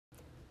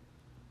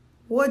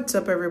What's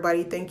up,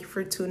 everybody? Thank you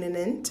for tuning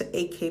in to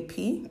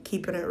AKP,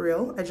 Keeping It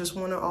Real. I just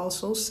want to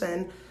also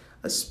send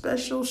a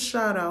special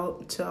shout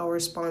out to our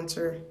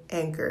sponsor,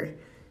 Anchor.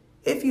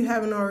 If you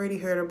haven't already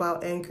heard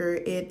about Anchor,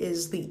 it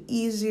is the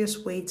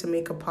easiest way to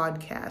make a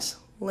podcast.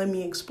 Let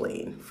me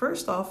explain.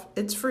 First off,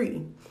 it's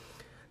free.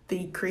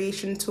 The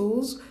creation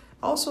tools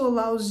also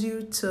allows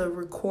you to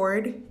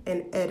record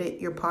and edit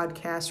your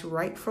podcast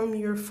right from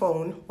your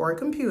phone or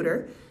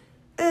computer.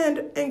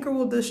 And Anchor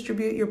will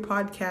distribute your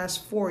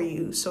podcast for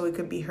you so it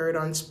could be heard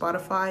on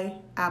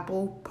Spotify,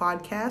 Apple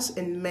Podcasts,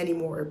 and many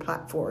more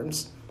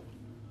platforms.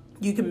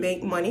 You can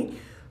make money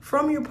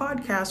from your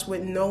podcast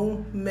with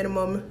no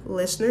minimum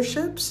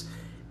listenerships.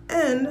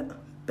 And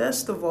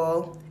best of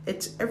all,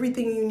 it's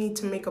everything you need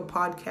to make a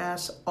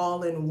podcast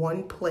all in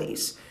one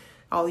place.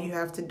 All you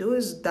have to do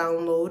is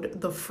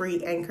download the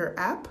free Anchor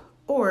app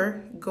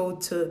or go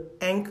to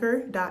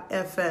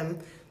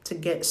anchor.fm to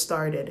get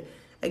started.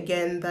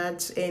 Again,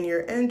 that's in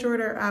your Android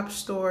or App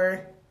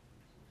Store,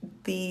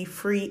 the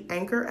free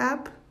Anchor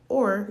app,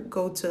 or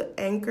go to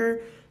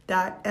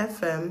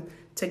anchor.fm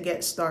to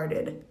get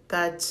started.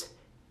 That's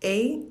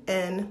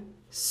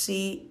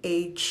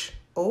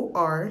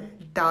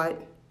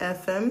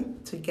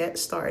ANCHOR.FM to get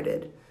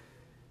started.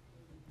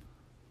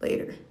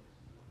 Later.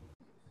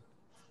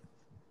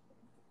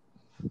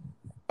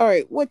 All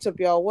right, what's up,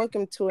 y'all?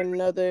 Welcome to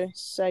another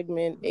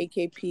segment,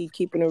 AKP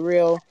Keeping It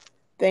Real.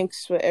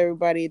 Thanks for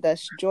everybody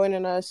that's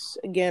joining us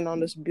again on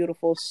this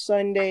beautiful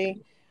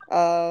Sunday.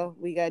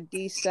 We got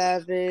D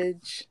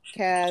Savage,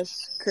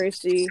 Cass,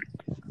 Chrissy.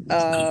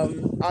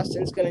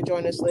 Austin's going to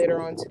join us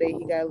later on today.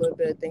 He got a little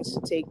bit of things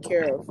to take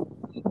care of.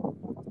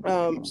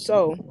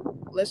 So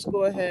let's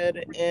go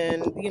ahead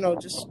and,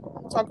 just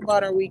talk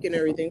about our week and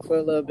everything for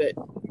a little bit.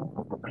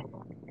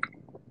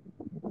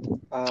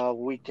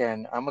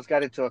 Weekend. I almost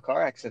got into a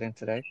car accident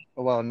today.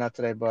 Well, not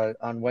today, but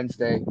on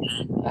Wednesday.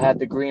 I had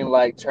the green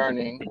light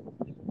turning,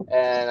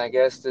 and I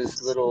guess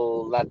this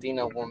little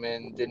Latina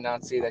woman did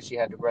not see that she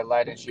had the red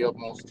light, and she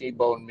almost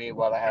T-boned me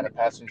while I had a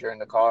passenger in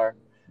the car.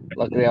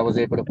 Luckily, I was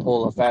able to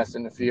pull a Fast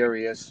and the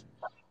Furious,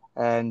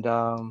 and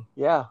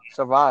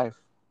survive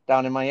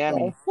down in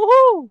Miami.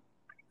 Woohoo!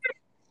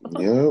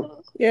 Yep.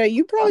 Yeah,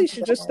 you probably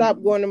should just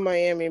stop going to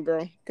Miami,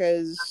 bro,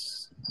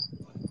 because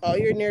all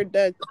your near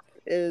death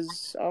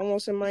is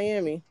almost in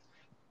Miami.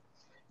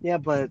 Yeah,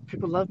 but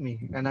people love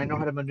me, and I know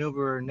how to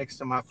maneuver next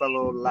to my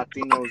fellow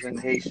Latinos and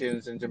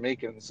Haitians and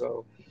Jamaicans.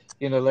 So,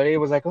 the lady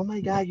was like, "Oh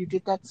my God, you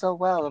did that so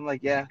well." I'm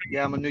like, "Yeah,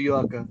 I'm a New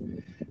Yorker.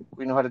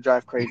 We know how to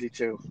drive crazy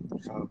too,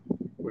 so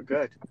we're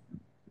good."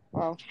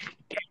 Wow.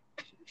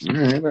 All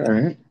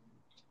right.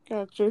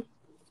 Gotcha.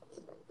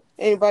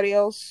 Anybody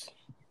else?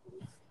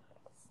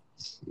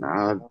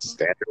 Nah,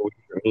 standard week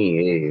for me.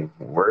 Hey,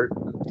 work,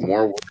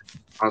 more work,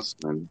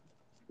 hustling.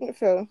 I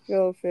feel.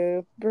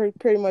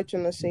 Pretty much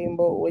in the same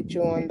boat with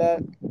you on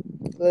that,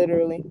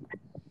 literally.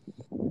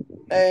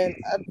 And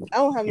I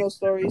don't have no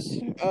stories.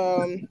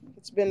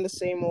 It's been the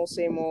same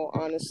old,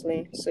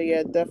 honestly. So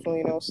yeah,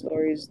 definitely no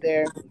stories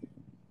there,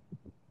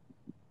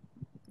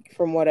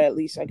 from what at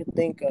least I could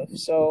think of.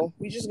 So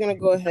we're just gonna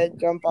go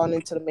ahead, jump on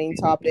into the main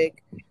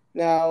topic.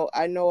 Now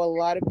I know a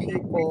lot of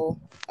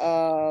people,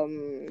 are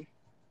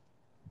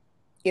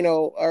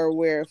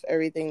aware of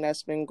everything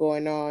that's been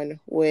going on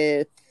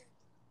with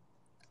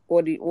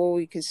what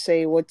we could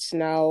say what's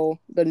now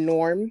the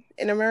norm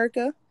in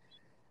America.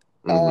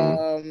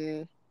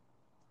 Mm-hmm.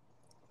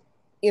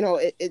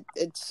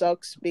 It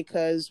sucks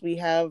because we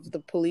have the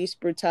police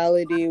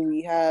brutality,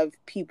 we have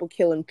people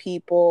killing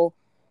people,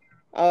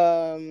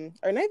 or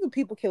not even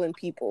people killing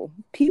people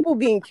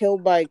being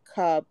killed by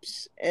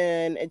cops,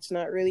 and it's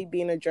not really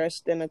being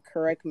addressed in a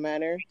correct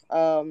manner.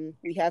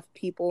 We have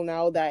people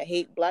now that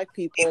hate black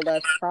people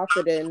that's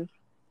profiting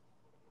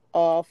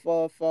off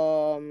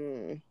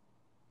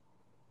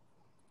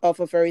of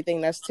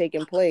everything that's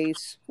taking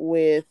place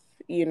with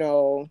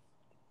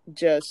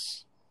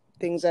just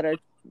things that are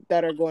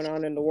going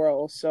on in the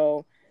world.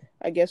 So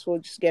I guess we'll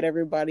just get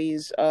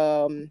everybody's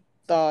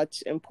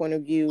thoughts and point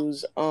of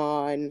views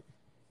on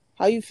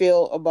how you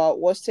feel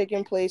about what's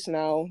taking place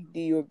now. Do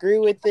you agree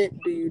with it?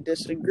 Do you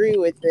disagree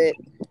with it?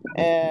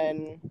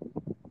 And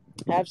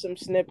have some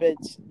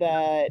snippets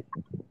that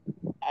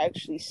I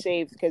actually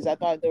saved because I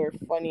thought they were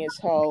funny as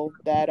hell,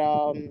 that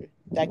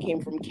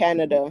came from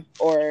Canada,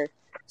 or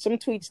some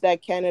tweets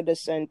that Canada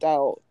sent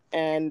out,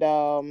 and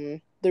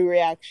the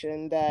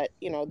reaction that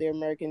the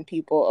American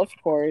people, of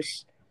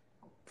course,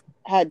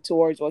 had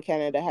towards what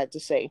Canada had to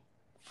say.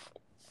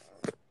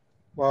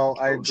 Well,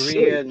 Oh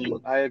shit.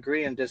 I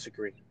agree and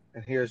disagree.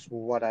 And here's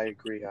what I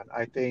agree on.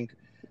 I think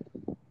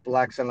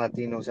blacks and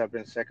Latinos have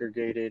been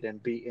segregated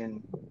and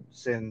beaten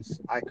since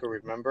I could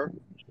remember.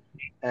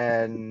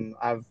 And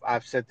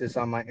I've said this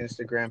on my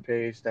Instagram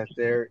page that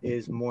there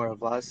is more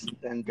of us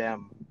than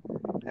them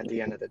at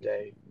the end of the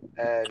day.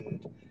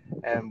 And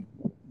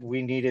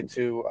we needed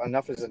to,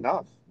 enough is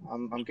enough.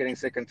 I'm getting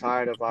sick and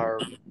tired of our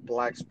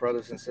blacks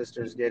brothers and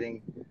sisters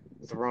getting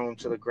thrown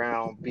to the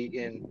ground,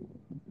 beaten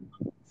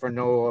for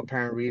no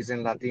apparent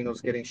reason,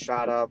 Latinos getting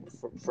shot up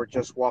for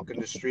just walking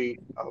the street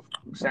of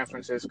San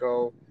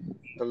Francisco.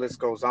 The list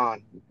goes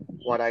on.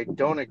 What I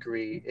don't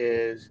agree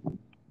is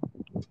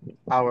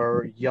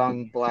our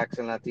young blacks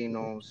and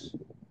Latinos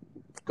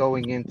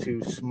going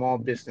into small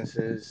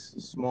businesses,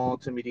 small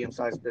to medium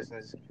sized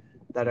business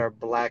that are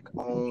black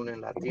owned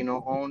and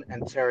Latino owned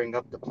and tearing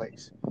up the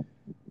place.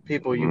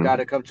 People, you got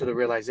to come to the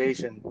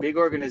realization big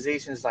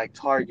organizations like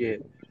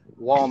Target,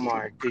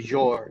 Walmart,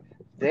 DeJour,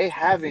 they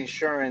have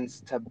insurance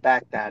to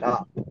back that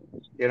up.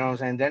 You know what I'm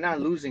saying? They're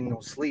not losing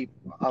no sleep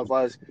of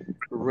us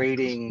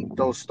raiding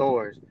those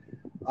stores.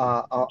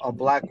 A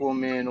black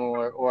woman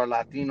or a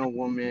Latino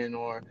woman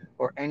or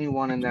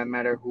anyone in that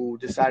matter who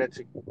decided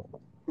to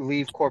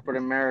leave corporate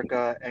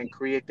America and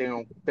create their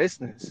own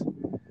business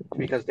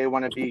because they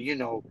want to be,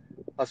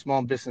 a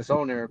small business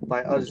owner.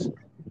 By us,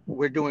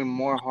 we're doing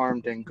more harm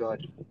than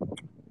good.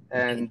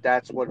 And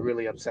that's what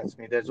really upsets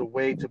me. There's a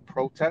way to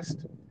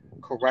protest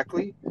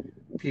correctly.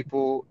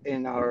 People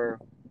in our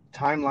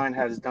timeline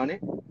has done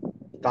it.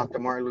 Dr.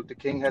 Martin Luther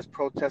King has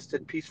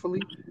protested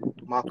peacefully.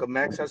 Malcolm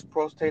X has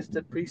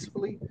protested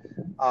peacefully.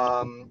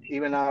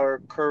 Even our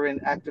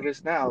current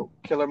activist now,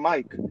 Killer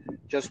Mike,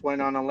 just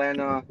went on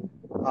Atlanta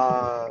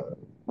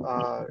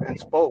and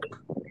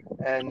spoke.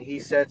 And he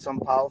said some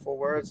powerful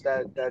words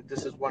that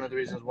this is one of the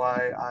reasons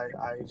why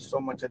I so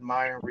much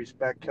admire and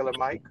respect Killer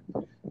Mike,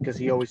 because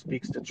he always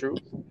speaks the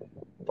truth.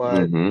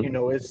 But,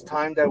 it's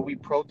time that we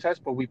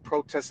protest, but we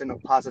protest in a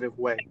positive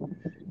way.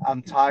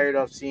 I'm tired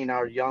of seeing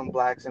our young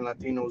blacks and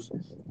Latinos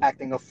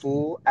acting a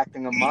fool,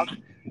 acting amok,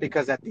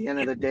 because at the end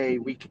of the day,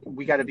 we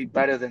got to be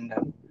better than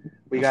them.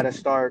 We got to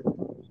start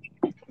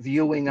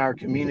viewing our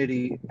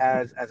community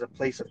as a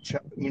place of,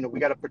 we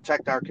got to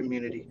protect our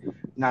community,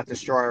 not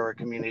destroy our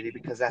community,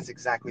 because that's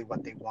exactly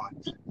what they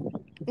want.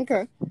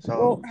 Okay. So,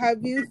 well,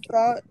 have you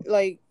thought,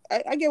 like,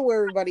 I get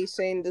where everybody's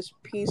saying this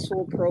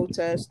peaceful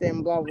protest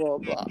and blah, blah,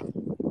 blah.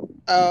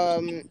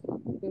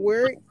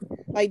 Where,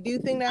 like, do you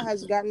think that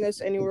has gotten us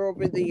anywhere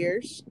over the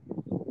years?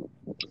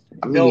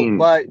 I no, mean,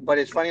 but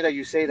it's funny that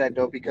you say that,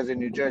 though, because in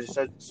New Jersey,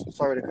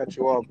 sorry to cut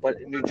you off,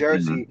 but in New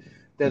Jersey,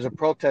 there's a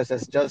protest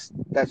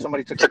that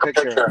somebody took a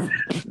picture.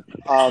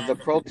 The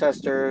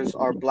protesters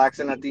are blacks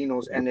and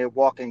Latinos, and they're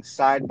walking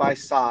side by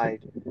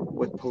side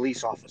with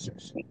police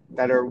officers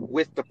that are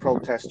with the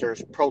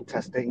protesters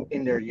protesting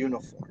in their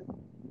uniform.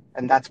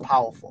 And that's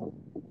powerful.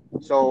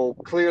 So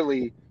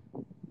clearly,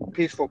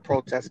 peaceful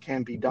protest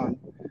can be done.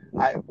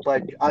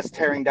 But us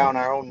tearing down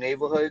our own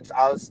neighborhoods,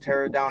 us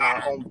tearing down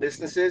our own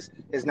businesses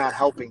is not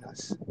helping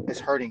us. It's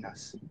hurting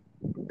us.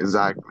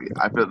 exactly.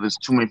 I feel there's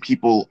too many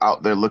people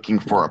out there looking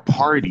for a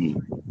party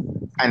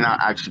and not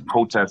actually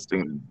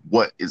protesting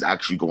what is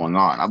actually going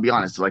on. I'll be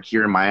honest, like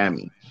here in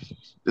Miami,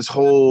 this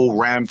whole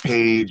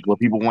rampage where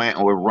people went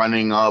and were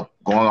running up,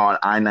 going on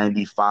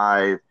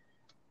I-95.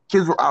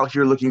 Kids were out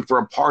here looking for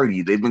a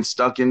party. They've been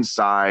stuck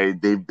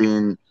inside. They've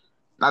been,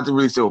 not to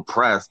really say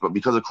oppressed, but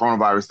because of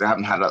coronavirus, they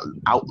haven't had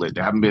an outlet.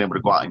 They haven't been able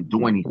to go out and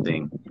do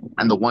anything.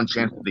 And the one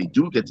chance that they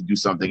do get to do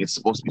something, it's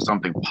supposed to be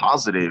something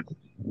positive,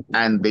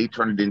 and they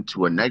turn it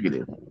into a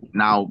negative.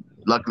 Now,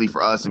 luckily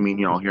for us, I mean,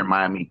 here in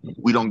Miami,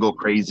 we don't go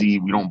crazy.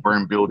 We don't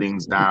burn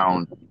buildings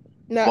down.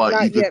 But you Not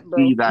could yet, bro.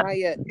 see that Not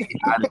yet.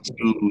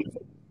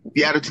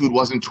 the attitude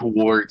wasn't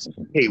towards,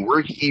 hey,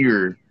 we're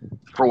here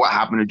for what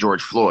happened to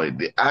George Floyd.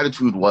 The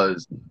attitude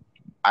was,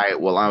 I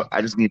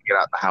just need to get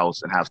out the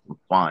house and have some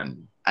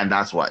fun. And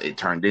that's what it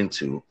turned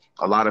into.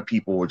 A lot of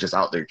people were just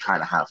out there trying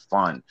to have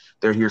fun.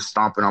 They're here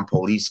stomping on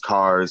police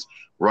cars,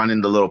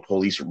 running the little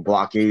police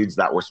blockades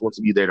that were supposed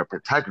to be there to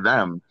protect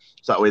them.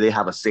 So that way they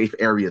have a safe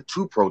area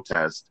to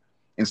protest.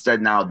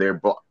 Instead, now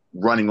they're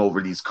running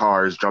over these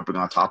cars, jumping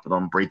on top of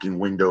them, breaking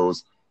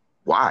windows.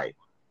 Why?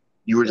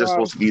 You were just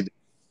supposed to be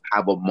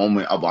have a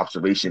moment of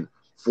observation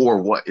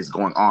for what is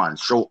going on.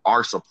 Show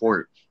our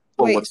support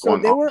for what's going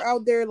on. So they were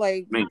out there,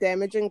 like,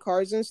 damaging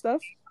cars and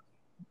stuff?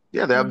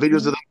 Yeah, there are videos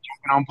of them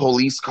jumping on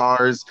police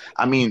cars.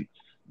 I mean,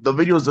 the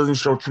videos doesn't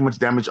show too much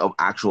damage of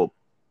actual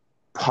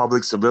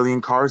public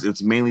civilian cars.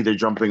 It's mainly they're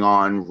jumping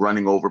on,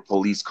 running over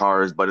police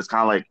cars. But it's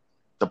kind of like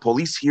the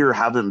police here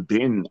haven't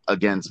been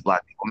against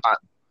black people.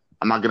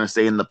 I'm not going to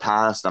say in the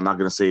past. I'm not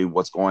going to say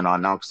what's going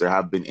on now because there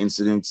have been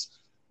incidents.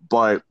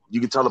 But you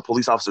can tell the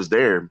police officers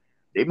there,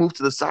 they moved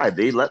to the side.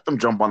 They let them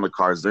jump on the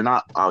cars. They're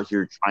not out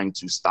here trying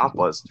to stop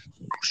us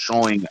from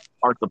showing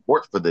our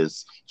support for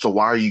this. So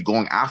why are you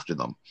going after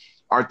them?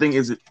 Our thing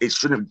is it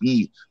shouldn't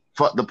be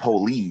fuck the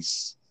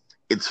police.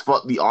 It's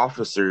fuck the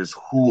officers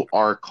who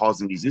are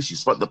causing these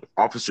issues. Fuck the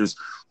officers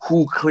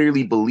who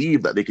clearly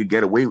believe that they could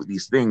get away with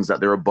these things, that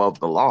they're above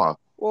the law.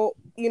 Well,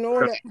 you know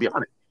what? Be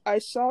honest. I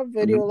saw a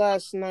video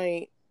last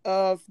night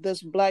of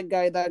this black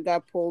guy that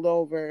got pulled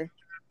over,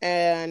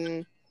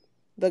 and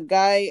the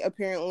guy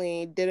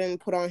apparently didn't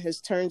put on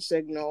his turn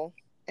signal,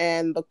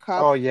 and the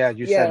cop... Oh, yeah,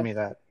 you said me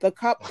that. The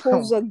cop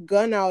pulls a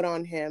gun out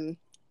on him,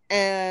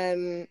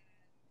 and,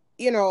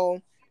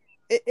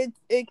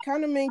 it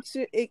kind of makes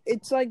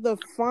it's like the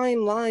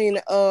fine line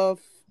of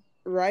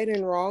right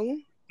and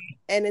wrong,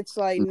 and it's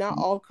like not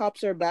all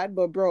cops are bad,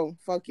 but bro,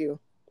 fuck you.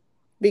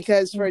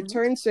 Because for a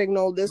turn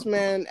signal, this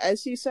man,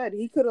 as he said,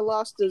 he could have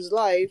lost his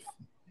life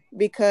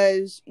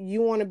because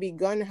you want to be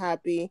gun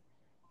happy.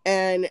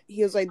 And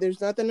he was like,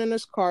 there's nothing in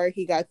his car.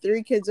 He got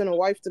 3 kids and a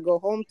wife to go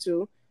home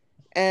to.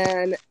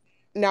 And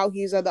now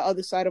he's at the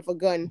other side of a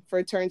gun for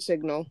a turn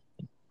signal.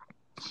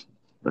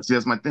 But see,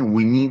 that's my thing.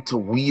 We need to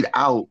weed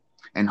out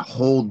and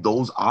hold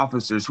those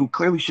officers who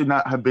clearly should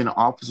not have been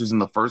officers in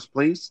the first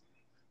place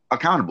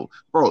accountable.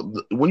 Bro,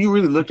 when you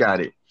really look at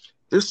it,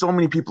 there's so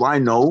many people I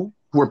know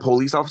who are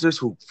police officers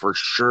who for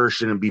sure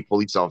shouldn't be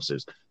police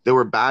officers. They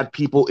were bad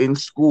people in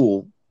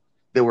school.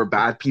 They were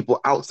bad people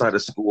outside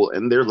of school.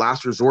 And their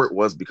last resort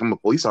was become a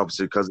police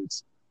officer because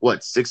it's,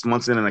 6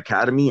 months in an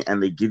academy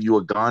and they give you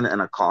a gun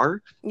and a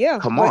car? Yeah.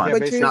 Come on. Yeah,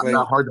 It's not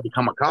that hard to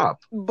become a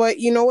cop. But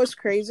you know what's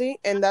crazy?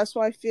 And that's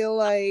why I feel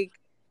like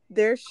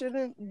there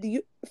shouldn't...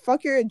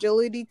 fuck your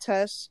agility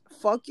tests.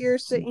 Fuck your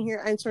sitting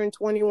here answering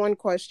 21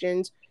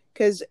 questions.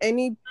 Because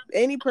any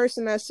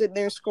person that sit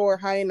there and score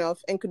high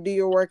enough and could do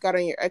your workout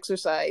and your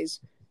exercise,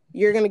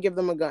 you're going to give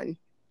them a gun.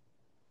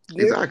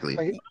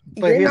 Exactly.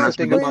 But here's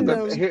the thing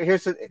about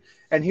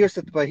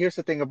here's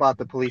the thing about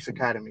the police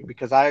academy,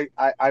 because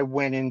I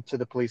went into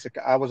the police.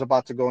 I was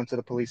about to go into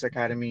the police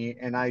academy,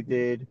 and I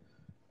did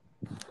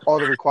all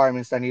the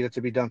requirements that needed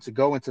to be done to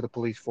go into the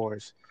police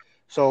force.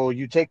 So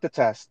you take the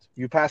test,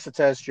 you pass the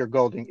test, you're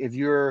golden. If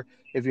you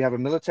have a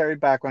military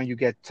background, you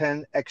get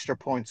 10 extra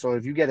points. So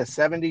if you get a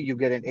 70, you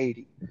get an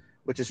 80,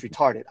 which is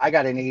retarded. I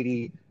got an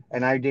 80,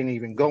 and I didn't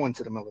even go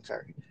into the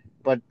military,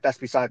 but that's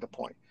beside the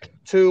point.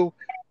 2,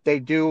 they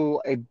do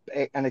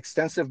an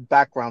extensive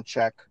background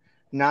check.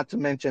 Not to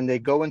mention, they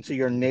go into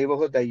your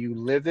neighborhood that you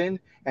live in,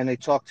 and they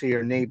talk to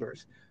your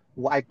neighbors.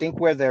 I think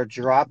where they're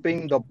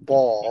dropping the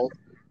ball,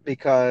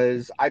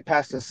 because I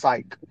passed a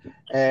psych,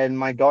 and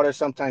my daughter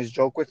sometimes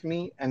joke with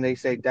me, and they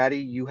say, "Daddy,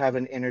 you have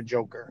an inner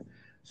joker,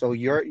 so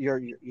you're a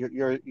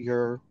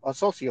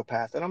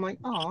sociopath." And I'm like,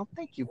 "Oh,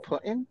 thank you,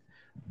 Putin."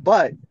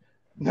 But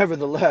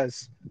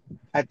nevertheless,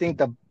 I think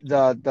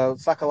the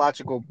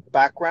psychological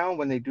background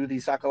when they do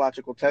these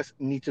psychological tests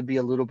need to be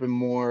a little bit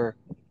more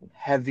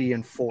heavy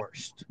and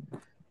forced,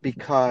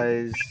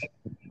 because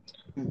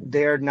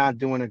they're not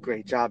doing a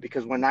great job.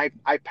 Because when I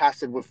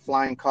passed it with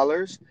flying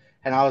colors,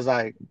 and I was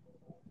like,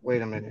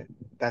 wait a minute,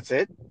 that's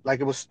it? Like,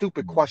 it was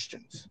stupid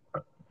questions.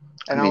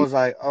 And I was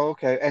like, oh,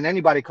 okay. And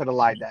anybody could have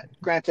lied that.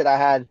 Granted, I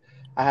had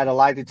a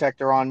lie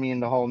detector on me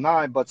in the whole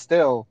 9, but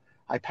still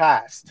I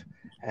passed.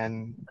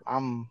 And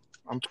I'm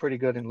pretty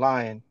good in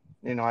lying.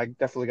 I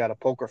definitely got a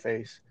poker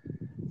face.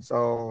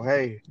 So,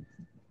 hey,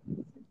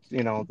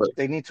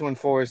 they need to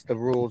enforce the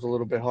rules a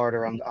little bit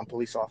harder on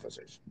police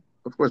officers.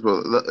 Of course,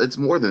 but it's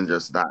more than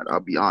just that. I'll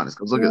be honest.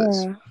 Because look at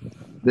this.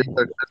 There's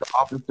an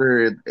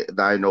officer that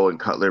I know in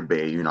Cutler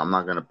Bay. I'm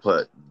not going to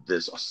put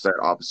this said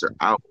officer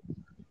out,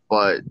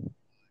 but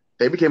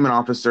they became an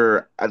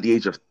officer at the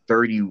age of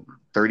 30,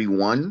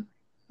 31.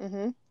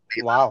 Mm-hmm.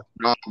 Wow.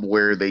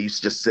 Where they used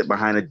to just sit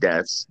behind a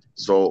desk.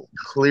 So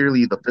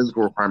clearly the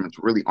physical requirements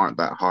really aren't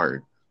that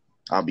hard.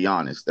 I'll be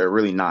honest. They're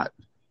really not.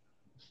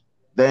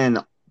 Then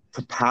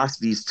to pass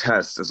these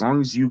tests, as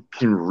long as you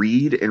can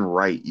read and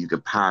write, you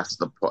can pass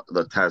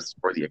the test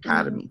for the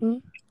academy. Mm-hmm.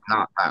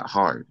 Not that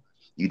hard.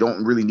 You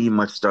don't really need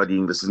much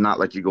studying. This is not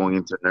like you're going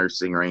into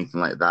nursing or anything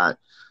like that.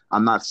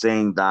 I'm not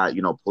saying that,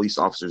 police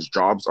officers'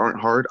 jobs aren't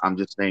hard. I'm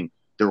just saying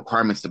the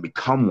requirements to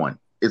become one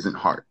isn't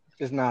hard.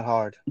 It's not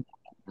hard.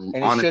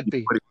 And Honestly, it should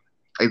be.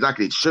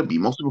 Exactly, it should be.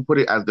 Most people put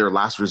it as their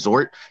last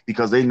resort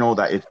because they know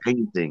that if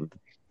anything,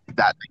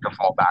 that they can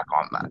fall back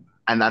on that.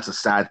 And that's a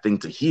sad thing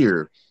to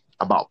hear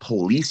about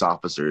police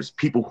officers,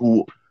 people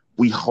who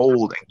we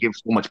hold and give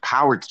so much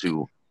power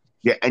to,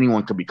 yet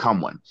anyone could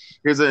become one.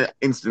 Here's an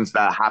instance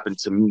that happened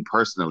to me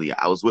personally.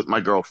 I was with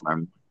my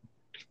girlfriend.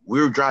 We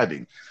were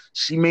driving.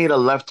 She made a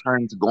left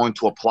turn to go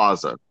into a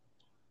plaza.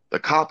 The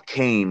cop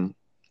came,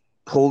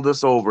 pulled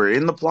us over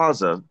in the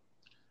plaza.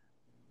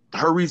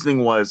 Her reasoning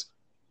was,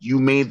 you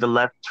made the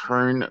left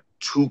turn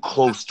too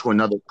close to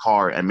another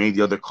car and made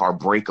the other car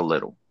brake a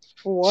little.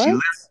 What? She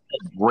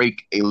literally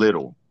brake a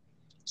little.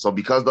 So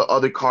because the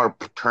other car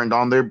turned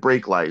on their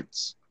brake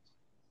lights,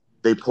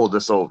 they pulled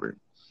us over.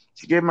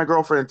 She gave my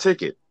girlfriend a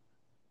ticket.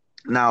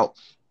 Now,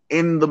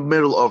 in the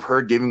middle of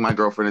her giving my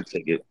girlfriend a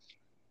ticket,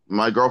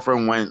 my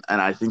girlfriend went, and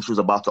I think she was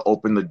about to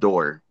open the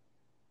door.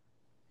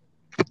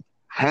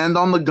 Hand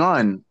on the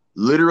gun,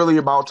 literally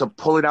about to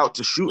pull it out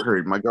to shoot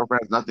her. My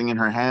girlfriend has nothing in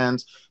her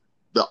hands.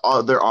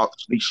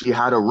 She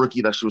had a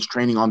rookie that she was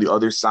training on the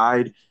other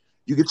side.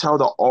 You could tell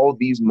that all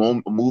these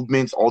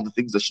movements, all the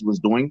things that she was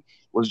doing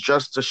was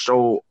just to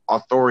show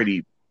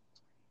authority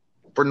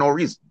for no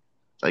reason.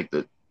 Like,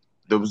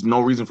 there was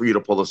no reason for you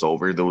to pull us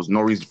over. There was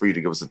no reason for you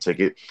to give us a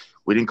ticket.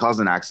 We didn't cause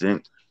an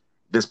accident.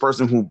 This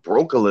person who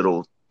broke a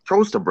little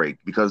chose to brake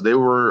because they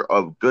were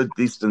a good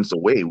distance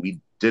away. We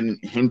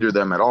didn't hinder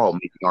them at all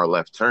making our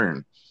left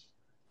turn.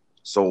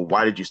 So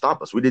why did you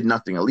stop us? We did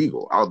nothing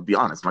illegal. I'll be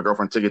honest. My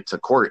girlfriend took it to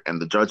court,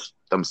 and the judge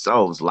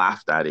themselves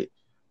laughed at it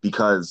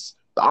because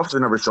the officer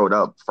never showed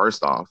up,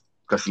 first off,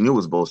 because she knew it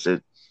was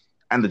bullshit.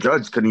 And the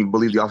judge couldn't even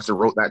believe the officer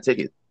wrote that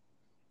ticket.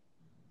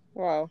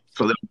 Wow.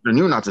 So they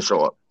knew not to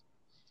show up.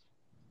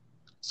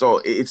 So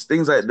it's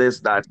things like this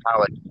that's kind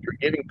of like you're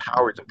giving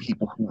power to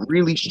people who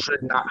really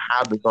should not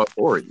have this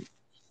authority.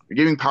 You're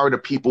giving power to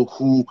people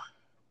who,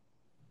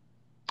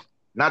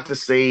 not to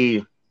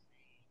say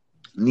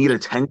need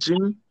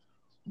attention,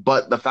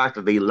 but the fact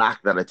that they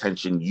lack that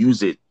attention,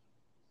 use it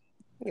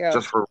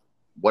just for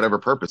whatever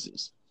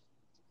purposes.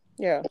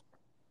 Yeah.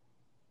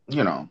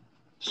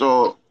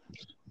 So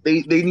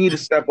they need to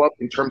step up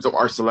in terms of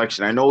our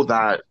selection. I know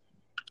that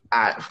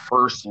at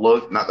first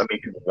look, not that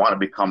many people want to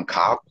become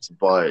cops,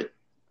 but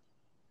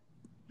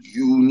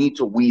you need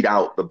to weed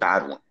out the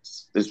bad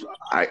ones.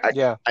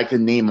 I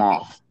can name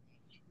off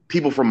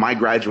people from my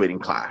graduating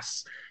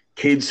class,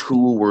 kids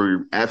who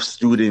were F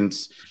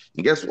students,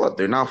 and guess what?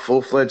 They're not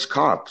full-fledged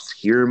cops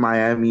here in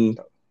Miami,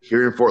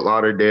 here in Fort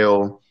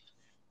Lauderdale,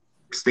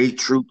 state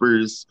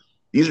troopers.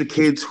 These are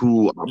kids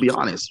who, I'll be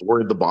honest,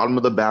 were at the bottom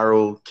of the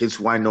barrel, kids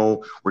who I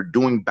know were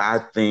doing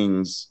bad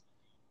things,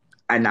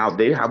 and now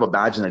they have a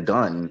badge and a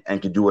gun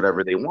and can do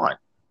whatever they want.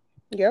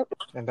 Yep.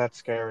 And that's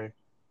scary.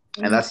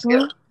 And that's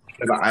scary.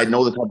 I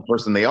know the type of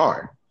person they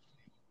are.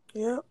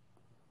 Yep.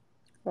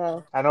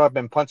 Wow. I know I've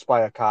been punched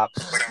by a cop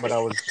when I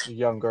was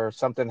younger.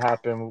 Something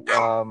happened.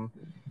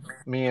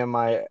 Me and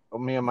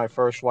my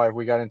first wife,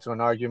 we got into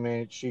an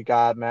argument. She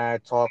got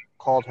mad,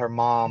 called her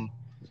mom,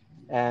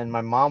 and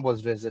my mom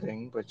was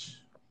visiting, which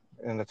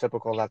in the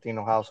typical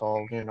Latino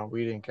household,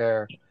 we didn't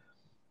care.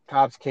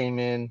 Cops came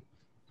in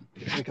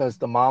because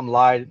the mom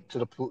lied to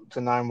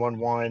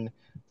 911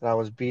 that I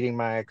was beating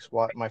my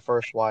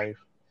first wife,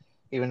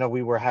 even though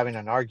we were having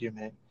an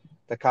argument.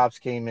 The cops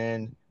came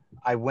in.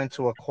 I went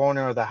to a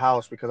corner of the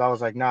house because I was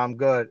like, "Nah, I'm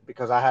good,"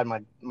 because I had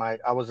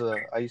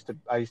I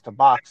used to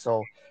box,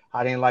 so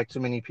I didn't like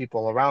too many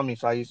people around me,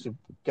 so I used to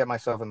get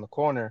myself in the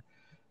corner.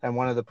 And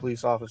one of the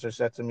police officers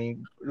said to me,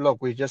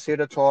 "Look, we're just here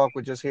to talk.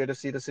 We're just here to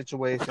see the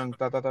situation."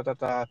 Da, da, da, da,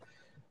 da.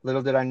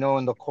 Little did I know,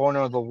 in the corner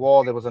of the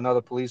wall there was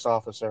another police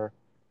officer.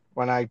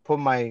 When I put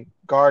my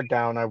guard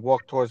down, I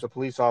walked towards the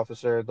police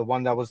officer. The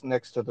one that was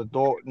next to the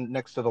door,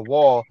 next to the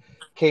wall,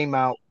 came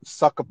out,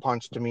 sucker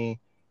punched me,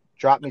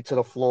 dropped me to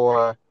the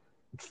floor.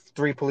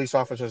 3 police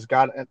officers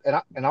got,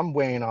 and I'm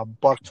weighing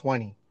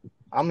 $120.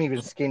 I'm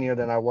even skinnier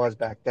than I was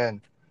back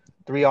then.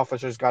 3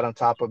 officers got on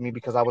top of me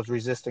because I was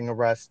resisting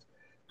arrest.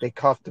 They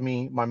cuffed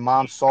me. My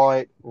mom saw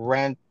it,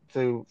 ran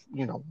to,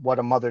 what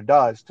a mother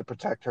does to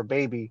protect her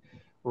baby,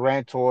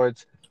 ran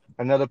towards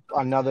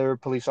another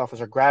police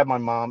officer, grabbed my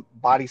mom,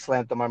 body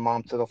slammed my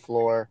mom to the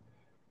floor,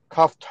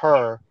 cuffed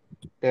her.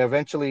 They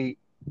eventually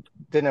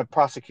didn't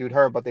prosecute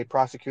her, but they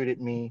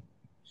prosecuted me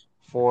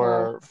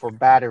for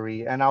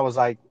battery. And I was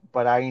like,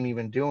 but I didn't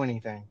even do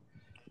anything.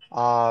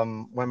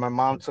 When my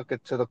mom took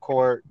it to the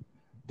court,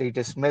 they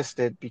dismissed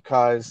it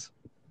because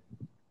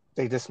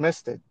they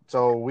dismissed it.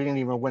 So we didn't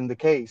even win the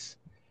case.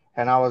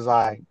 And I was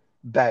like,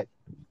 bet.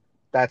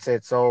 That's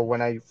it. So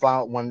when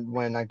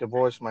I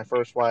divorced my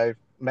first wife,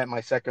 met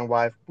my second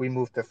wife, we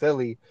moved to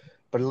Philly.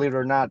 But believe it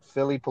or not,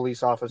 Philly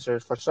police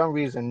officers, for some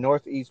reason,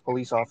 Northeast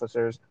police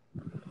officers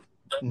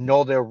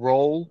know their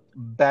role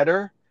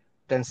better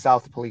than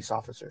South police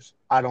officers.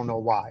 I don't know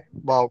why.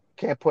 Well,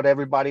 can't put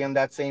everybody on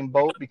that same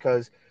boat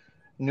because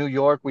New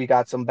York, we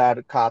got some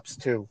bad cops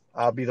too.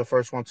 I'll be the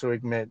first one to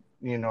admit,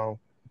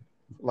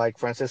 like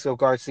Francisco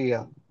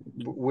Garcia.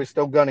 We're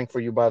still gunning for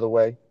you, by the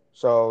way.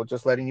 So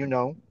just letting you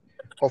know.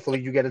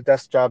 Hopefully you get a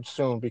desk job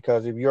soon,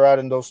 because if you're out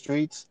in those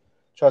streets,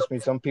 trust me,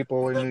 some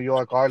people in New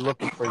York are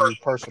looking for you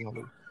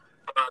personally.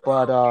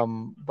 But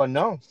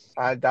no,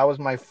 that was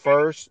my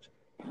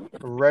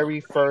very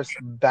first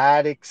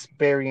bad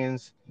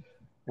experience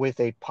with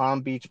a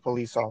Palm Beach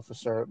police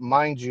officer.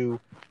 Mind you,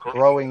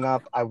 growing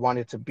up, I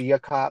wanted to be a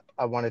cop.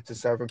 I wanted to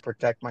serve and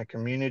protect my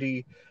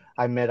community.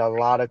 I met a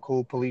lot of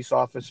cool police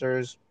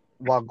officers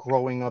while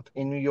growing up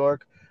in New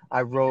York.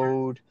 I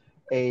rode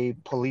a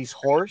police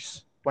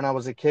horse when I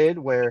was a kid,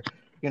 where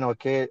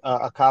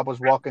a cop was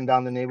walking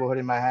down the neighborhood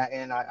in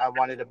Manhattan. I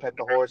wanted to pet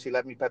the horse. He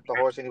let me pet the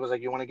horse, and he was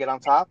like, "You want to get on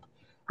top?"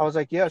 I was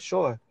like, "Yeah,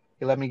 sure."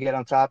 He let me get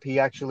on top. I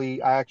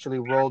actually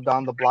rolled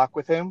down the block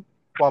with him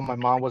while my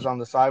mom was on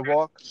the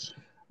sidewalk.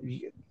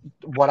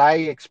 What I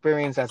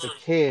experienced as a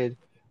kid,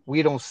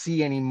 we don't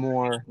see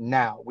anymore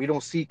now. We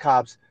don't see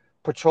cops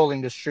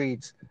patrolling the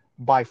streets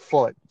by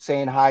foot,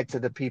 saying hi to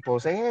the people,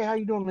 say, "Hey, how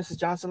you doing, Mrs.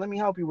 Johnson? Let me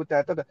help you with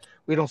that."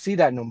 We don't see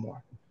that no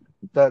more.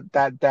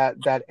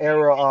 That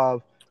era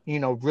of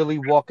really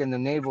walking the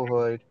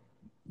neighborhood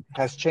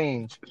has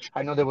changed.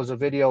 I know there was a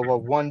video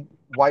of one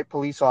white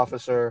police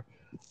officer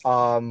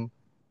um,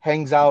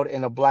 hangs out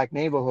in a black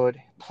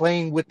neighborhood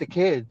playing with the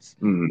kids,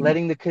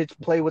 letting the kids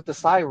play with the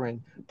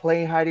siren,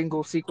 playing hide and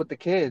go seek with the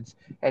kids.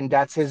 And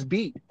that's his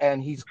beat.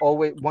 And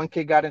one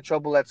kid got in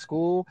trouble at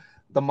school.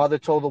 The mother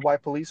told the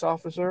white police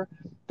officer.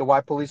 The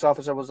white police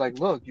officer was like,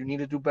 "Look, you need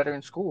to do better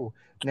in school.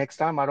 Next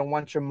time, I don't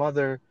want your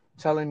mother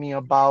telling me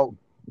about,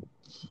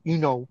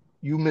 you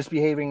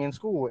misbehaving in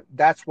school."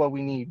 That's what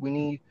we need. We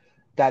need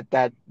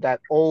that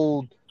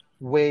old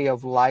way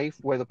of life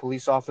where the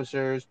police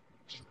officers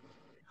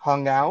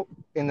hung out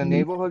in the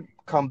neighborhood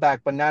come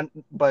back,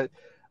 but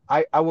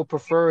I would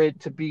prefer it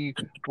to be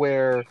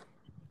where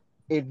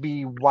it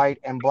be white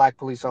and black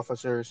police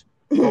officers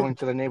going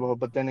to the neighborhood.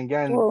 But then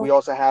again, we Well,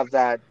 also have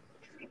that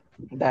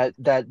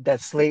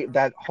slave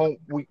that home.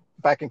 We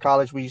back in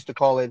college we used to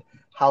call it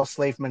house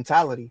slave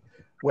mentality,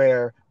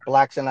 where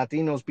blacks and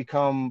Latinos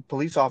become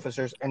police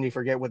officers and they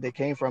forget what they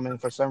came from, and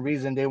for some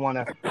reason they want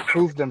to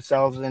prove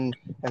themselves, and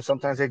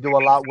sometimes they do a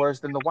lot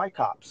worse than the white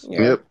cops.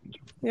 yeah, Yep,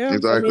 yeah. I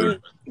exactly. mean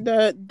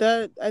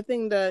that I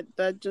think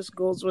that just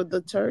goes with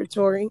the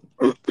territory,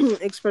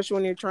 especially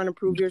when you're trying to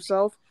prove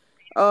yourself.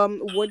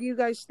 What do you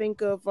guys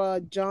think of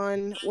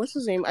John? What's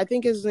his name? I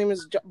think his name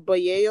is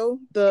Bayeo,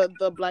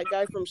 the black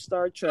guy from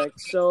Star Trek.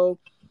 So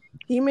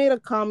he made a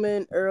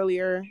comment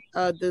earlier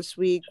this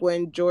week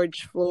when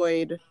George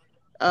Floyd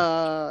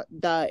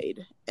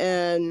died,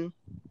 and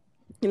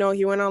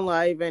he went on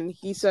live and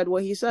he said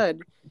what he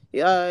said.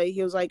 He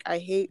was like, I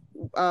hate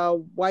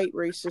white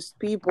racist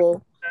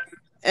people.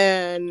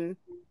 And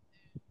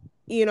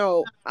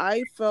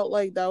I felt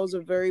like that was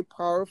a very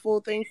powerful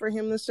thing for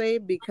him to say,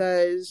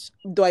 because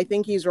do I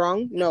think he's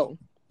wrong? No.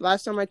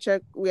 Last time I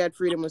checked, we had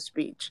freedom of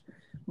speech.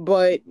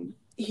 But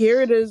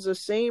here it is, the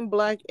same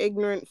black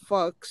ignorant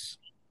fucks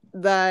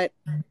that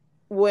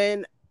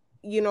when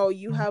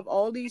you have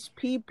all these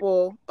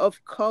people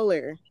of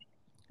color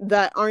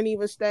that aren't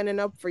even standing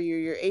up for you,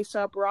 your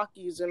ASAP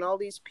Rockies and all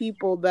these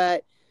people,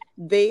 that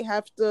they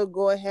have to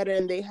go ahead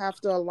and they have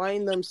to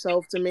align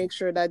themselves to make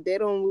sure that they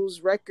don't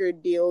lose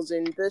record deals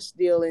in this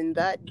deal and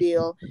that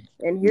deal.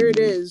 And here it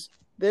is,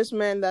 this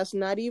man that's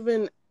not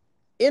even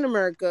in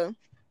America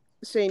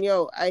saying,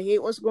 yo, I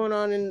hate what's going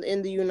on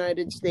in the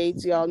United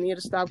States. Y'all need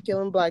to stop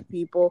killing black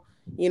people.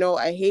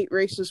 I hate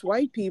racist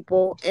white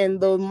people.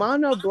 And the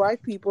amount of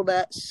black people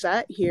that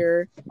sat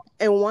here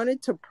and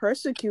wanted to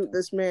persecute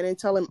this man and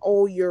tell him,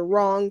 oh, you're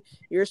wrong,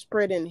 you're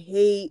spreading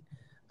hate.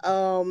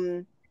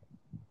 That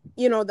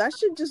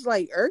shit just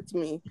like irked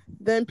me.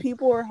 Then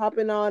people were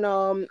hopping on,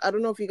 I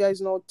don't know if you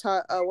guys know,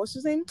 what's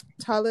his name?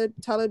 Talib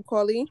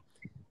Kweli.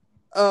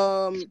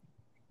 Um,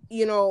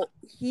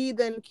 he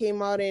then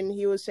came out and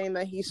he was saying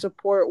that he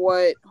support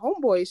what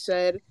Homeboy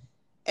said,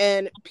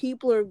 and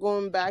people are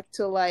going back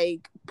to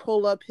like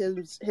pull up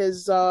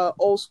his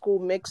old school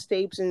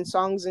mixtapes and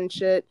songs and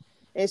shit,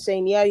 and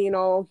saying, yeah,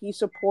 he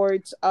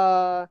supports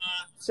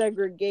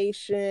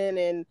segregation,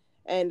 and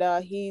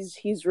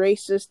he's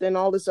racist and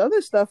all this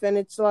other stuff. And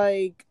it's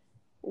like,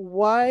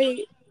 why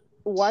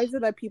is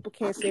it that people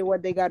can't say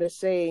what they gotta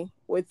say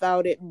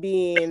without it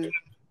being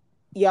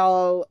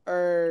y'all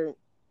are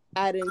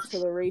adding to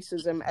the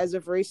racism, as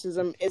if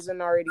racism isn't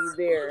already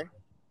there?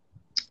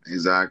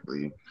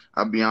 Exactly.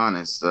 I'll be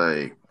honest.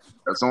 Like,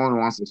 if someone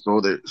wants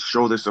to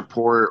show their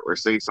support or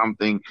say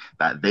something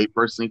that they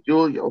personally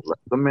feel, yo, let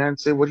the man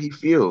say what he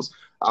feels.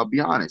 I'll be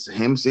honest.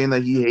 Him saying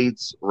that he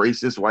hates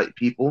racist white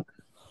people,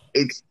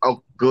 it's a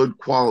good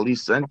quality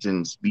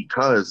sentence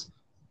because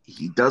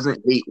he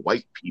doesn't hate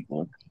white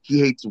people. He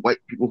hates white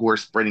people who are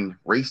spreading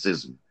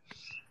racism.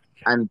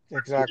 And we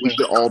Exactly.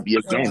 should all be Yeah,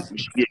 against. We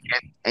should be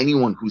against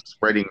anyone who's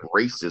spreading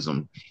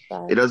racism. It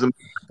facts. doesn't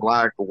matter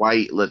black,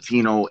 white,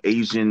 Latino,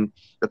 Asian.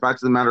 The fact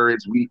of the matter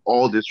is, we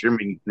all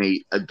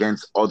discriminate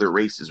against other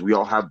races. We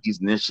all have these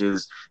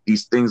niches,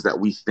 these things that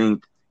we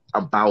think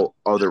about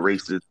other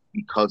races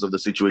because of the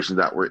situations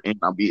that we're in.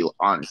 I'll be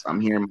honest.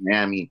 I'm here in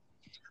Miami.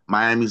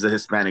 Miami's a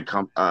Hispanic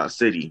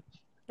city.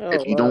 Oh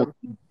If you don't Lord.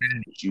 speak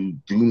Spanish, you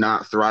do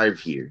not thrive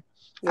here.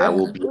 I Yeah.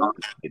 will be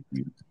honest with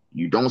you.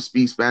 You don't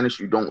speak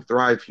Spanish, you don't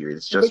thrive here.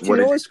 It's just But you what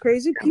know it what's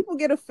crazy? People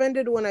get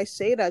offended when I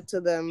say that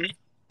to them,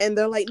 and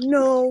they're like,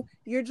 "No,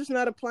 you're just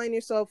not applying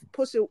yourself,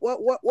 pussy.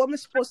 What am I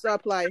supposed to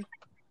apply?" is.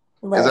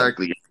 Right.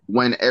 Exactly.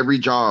 When every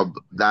job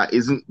that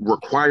isn't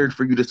required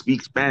for you to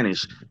speak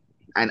Spanish,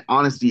 and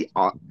honestly,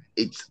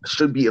 it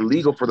should be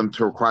illegal for them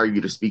to require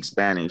you to speak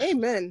Spanish.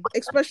 Amen.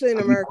 Especially in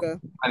If you America.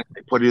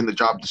 they put it in the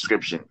job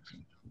description,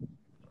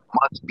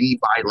 must be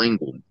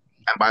bilingual.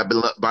 And by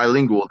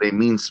bilingual, they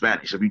mean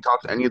Spanish. If you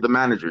talk to any of the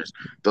managers,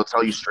 they'll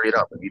tell you straight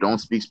up, if you don't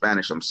speak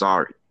Spanish, I'm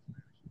sorry.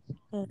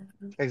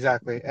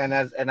 Exactly. And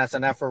as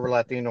an Afro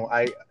Latino,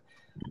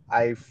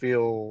 I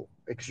feel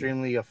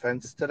extremely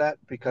offense to that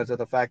because of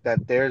the fact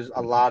that there's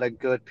a lot of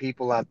good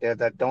people out there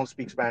that don't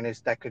speak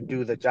Spanish that could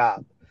do the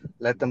job.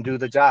 Let them do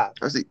the job.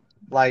 I see.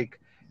 Like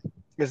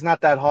it's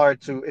not that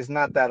hard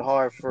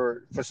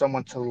for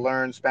someone to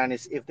learn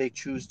Spanish if they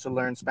choose to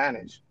learn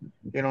Spanish.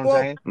 You know what I'm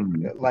Well, saying?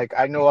 Mhm. Like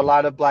I know a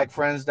lot of black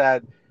friends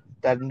that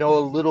know a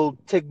little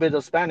tidbit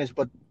of Spanish,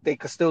 but they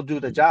could still do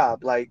the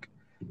job. Like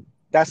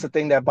that's the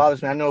thing that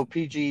bothers me. I know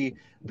PG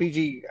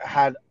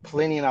had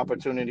plenty of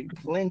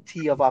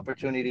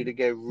opportunity to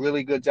get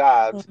really good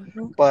jobs,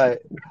 mhm.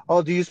 but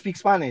oh, do you speak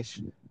Spanish?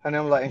 And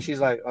I'm like, and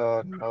she's like,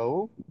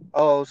 no.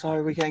 Oh,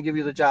 sorry, we can't give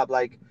you the job.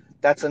 Like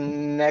that's a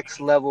next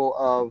level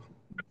of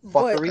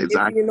But fuckery if you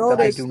Exactly. that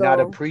I notice, do not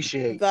though,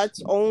 appreciate.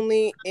 that's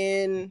only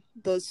in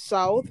the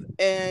South,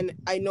 and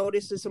I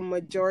notice it's a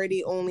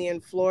majority only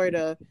in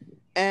Florida.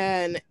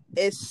 And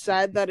it's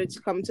sad that it's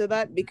come to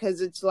that, because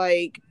it's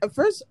like, at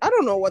first, I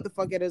don't know what the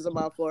fuck it is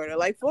about Florida.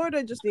 Like,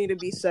 Florida just need to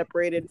be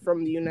separated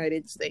from the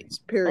United States,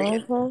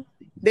 period. Uh-huh.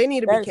 They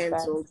need to be That is facts.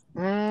 canceled.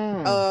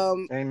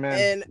 Amen.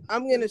 And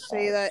I'm gonna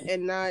say that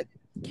and not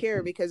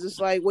care, because it's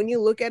like, when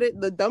you look at it,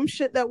 the dumb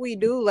shit that we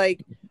do,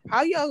 like,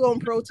 how y'all gonna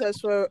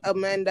protest for a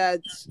man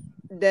that's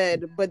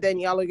dead, but then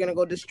y'all are gonna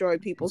go destroy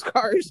people's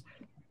cars?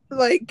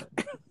 Like,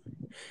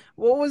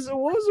 what was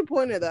the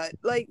point of that?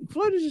 Like,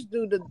 Florida just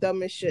do the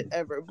dumbest shit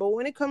ever. But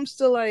when it comes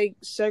to like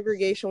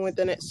segregation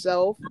within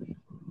itself,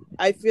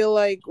 I feel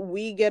like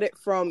we get it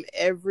from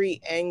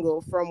every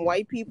angle, from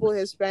white people,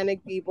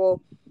 Hispanic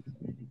people.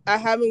 I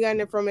haven't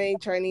gotten it from any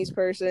Chinese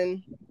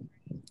person.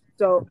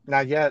 So,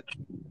 Not yet.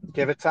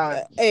 Give it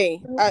time.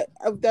 hey,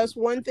 that's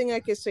one thing I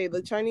can say.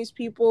 The Chinese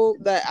people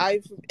that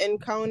I've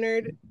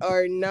encountered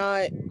are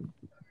not.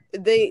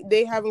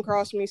 They haven't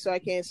crossed me, so I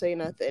can't say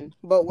nothing.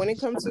 But when it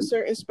comes to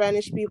certain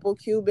Spanish people,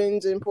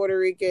 Cubans and Puerto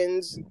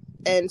Ricans,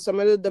 and some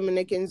of the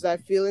Dominicans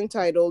that feel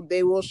entitled,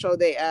 they will show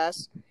their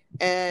ass.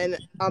 And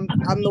I'm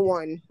the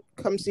one.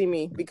 Come see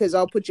me, because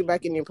I'll put you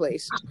back in your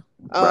place.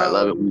 Bro, I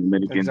love it when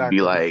Dominicans be Exactly.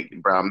 like,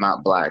 bro, I'm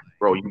not black.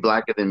 Bro, you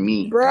blacker than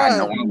me. I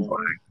know Bruh, I'm black.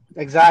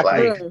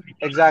 Exactly. Like, bruh,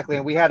 Exactly.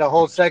 And we had a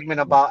whole segment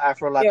about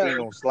Afro yeah,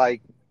 Latinos.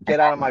 Like, get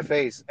out of my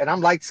face. And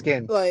I'm light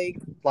skinned. like,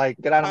 Like,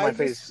 get out of I my just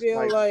face. feel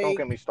Like, don't like,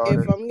 get me if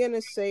started. I'm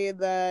gonna say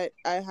that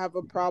I have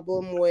a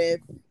problem with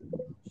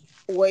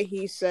what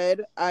he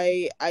said,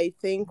 I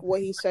think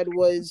what he said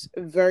was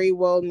very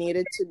well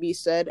needed to be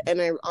said, and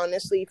I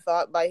honestly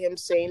thought by him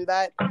saying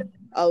that,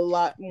 a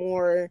lot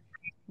more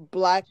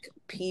black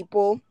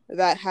people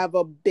that have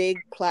a big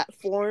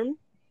platform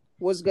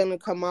was gonna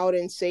come out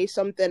and say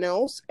something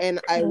else. And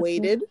I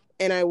waited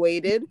and I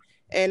waited,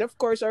 and of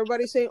course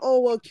everybody's saying,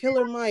 "Oh well,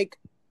 Killer Mike."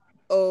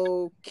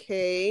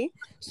 Okay,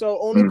 so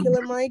only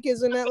Killer Mike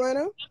is in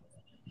Atlanta.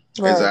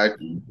 Right.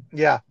 exactly.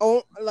 Yeah.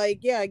 Oh, like,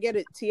 yeah, I get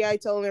it. T.I.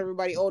 telling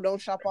everybody, "Oh, don't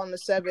shop on the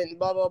 7,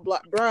 blah blah blah."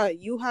 Bruh,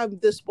 you have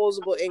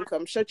disposable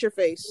income. Shut your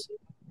face.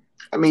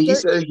 I mean, he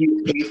Sir, said he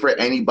would pay for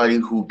anybody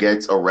who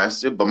gets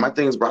arrested, but my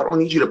thing is, bro, I don't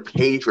need you to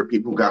pay for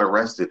people who got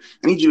arrested.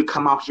 I need you to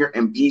come out here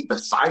and be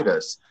beside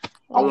us.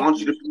 I want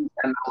you to be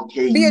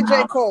MLK. be a You J.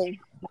 have Cole.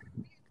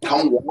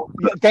 come walk.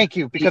 Yeah, thank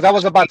you. Because I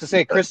was about to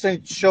say,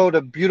 Kristen showed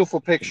a beautiful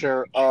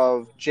picture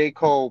of J.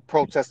 Cole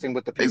protesting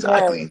with the people.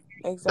 Exactly.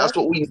 Right. That's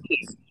what Exactly. we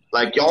need.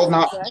 Like That's y'all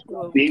not exactly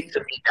what we big need. to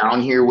be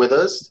down here with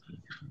us.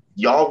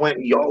 Y'all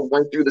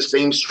went through the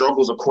same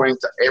struggles according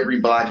to every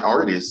black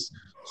artist.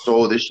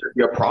 So there should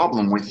be a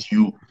problem with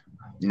you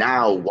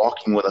now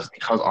walking with us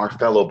because our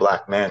fellow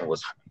black man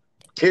was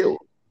killed.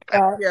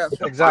 Yeah.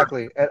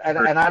 Exactly. And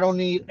I don't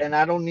need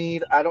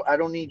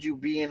you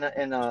being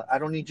in a I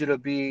don't need you to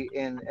be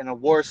in a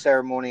war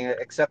ceremony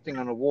accepting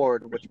an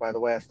award, which by the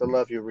way I still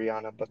love you,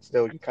 Rihanna, but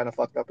still you kind of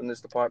fucked up in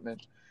this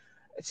department.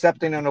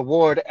 Accepting an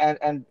award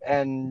and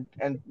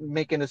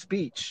making a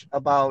speech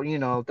about,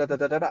 da da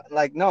da da da.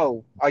 Like,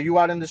 no, are you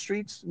out in the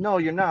streets? No,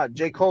 you're not.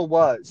 J. Cole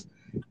was.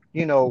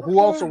 Who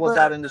also was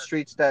out But in the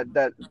streets, that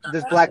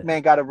this black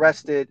man got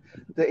arrested,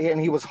 and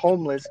he was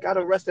homeless, got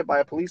arrested by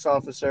a police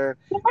officer,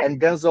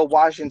 and Denzel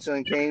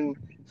Washington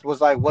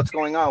was like, what's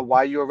going on? Why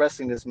are you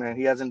arresting this man?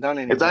 He hasn't done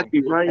anything.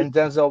 Exactly right. And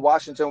Denzel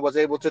Washington was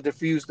able to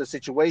diffuse the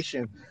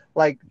situation.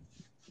 Like,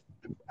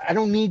 I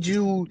don't need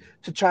you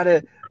to try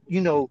to,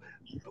 you know,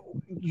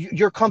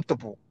 you're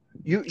comfortable.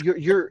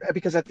 You're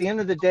because at the end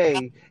of the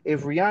day,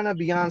 if Rihanna,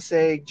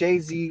 Beyonce,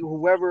 Jay-Z,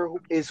 whoever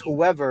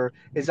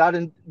is out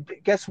in,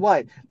 guess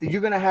what?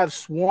 You're gonna have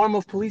swarm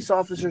of police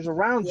officers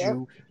around Yep.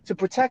 you to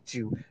protect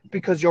you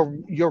because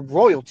you're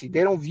royalty.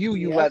 They don't view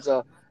you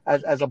Yep.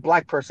 as a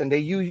black person.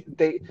 They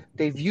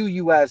view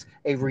you as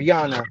a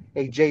Rihanna,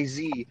 a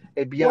Jay-Z,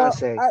 a Well,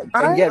 Beyonce, to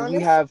and be yet we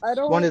honest, have I one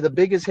don't. of the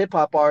biggest hip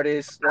hop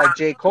artists like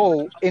J.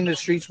 Cole in the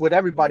streets with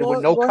everybody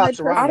with no Go ahead, cops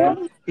around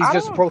Kristen. him. He's I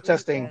just don't agree with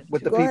protesting that,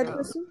 with to the Go be ahead, people.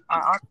 real.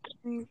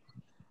 Kristen.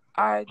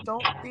 I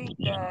don't think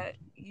that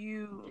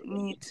you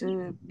need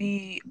to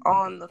be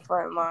on the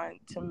front line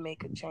to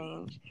make a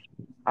change.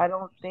 I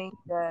don't think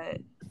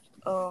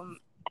um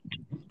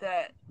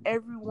that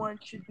everyone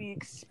should be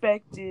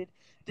expected.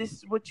 This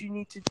is what you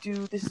need to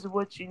do. This is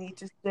what you need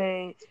to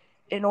say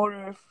in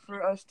order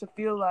for us to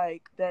feel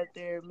like that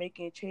they're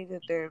making a change,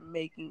 that they're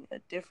making a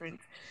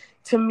difference.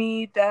 To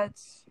me, that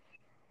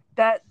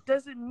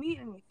doesn't mean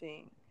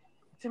anything.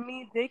 To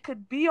me, they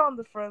could be on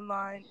the front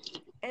line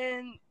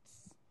and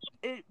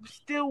it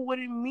still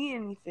wouldn't mean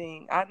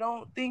anything. I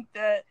don't think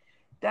that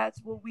that's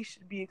what we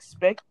should be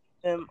expecting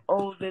them.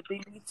 Oh, that they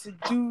need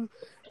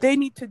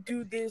to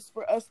do this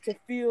for us to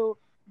feel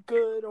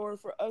good or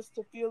for us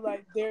to feel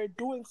like they're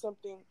doing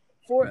something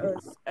for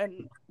us.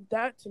 And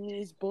that to me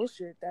is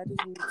bullshit. That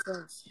doesn't make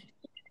sense.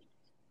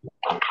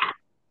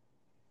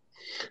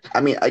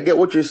 I mean, I get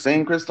what you're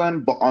saying,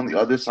 Kristan, but on the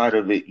other side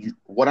of it,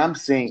 what I'm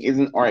saying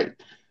isn't all right.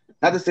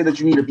 Not to say that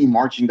you need to be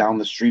marching down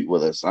the street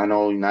with us. I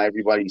know not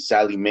everybody's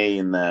Sally Mae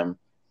in them,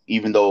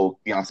 even though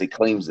Beyonce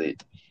claims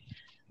it.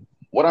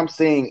 What I'm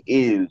saying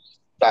is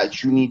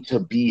that you need to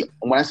be.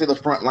 When I say the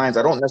front lines,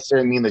 I don't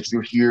necessarily mean that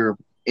you're here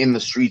in the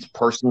streets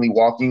personally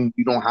walking.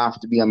 You don't have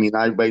to be. I mean,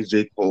 not everybody's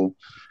J. Cole.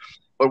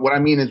 But what I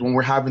mean is when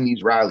we're having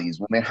these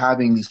rallies, when they're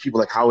having these people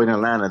like how in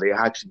Atlanta, they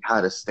actually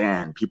had a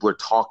stand. People are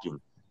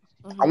talking.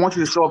 I want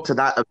you to show up to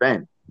that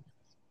event.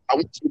 I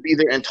want you to be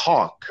there and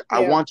talk.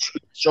 I Yeah. want you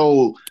to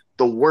show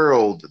the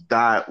world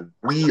that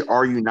we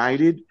are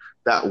united,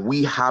 that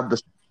we have the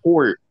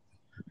support,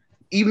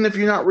 even if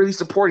you're not really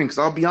supporting. Because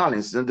I'll be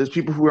honest, there's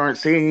people who aren't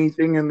saying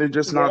anything and they're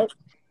just not.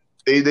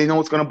 They know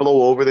it's going to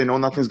blow over. They know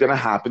nothing's going to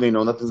happen. They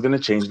know nothing's going to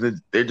change.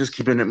 They're just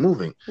keeping it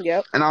moving.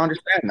 Yep. And I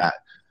understand that.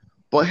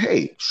 But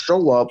hey,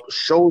 show up.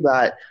 Show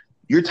that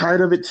you're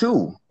tired of it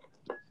too.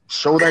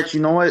 Show that,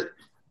 you know what?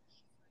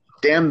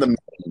 Damn the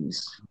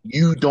memes.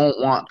 You don't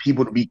want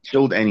people to be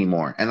killed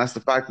anymore. And that's the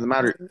fact of the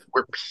matter.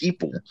 We're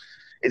people.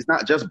 It's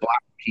not just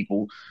black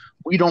people.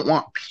 We don't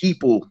want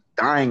people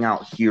dying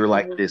out here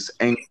like this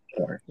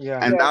anymore.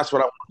 Yeah. And that's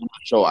what I want to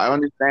show. I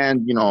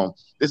understand,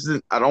 this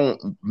isn't, I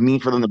don't mean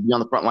for them to be on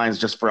the front lines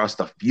just for us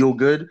to feel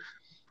good.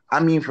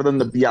 I mean for them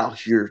to be out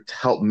here to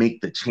help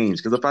make the change.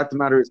 Because the fact of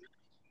the matter is,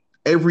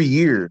 every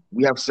year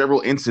we have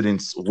several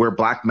incidents where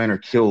black men are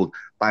killed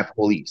by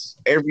police.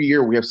 Every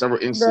year we have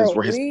several incidents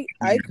where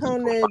I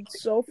counted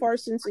so far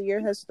since the year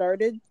has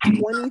started,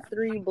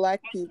 25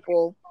 black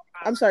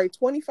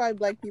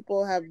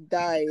people have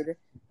died,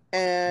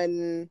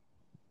 and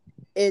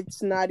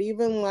it's not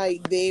even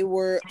like they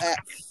were at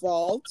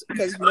fault,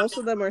 because most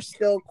of them are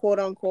still quote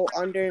unquote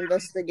under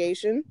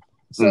investigation.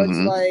 So it's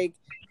like,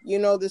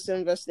 this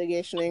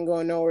investigation ain't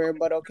going nowhere,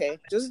 but okay,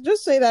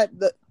 just say that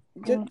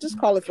just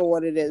call it for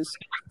what it is.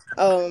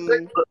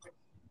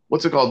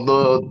 What's it called?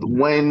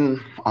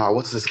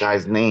 What's this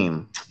guy's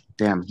name?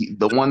 Damn,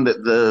 the one that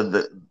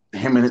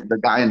him and the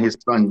guy and his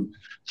son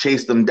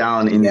chased them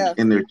down in their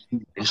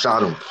and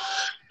shot him.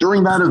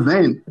 During that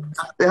event,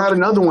 they had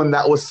another one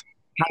that was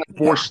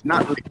kind of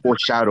not really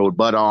foreshadowed,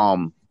 but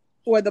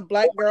where the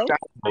black girl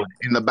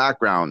in the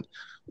background,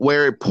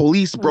 where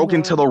police broke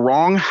into the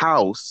wrong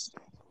house.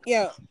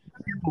 Yeah.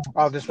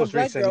 Oh, this was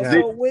recent. Yeah.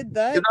 So with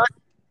that,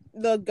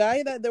 the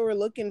guy that they were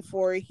looking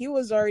for, he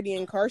was already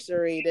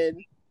incarcerated.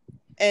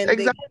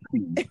 And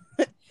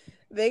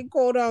they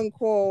quote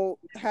unquote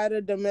had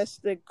a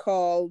domestic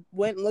call,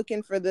 went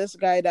looking for this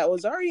guy that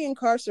was already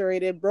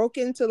incarcerated, broke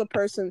into the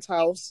person's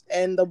house,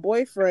 and the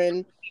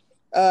boyfriend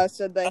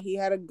said that he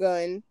had a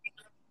gun.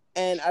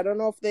 And I don't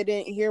know if they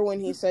didn't hear when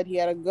he said he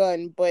had a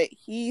gun, but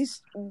hey,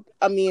 it's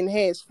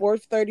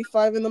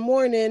 4:35 in the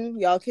morning.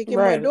 Y'all kicking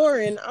my door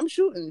in, I'm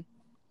shooting.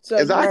 So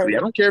exactly. I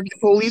don't care if you're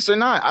police or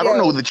not. I don't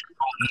know that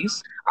you're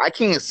police. I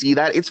can't see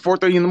that. It's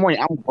 4:30 in the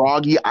morning. I'm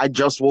groggy. I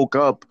just woke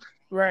up.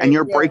 Right. And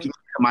you're breaking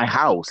into my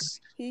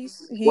house. He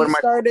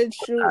started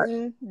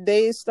shooting.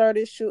 They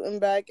started shooting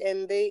back,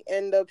 and they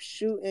end up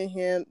shooting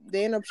him.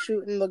 They end up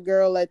shooting the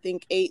girl, I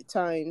think, 8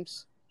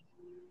 times.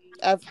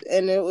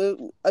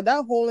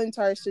 That whole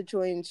entire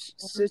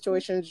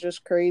situation is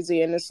just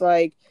crazy. And it's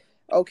like,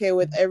 okay,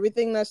 with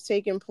everything that's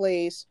taking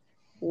place,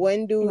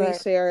 when do we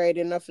say, all right,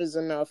 enough is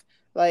enough?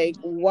 Like,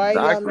 why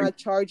y'all not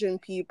charging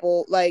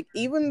people? Like,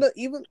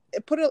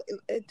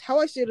 how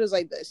I see it is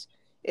like this.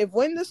 If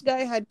when this guy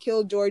had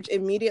killed George,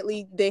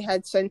 immediately they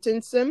had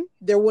sentenced him,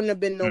 there wouldn't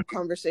have been no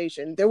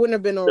conversation. There wouldn't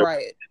have been no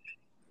riot.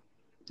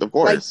 Of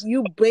course. Like,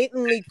 you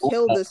blatantly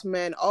killed this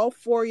man. All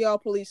 4 y'all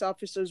police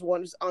officers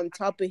was on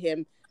top of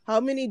him. How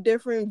many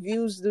different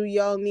views do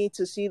y'all need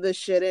to see this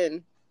shit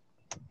in?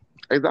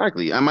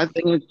 Exactly. And my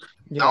thing is,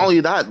 not only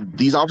that,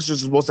 these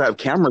officers are supposed to have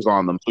cameras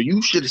on them. So you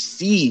should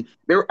see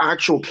their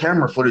actual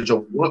camera footage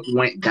of what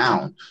went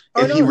down.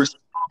 He was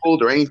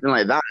or anything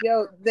like that.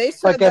 Yo, they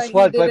said But guess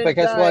what?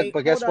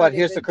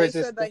 Here's the craziest.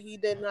 They said that he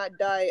did not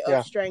die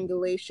of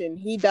strangulation.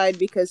 He died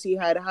because he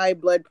had high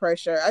blood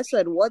pressure. I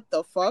said, what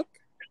the fuck?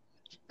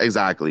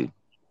 Exactly.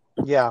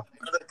 Yeah.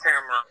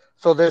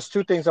 So there's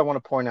 2 things I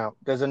want to point out.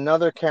 There's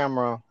another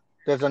camera.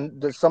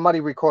 There's somebody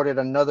recorded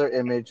another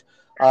image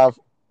of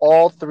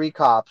all 3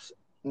 cops,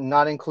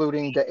 not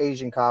including the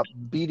Asian cop,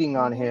 beating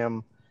on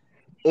him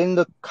in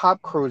the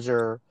cop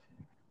cruiser.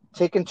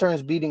 Taking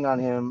turns beating on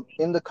him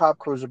in the cop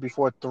cruiser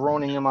before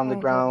throwing him on the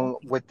ground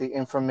with the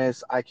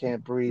infamous "I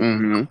can't breathe"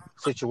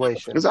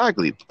 situation.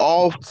 Exactly.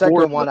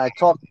 Second one,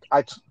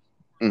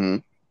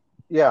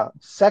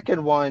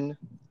 Second one,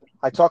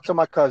 I talked to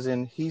my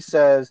cousin. He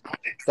says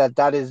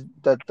that is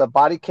the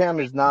body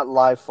cam is not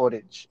live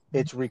footage.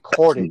 It's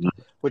recorded,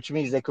 which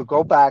means they could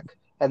go back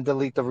and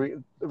delete the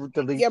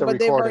recording. Yeah, but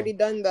they've already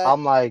done that.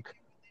 I'm like,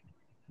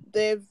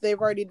 they've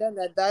already done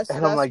that. That's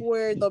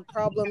where the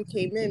problem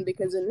came in,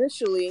 because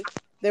initially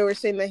they were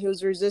saying that he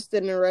was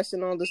resisting arrest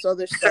and all this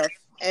other stuff,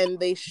 and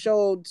they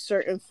showed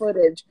certain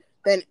footage.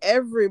 Then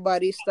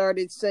everybody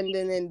started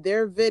sending in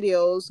their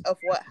videos of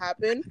what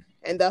happened,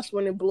 and that's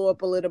when it blew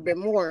up a little bit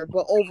more.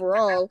 But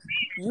overall,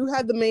 you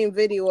had the main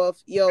video of,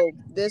 yo,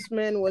 this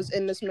man was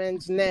in this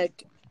man's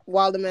neck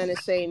while the man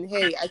is saying,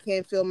 hey, I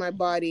can't feel my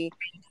body.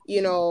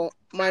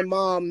 My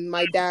mom,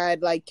 my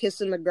dad, like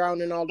kissing the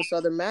ground and all this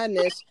other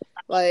madness.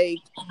 Like,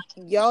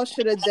 y'all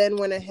should have then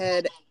went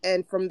ahead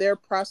and from there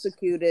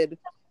prosecuted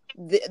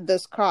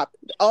this cop.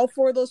 All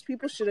 4 of those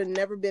people should have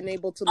never been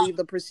able to leave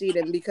the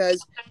proceeding,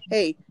 because,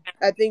 hey,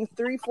 I think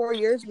 3-4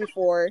 years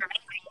before,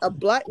 a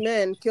black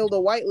man killed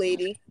a white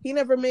lady. He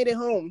never made it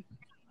home.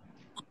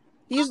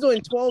 He's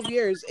doing 12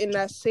 years in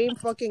that same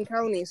fucking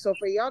county. So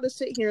for y'all to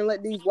sit here and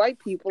let these white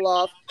people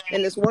off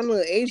and this one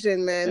little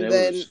Asian man,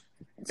 then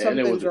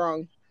something's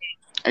wrong.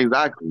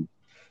 Exactly.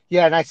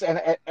 Yeah,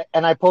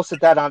 and I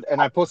posted that on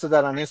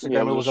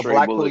Instagram. It was a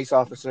black police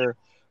officer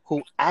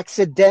who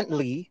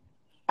accidentally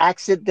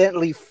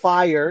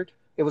fired.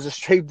 It was a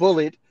straight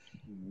bullet,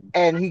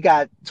 and he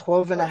got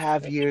 12 and a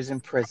half years in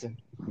prison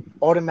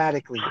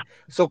automatically.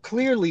 So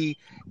clearly,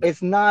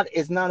 it's not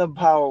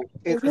about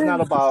it's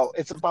about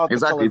the color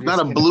Exactly. of It's your not a skin at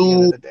the end of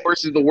blue the day.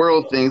 versus the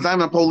world thing. It's not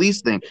even a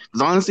police thing.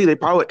 Because honestly, they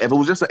probably, if it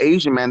was just an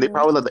Asian man, they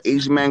probably let the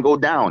Asian man go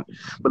down.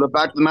 But the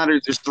fact of the matter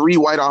is, there's 3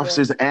 white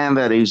officers and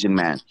that Asian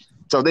man.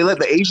 So if they let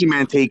the Asian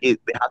man take it,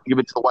 they have to give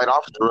it to the white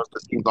officer, or else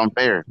this seems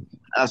unfair.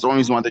 That's the only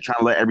reason why they're trying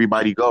to let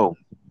everybody go.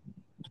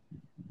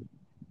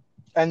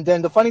 And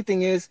then the funny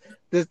thing is,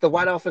 the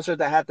white officer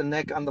that had the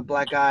neck on the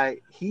black guy,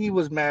 he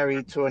was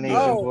married to an Asian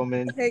Oh,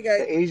 woman. hey guys.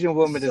 The Asian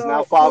woman is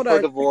now So filed hold for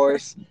on.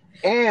 divorce,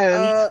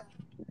 and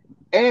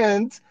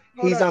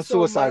Hold he's on. on So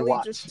suicide Marley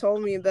watch. just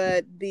told me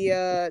that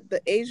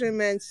the Asian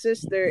man's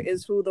sister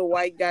is who the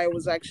white guy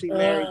was actually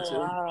married to.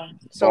 Wow.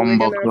 So we're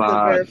gonna have to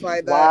Bomboclat. verify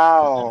that. That's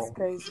Wow.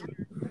 crazy.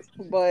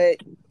 But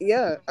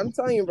yeah, I'm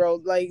telling you,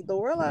 bro, like the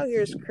world out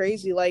here is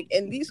crazy. Like,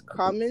 and these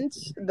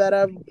comments that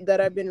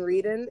I've been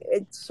reading,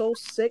 it's so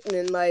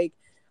sickening. Like,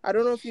 I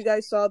don't know if you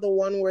guys saw the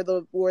one where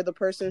the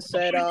person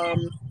said,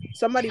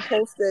 somebody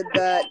posted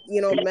that,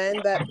 you know, man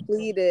that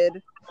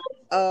pleaded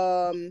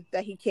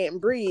that he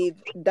can't breathe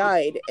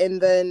died, and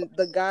then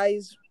the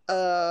guy's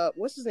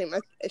what's his name,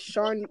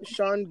 Sean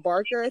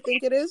Barker, I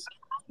think it is,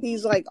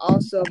 he's like,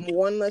 awesome,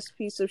 one less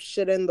piece of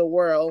shit in the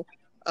world.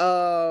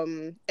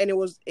 And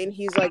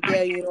he's like,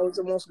 yeah, you know, it's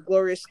the most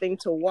glorious thing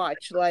to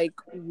watch. Like,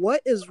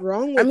 what is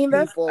wrong with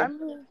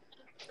people?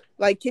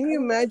 Like, can you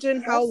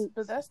imagine how?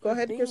 But that's Go the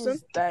ahead, thing, Kristen.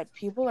 is that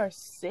people are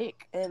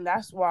sick, and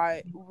that's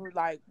why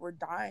we're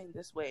dying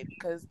this way,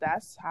 because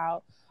that's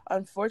how,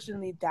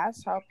 unfortunately,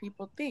 that's how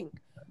people think.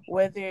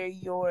 Whether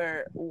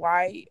you're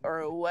white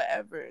or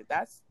whatever,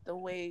 that's the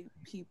way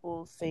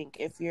people think.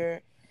 If you're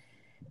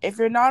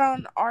not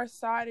on our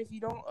side, if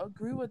you don't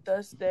agree with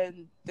us,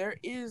 then there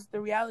is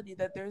the reality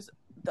that there's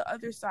the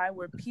other side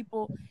where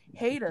people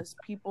hate us,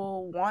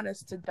 people want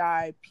us to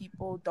die,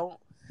 people don't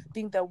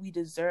think that we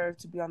deserve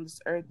to be on this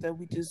earth, that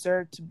we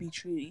deserve to be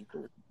treated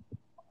equally.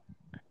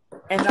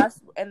 And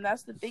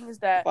that's the thing, is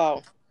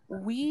that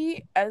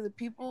we as a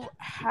people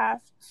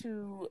have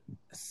to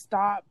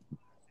stop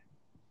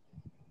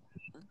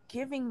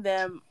giving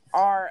them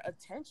our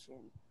attention.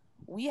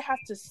 We have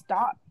to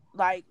stop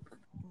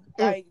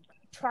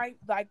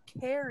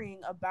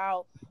caring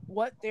about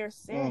what they're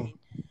saying,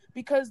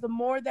 because the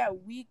more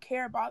that we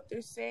care about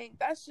their saying,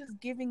 that's just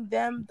giving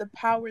them the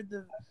power,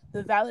 the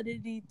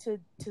validity to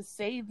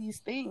say these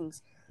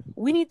things.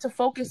 We need to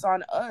focus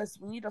on us.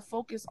 We need to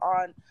focus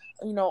on,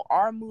 you know,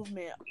 our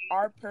movement,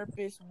 our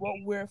purpose, what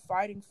we're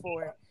fighting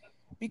for.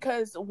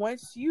 Because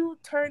once you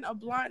turn a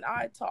blind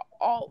eye to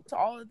all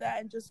of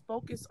that and just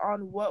focus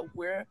on what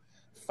we're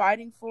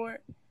fighting for,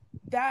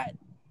 that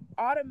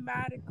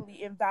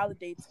automatically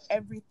invalidates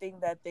everything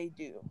that they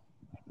do.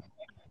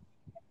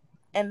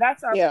 And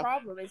that's our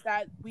problem, is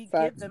that we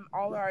give them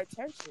all our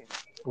attention.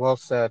 Well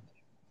said.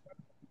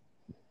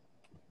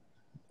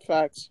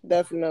 Facts,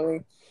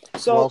 definitely.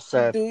 So well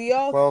said. do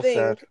y'all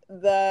think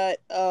that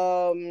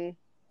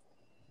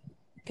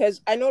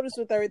because I noticed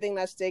with everything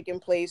that's taken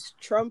place,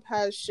 Trump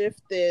has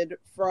shifted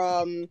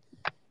from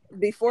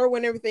before,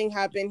 when everything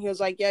happened, he was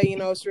like, yeah, you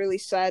know, it's really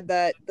sad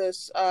that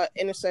this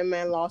innocent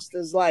man lost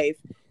his life.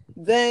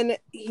 Then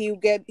he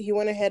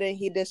went ahead and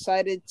he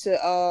decided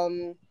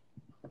to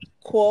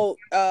quote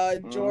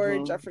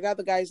George, I forgot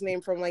the guy's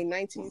name, from like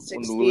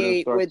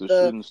 1968 with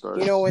the,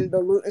 you know, when the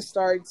looting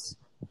starts.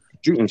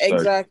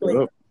 Exactly.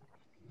 Yep.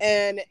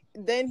 And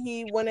then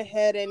he went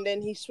ahead and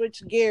then he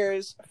switched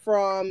gears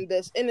from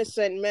this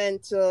innocent man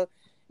to,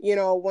 you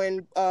know,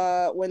 when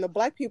the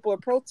black people are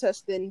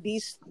protesting,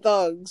 these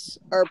thugs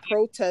are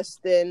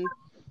protesting,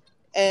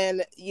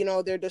 and, you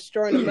know, they're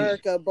destroying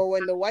America. But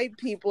when the white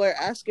people are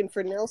asking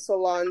for nail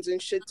salons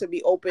and shit to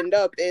be opened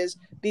up, is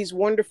these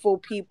wonderful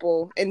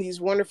people and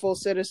these wonderful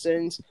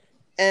citizens.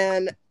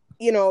 And,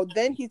 you know,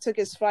 then he took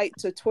his fight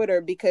to Twitter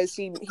because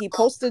he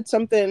posted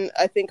something,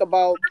 I think,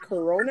 about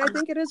Corona, I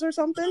think it is, or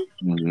something.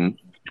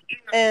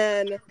 Mm-hmm.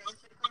 And,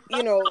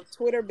 you know,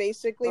 Twitter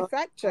basically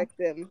fact checked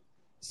him.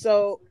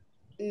 So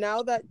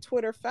now that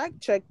Twitter fact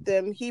checked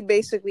him, he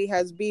basically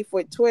has beef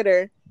with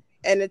Twitter.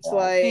 And it's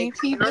like,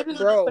 he literally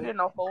bro, put in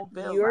a whole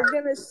bill. You're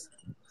gonna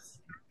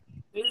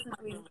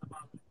basically.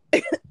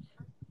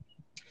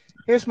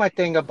 Here's my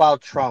thing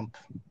about Trump.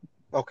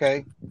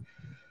 Okay,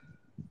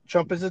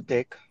 Trump is a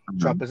dick.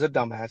 Trump is a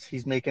dumbass.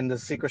 He's making the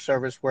Secret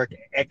Service work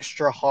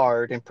extra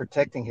hard in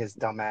protecting his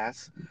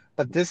dumbass.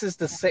 But this is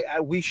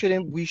we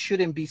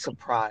shouldn't be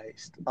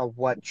surprised of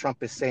what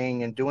Trump is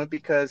saying and doing,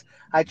 because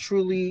I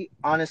truly,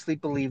 honestly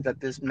believe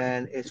that this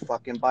man is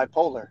fucking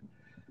bipolar.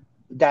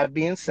 That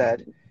being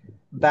said,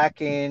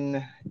 back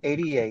in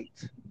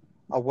 '88,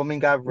 a woman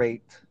got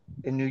raped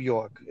in New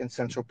York in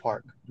Central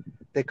Park.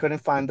 They couldn't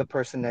find the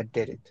person that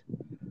did it.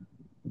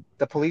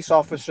 The police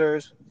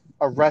officers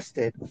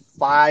arrested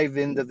 5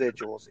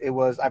 individuals.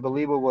 I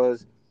believe it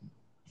was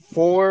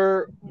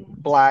 4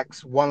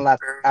 blacks, one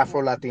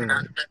Afro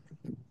Latino,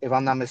 if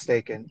I'm not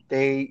mistaken.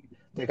 They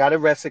got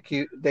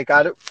arrested. They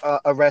got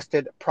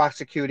arrested,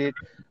 prosecuted.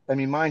 Let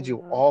me mind you,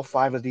 all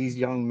 5 of these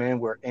young men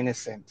were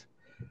innocent.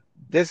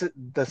 This is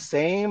the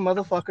same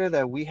motherfucker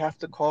that we have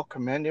to call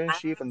commander in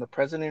chief and the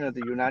president of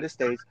the United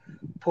States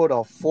put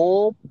a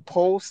full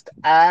post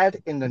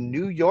ad in the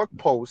New York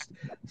Post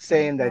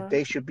saying that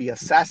they should be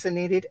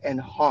assassinated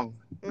and hung,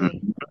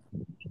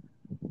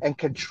 and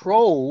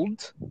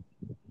controlled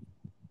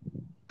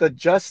the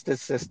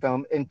justice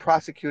system in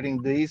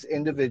prosecuting these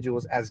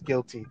individuals as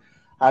guilty.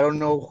 I don't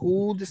know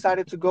who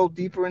decided to go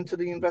deeper into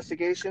the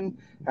investigation,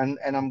 and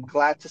I'm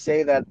glad to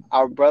say that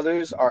our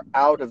brothers are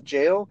out of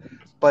jail,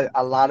 but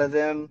a lot of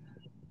them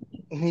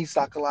need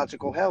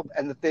psychological help.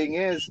 And the thing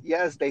is,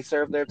 yes, they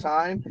serve their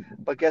time,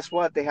 but guess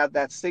what? They have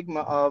that stigma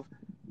of,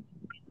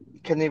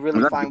 can they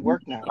really find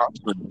work now?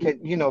 They're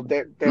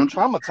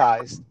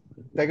traumatized.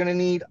 They're gonna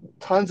need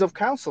tons of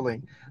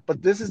counseling.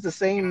 But this is the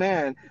same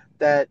man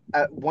that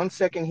at one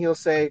second he'll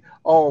say,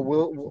 "Oh,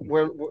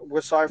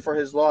 we're sorry for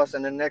his loss,"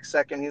 and the next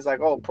second he's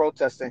like, "Oh,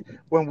 protesting."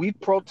 When we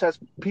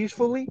protest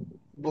peacefully,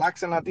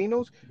 blacks and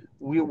Latinos,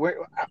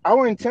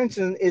 our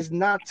intention is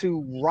not to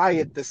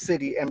riot the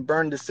city and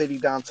burn the city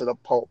down to the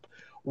pulp.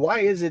 Why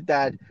is it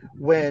that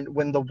when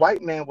the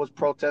white man was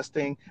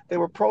protesting, they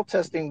were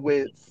protesting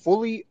with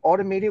fully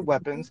automated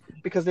weapons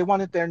because they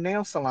wanted their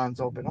nail salons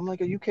open? I'm like,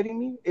 are you kidding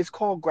me? It's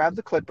called grab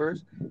the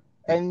clippers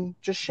and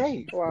just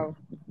shave. Wow.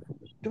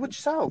 Do it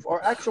yourself,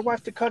 or ask your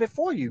wife to cut it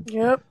for you.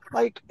 Yep.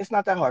 Like, it's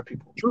not that hard,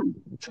 people. True.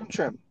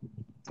 Trim.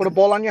 Put a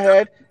ball on your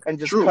head and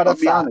just cut I'll a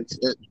be side.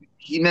 honest.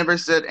 He never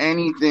said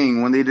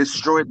anything when they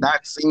destroyed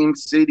that same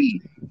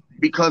city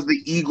because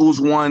the Eagles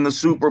won the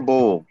Super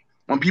Bowl.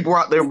 When people were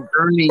out there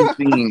burning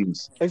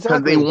things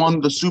because they won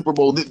the Super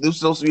Bowl, this was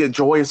supposed to be a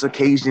joyous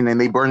occasion,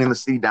 and they burning the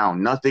city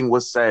down. Nothing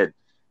was said.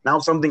 Now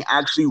something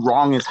actually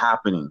wrong is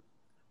happening,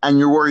 and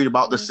you're worried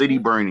about the city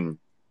burning.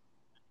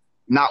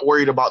 Not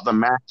worried about the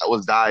man that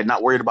was died.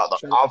 Not worried about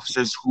the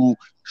officers who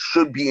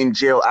should be in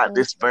jail at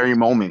this very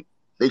moment.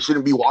 They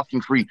shouldn't be walking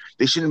free.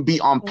 They shouldn't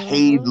be on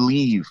paid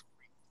leave.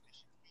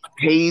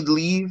 Paid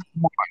leave?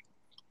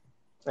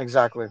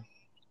 Exactly.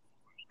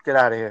 Get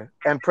out of here.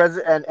 And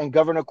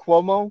Governor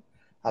Cuomo,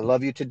 I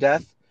love you to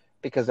death,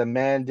 because a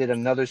man did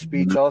another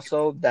speech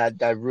also that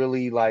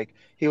really, like,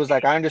 he was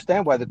like, I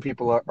understand why the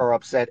people are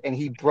upset, and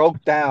he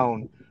broke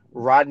down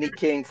Rodney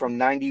King from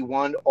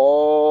 91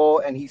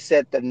 and he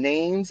said the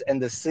names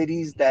and the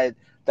cities that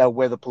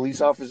where the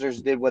police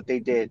officers did what they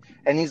did,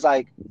 and he's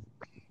like,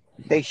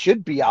 they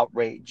should be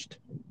outraged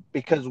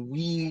because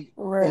we,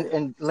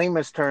 in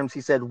layman's terms,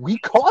 he said, we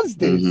caused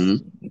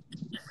this.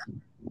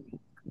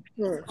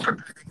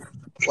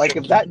 Like,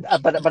 if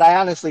that, but I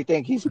honestly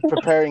think he's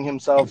preparing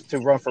himself to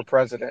run for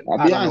president.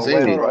 I'll be honest,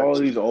 all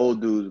these old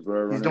dudes,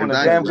 bro. He's doing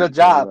a damn good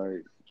job.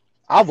 Like,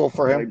 I'll vote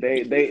for him.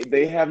 Like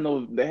they have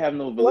no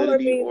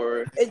validity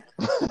or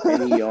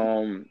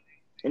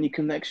any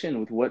connection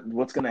with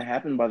what's gonna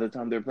happen by the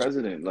time they're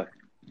president. Like,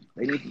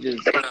 they need to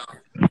just.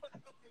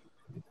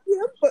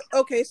 Yeah, but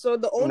okay. So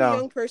the only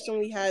young person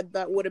we had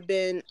that would have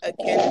been a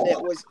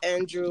candidate was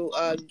Andrew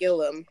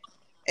Gillum,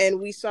 and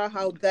we saw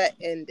how that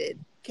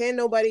ended. Can't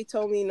nobody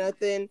tell me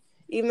nothing.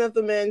 Even if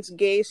the man's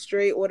gay,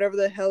 straight, whatever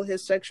the hell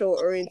his sexual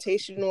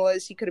orientation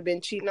was, he could have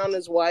been cheating on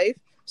his wife.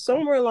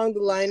 Somewhere along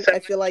the line, I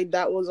feel like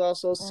that was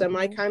also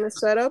semi kind of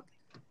set up.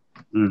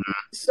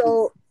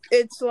 So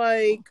it's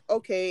like,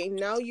 okay,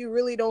 now you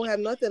really don't have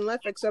nothing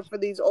left except for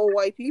these old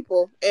white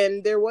people.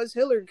 And there was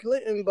Hillary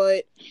Clinton,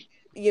 but,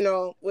 you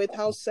know, with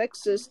how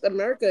sexist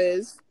America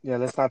is. Yeah,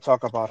 let's not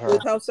talk about her.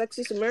 With how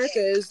sexist America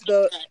is,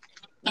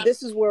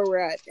 this is where we're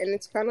at. And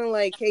it's kind of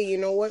like, hey, you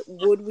know what?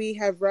 Would we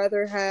have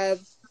rather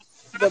have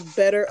the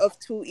better of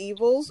two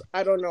evils?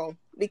 I don't know.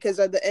 Because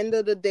at the end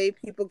of the day,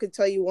 people could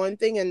tell you one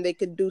thing and they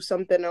could do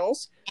something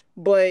else.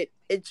 But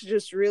it's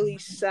just really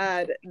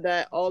sad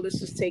that all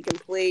this is taking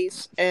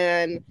place.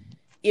 And,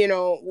 you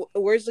know,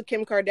 where's the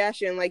Kim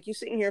Kardashian? Like, you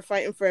sitting here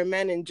fighting for a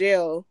man in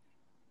jail.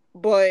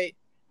 But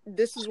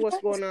this is what's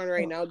going on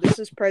right now. This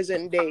is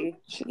present day.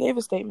 She gave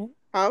a statement.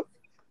 Huh?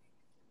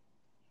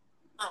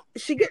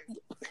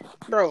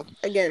 Bro,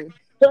 again.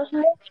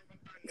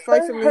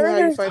 Fight for me how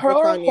you fight for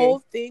Kanye. Her whole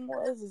thing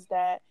was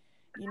that,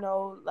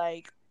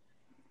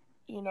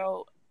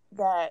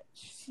 that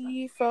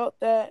she felt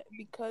that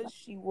because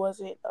she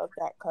wasn't of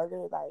that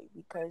color, like,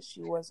 because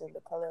she wasn't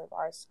the color of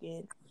our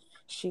skin,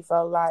 she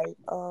felt like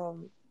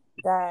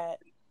that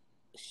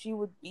she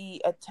would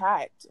be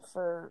attacked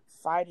for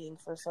fighting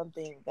for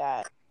something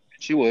that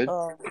she would.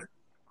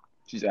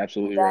 She's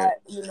absolutely right.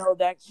 You know,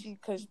 that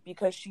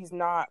because she's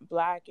not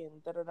black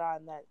and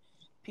and that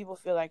people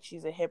feel like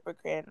she's a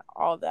hypocrite and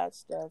all that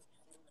stuff.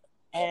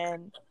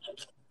 And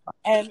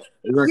yeah,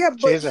 but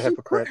she is a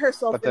hypocrite. Put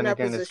herself but then in that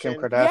again, position. It's Kim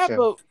Kardashian. Yeah,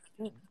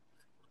 but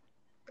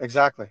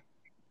exactly.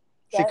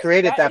 She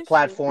created that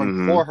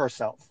platform for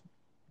herself.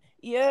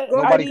 Yeah, Go I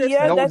ahead, Nobody, mean, yeah,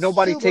 Kristen. no, that's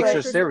nobody true, takes Yeah, her but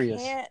Kristen.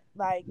 serious.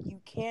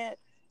 you can't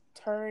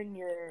turn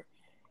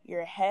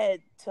your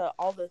head to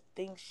all the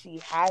things she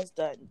has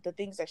done, the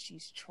things that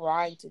she's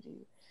trying to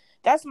do.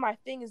 That's my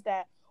thing, is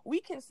that we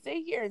can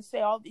sit here and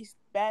say all these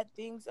bad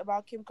things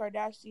about Kim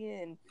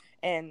Kardashian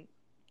and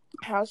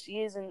how she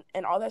is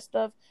and all that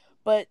stuff,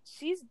 but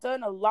she's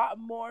done a lot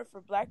more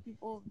for black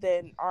people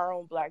than our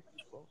own black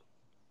people.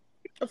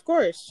 Of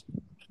course.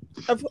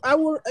 I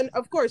will, and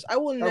of course, I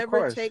will Of never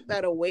course. take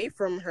that away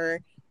from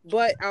her.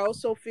 But I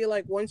also feel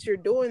like once you're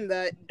doing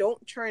that,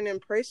 don't try and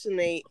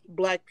impersonate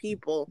black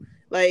people.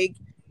 Like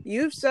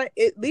you've said,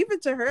 it. Leave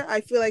it to her. I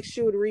feel like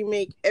she would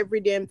remake every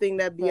damn thing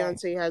that Right.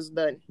 Beyonce has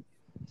done.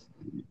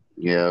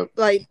 Yeah.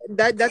 Like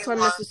that's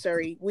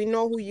unnecessary. We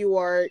know who you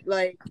are.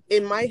 Like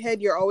in my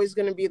head, you're always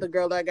gonna be the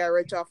girl that got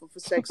rich off of a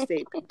sex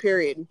tape.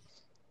 Period.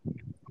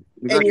 And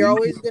Exactly. you're You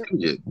always can't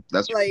gonna change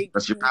it. like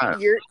That's your path.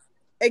 you're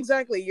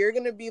exactly you're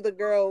gonna be the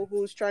girl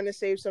who's trying to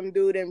save some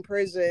dude in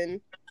prison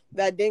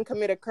that didn't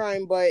commit a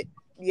crime, but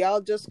y'all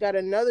just got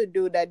another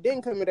dude that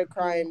didn't commit a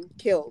crime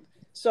killed.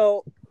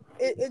 So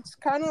it's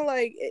kind of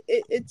like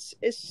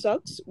it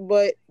sucks,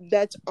 but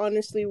that's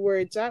honestly where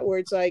it's at, where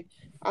it's like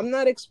I'm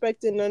not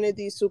expecting none of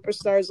these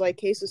superstars, like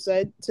Casey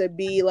said, to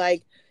be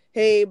like,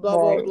 hey, blah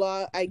blah Right.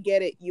 blah, I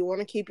get it, you want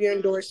to keep your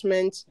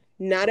endorsements.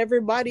 Not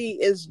everybody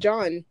is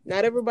John.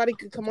 Not everybody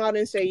could come out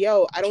and say,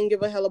 yo, I don't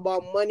give a hell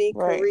about money,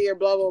 Right. career,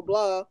 blah blah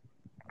blah,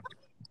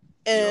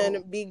 and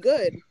No. be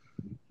good.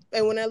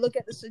 And when I look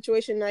at the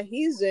situation that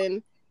he's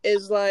in,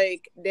 is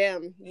like,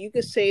 damn, you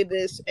could say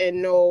this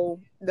and know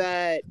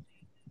that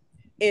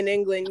in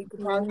England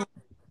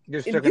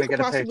You're still you gonna could get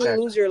a possibly paycheck.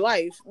 lose your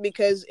life,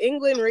 because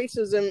England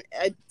racism,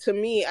 to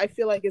me, I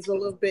feel like it's a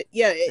little bit,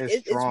 yeah,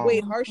 It's it's way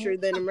strong. harsher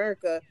than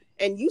America.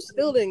 And you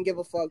still didn't give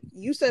a fuck.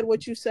 You said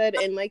what you said,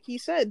 and like he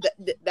said,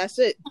 that's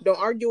it. Don't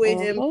argue with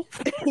him.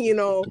 You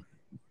know,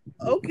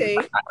 okay,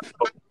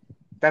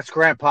 That's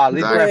grandpa. Leave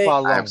Exactly. like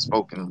grandpa I have alone.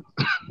 spoken.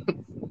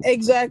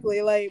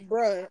 exactly, like,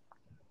 bruh,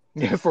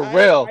 Yeah, for I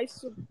real. I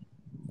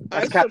I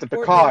That's Captain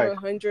support him Picard.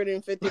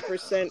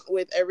 150%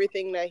 with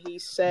everything that he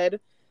said.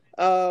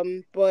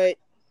 But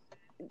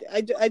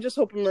I just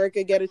hope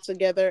America get it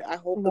together. I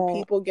hope the Right.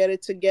 people get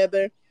it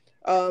together.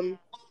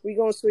 We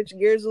gonna switch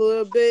gears a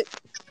little bit,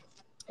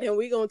 and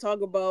we gonna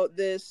talk about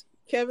this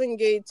Kevin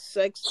Gates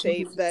sex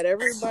tape that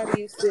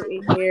everybody's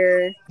sitting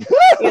here.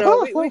 You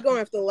know, we gonna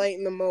have to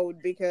lighten the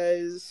mode,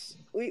 because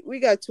we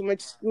got too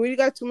much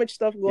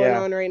stuff going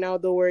Yeah. on right now,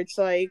 though, where it's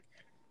like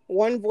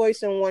one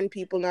voice and one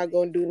people not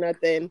gonna do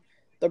nothing.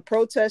 The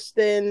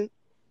protesting,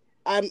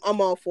 I'm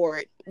all for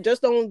it.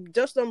 Just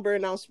don't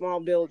burn down small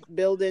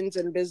buildings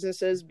and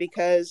businesses,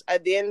 because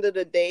at the end of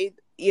the day,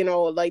 you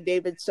know, like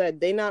David said,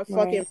 they not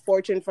fucking Right.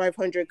 Fortune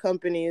 500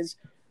 companies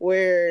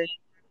where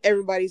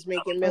everybody's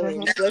making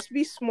millions. Let's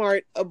be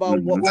smart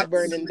about what we're Mhm.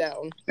 burning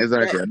down.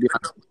 Exactly. That I'd be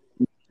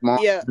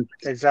small. yeah,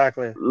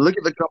 Exactly. Look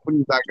at the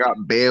companies that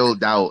got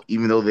bailed out,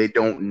 even though they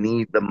don't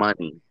need the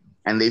money,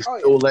 and they oh yeah,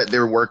 still let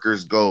their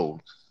workers go.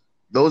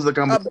 Those are the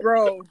companies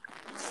bro,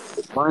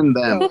 that burn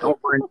them. yo,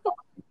 Don't burn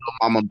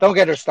mama. Don't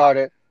get her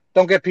started.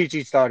 Don't get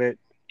PG started.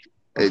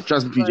 Hey,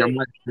 trust me, PJ, I'm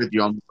like right with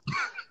you.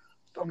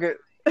 Don't get.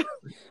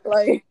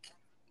 like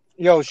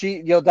Yo,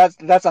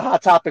 that's a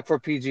hot topic for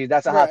PG.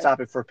 That's a hot bruh,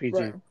 topic for PG.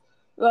 bruh.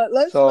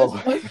 Let's So,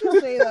 let's let's just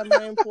say that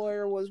my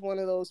employer was one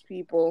of those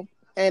people,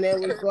 and it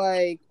was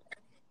like,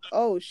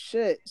 oh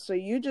shit, so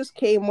you just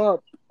came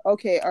up.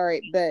 Okay, all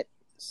right, bet.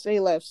 Say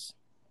less.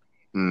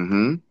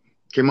 Mm-hmm.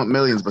 Came up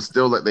millions, but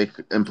still let their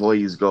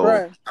employees go,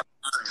 Bruh,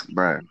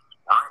 bruh.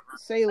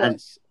 say And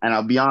less. and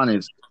I'll be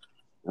honest,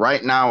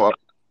 right now,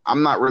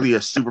 I'm not really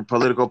a super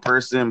political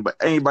person, but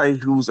anybody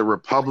who's a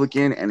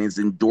Republican and is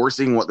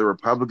endorsing what the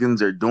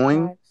Republicans are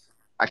doing, Facts.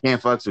 I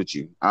can't fucks with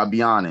you. I'll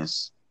be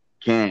honest.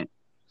 Can't.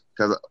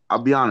 Because I'll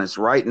be honest,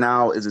 right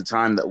now is a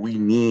time that we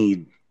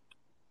need,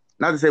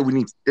 not to say we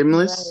need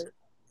stimulus, Right.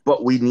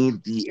 but we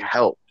need the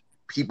help.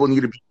 People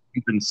need to be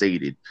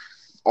compensated.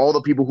 All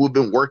the people who have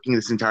been working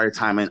this entire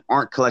time and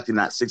aren't collecting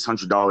that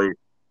 $600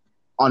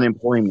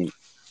 unemployment,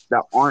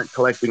 that aren't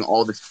collecting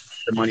all the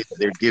money that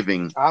they're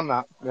giving, I'm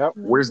not. Yep.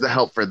 where's the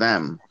help for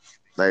them?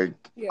 Like,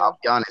 Yeah. I'll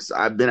be honest,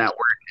 I've been at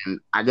work and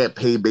I get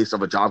paid based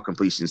off a job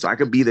completion. So I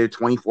could be there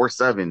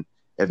 24/7.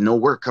 If no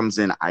work comes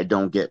in, I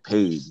don't get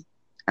paid.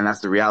 And that's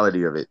the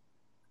reality of it.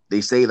 They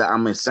say that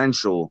I'm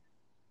essential,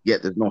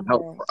 yet there's no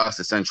help Right. for us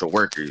essential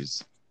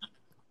workers.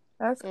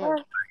 That's Mm.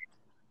 hard.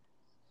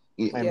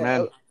 There's Yeah.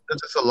 Amen.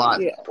 just a lot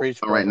Yeah.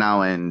 Preach, going on right brother.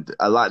 now, and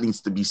a lot needs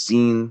to be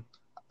seen.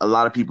 A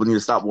lot of people need to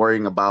stop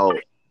worrying about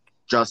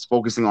just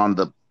focusing on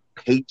the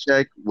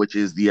paycheck, which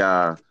is the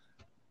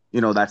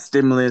that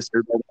stimulus,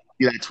 or that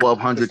The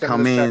 1,200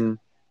 come stimulus check. in,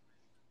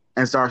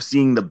 and start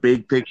seeing the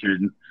big picture.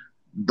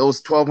 Those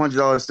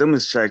 $1,200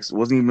 stimulus checks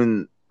wasn't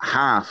even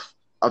half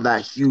of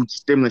that huge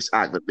stimulus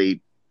act that they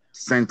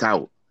sent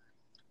out.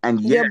 And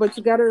Yeah, yeah, but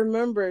you got to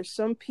remember,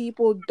 some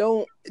people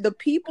don't. The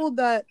people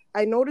that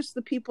I notice,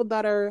 the people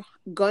that are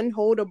gun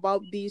ho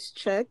about these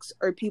checks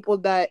are people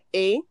that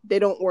A, they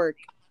don't work.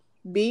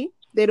 B,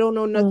 They don't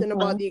know nothing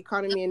about Mm-hmm. the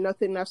economy and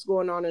nothing that's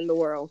going on in the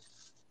world.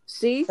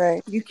 See,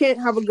 Right. you can't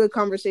have a good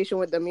conversation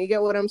with them. You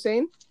get what I'm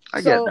saying?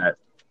 I get So that.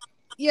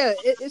 yeah,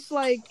 it's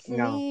like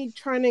No. me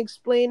trying to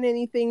explain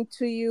anything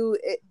to you.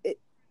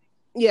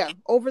 Yeah,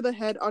 over the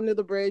head, under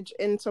the bridge,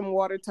 in some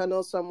water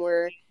tunnel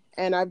somewhere,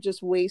 and I've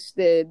just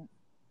wasted,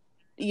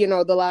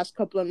 the last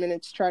couple of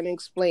minutes trying to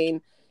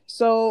explain.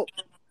 So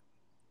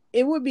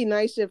it would be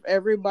nice if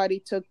everybody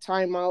took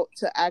time out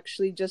to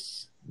actually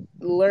just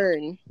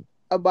learn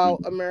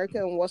about America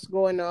and what's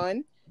going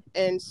on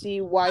and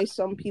see why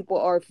some people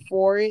are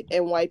for it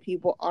and why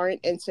people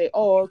aren't, and say,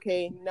 oh,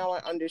 okay, now I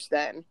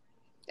understand.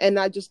 And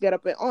not just get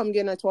up and, oh, I'm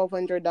getting a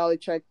 $1,200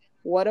 check.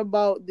 What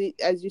about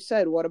as you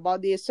said, what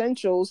about the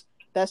essentials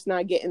that's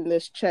not getting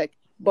this check?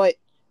 But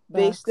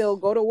they Facts. still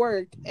go to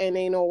work and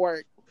ain't no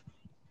work.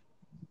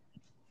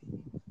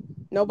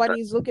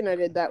 Nobody's looking at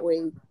it that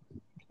way.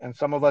 And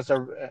some of us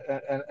are,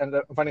 and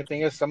the funny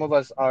thing is, some of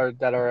us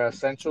that are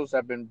essentials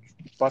have been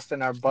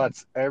busting our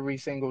butts every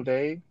single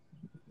day,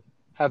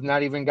 have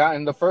not even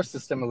gotten the first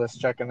stimulus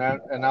check, and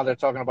now they're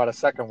talking about a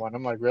second one.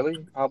 I'm like,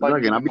 really? How about you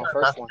Again, give I'll me be my honest,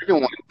 first that one?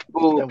 second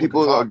one, Then we could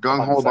people are talk gung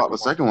about ho the about the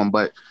second one. second one,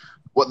 but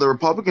what the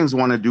Republicans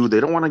want to do, they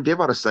don't want to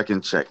give out a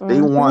second check. They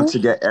Mm-hmm. want to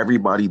get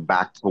everybody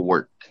back to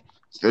work.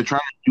 So they're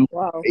trying to do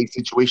Wow. a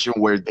situation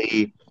where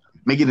they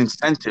make an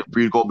incentive for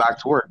you to go back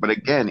to work. But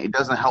again, it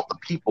doesn't help the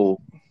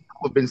people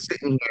who have been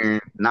sitting here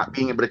not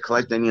being able to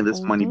collect any of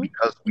this money Mm-hmm.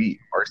 because we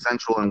are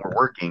essential and we're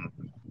working,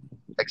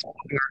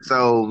 exposing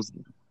ourselves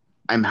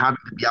and having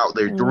to be out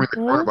there during the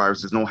Mm-hmm.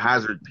 coronavirus. There's no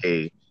hazard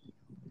pay,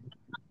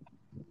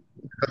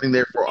 nothing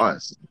there for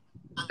us.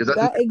 It doesn't.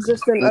 That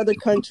exists in other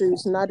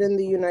countries, not in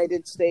the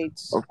United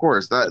States. Of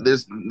course, that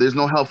there's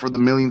no help for the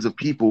millions of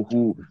people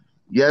who,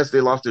 yes,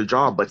 they lost their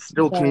job, but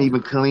still can't Right.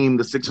 even claim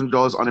the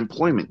 $600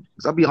 unemployment.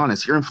 Because I'll be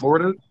honest, here in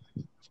Florida,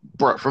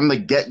 from the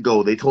get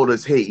go, they told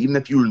us, hey, even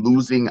if you're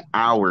losing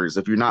hours,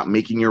 if you're not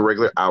making your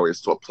regular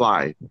hours to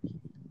apply,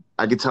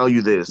 I can tell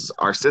you this: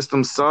 our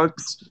system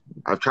sucks.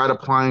 I've tried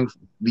applying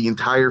the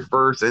entire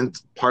first and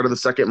part of the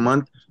second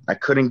month. I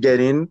couldn't get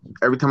in.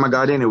 Every time I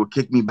got in, it would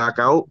kick me back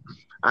out.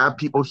 I have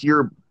people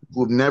here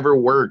who have never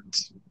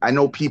worked. I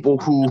know people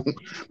who,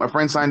 my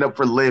friend signed up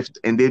for Lyft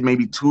and did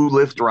maybe 2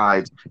 Lyft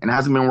rides and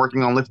hasn't been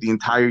working on Lyft the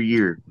entire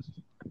year.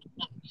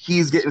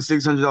 He's getting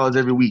 $600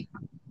 every week.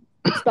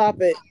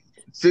 Stop it.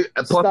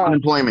 Plus Stop.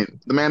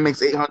 unemployment. The man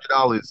makes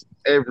 $800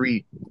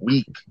 every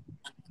week.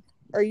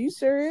 Are you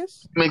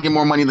serious? He's making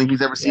more money than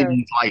he's ever seen Yeah. in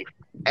his life.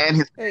 And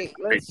his Hey,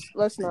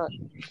 let's not.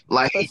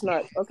 like Let's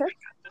not. Okay.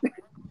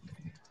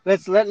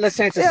 Let's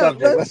change the Yeah.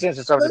 subject. Let's change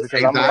the subject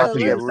because I'm about to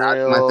exactly get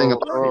that's my thing real.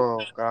 about it.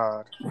 Oh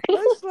God.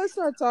 Let's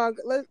not talk.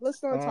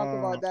 Let's not talk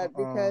about that,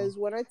 because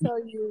when I tell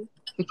you,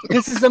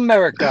 This is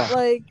America.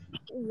 like,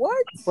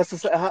 what What's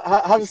this?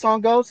 How the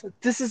song goes?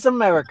 This is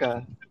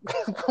America.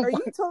 are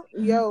you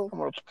talking? Yo. I'm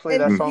gonna play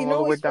And that you song all know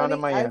the way what's down to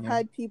funny? I've Miami.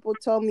 had people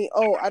tell me,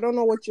 "Oh, I don't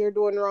know what you're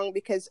doing wrong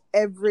because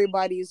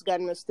everybody's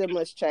gotten a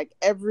stimulus check.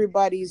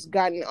 Everybody's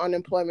gotten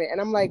unemployment."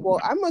 And I'm like, "Well,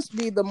 I must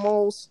be the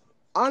most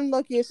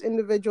unluckiest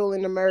individual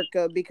in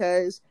America,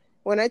 because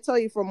when I tell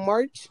you from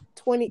March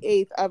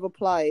 28th I've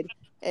applied,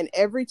 and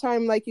every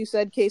time, like you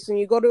said, Case, when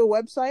you go to a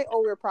website,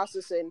 oh, we're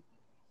processing.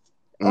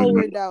 Oh, Mhm.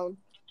 we're down.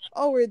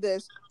 Oh, we're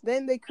this."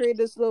 Then they create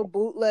this little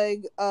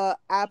bootleg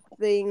app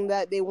thing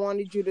that they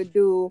wanted you to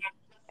do,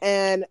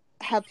 and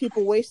have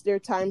people waste their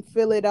time,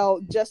 fill it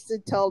out just to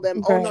tell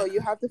them, "Oh Right. no,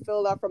 you have to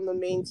fill it out from the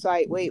main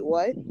site." Wait,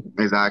 what?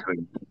 Exactly.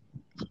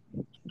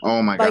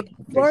 Oh my God. Like,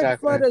 Exactly.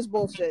 Florida's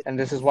bullshit. And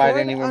this is why I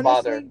didn't Florida, even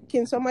bother. honestly,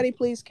 can somebody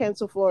please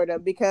cancel Florida?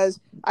 Because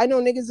I know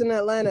niggas in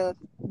Atlanta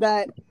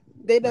that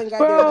they done got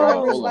their Bro.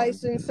 driver's Hold on.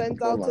 license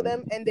sent out Hold to on.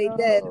 them and they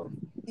dead. Yo.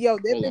 Yo,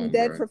 they've Hold been on,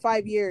 dead bro. for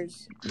 5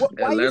 years. Why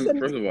you Atlanta, send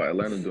first of all,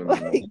 Atlanta's doing the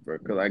like, most, bro.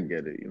 Cause I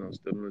get it,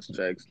 stimulus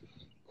checks,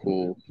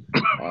 cool.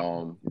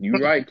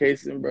 You right,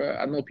 Kason, bro.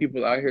 I know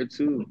people out here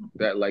too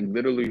that like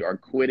literally are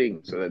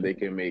quitting so that they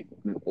can make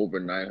over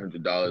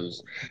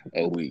 $900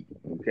 a week.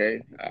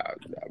 Okay,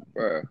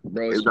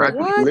 bro, it's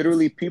Exactly. what?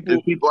 literally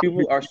There's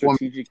people are people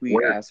strategically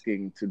where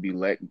asking to be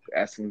let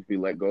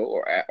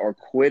go or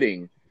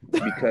quitting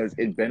because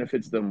it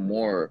benefits them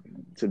more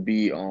to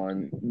be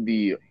on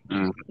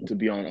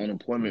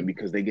unemployment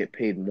because they get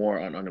paid more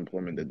on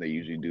unemployment than they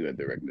usually do at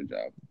their regular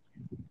job.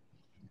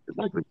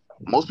 exactly.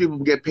 Most people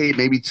get paid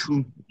maybe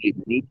 2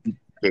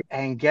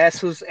 And guess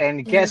who's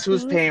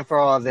Mm-hmm. paying for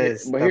all Yeah,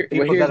 this? The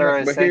people here's that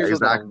are but here's essential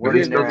that are exactly. but But it's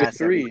here's working their number still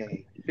ass every three.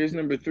 day. Here's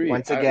number three.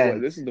 Once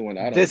again, This is the one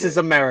I don't this is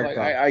get. Like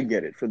America. I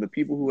get it for the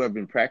people who have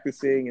been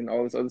practicing and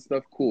all this other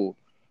stuff, cool.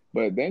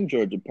 But then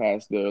Georgia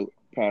passed their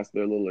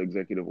little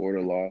executive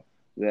order law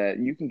that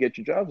you can get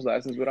your driver's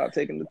license without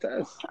taking the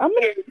test. I'm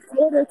in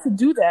Florida to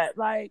do that.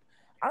 Like,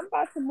 I'm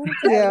about to move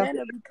to Yeah.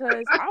 Atlanta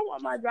because I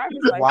want my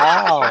driver's license.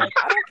 Wow. Like,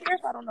 I don't care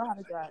if I don't know how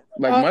to drive.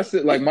 Like Uh,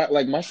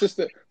 my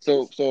sister.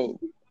 So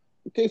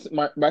in case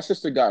my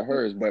sister got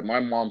hers, but my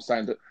mom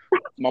signed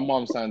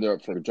her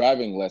up for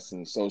driving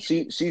lessons. So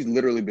she's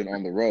literally been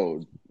on the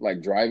road,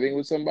 like driving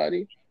with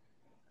somebody.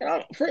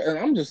 And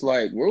I'm just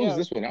like, where was yeah.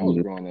 this when I was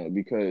growing up?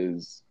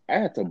 Because I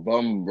had to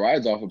bum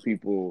rides off of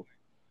people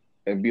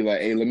and be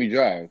like, "Hey, let me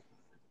drive."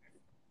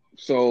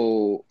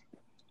 So,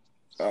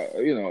 that's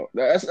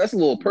a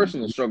little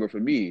personal struggle for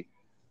me.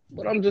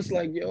 But I'm just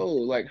like, yo,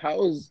 like,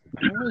 how is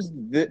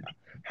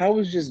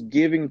just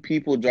giving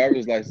people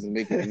driver's license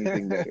making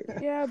anything better?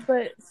 Yeah,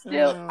 but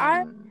still,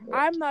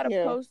 I'm not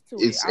Yeah. opposed to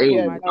it. It's I want a.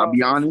 Yeah, my I'll no. be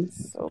driver's honest.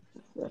 license. So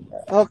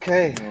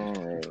Okay. All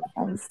right.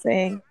 I'm just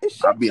saying.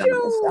 I'll be Shut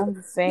honest. you. I'm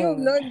just You have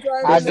saying. none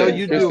I driving know Kristen,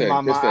 you do, yourself. Kristen,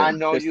 Mama. I Kristen,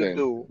 know you Kristen,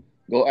 do.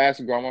 go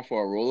ask grandma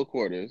for a roll of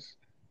quarters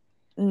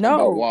and go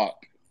No,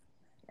 walk.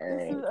 All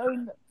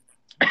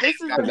this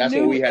is right. a Because that's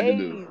what new we had to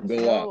do. age.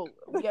 Go walk.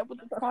 No, get with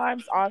the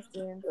times,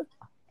 Austin.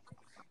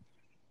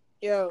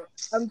 Yo,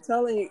 I'm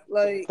telling you,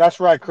 like, That's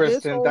right, this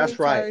Kristen. whole That's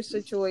right. entire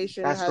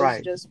situation That's has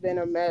right. just been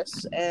a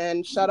mess.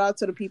 And shout out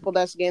to the people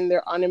that's getting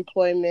their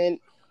unemployment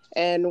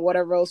and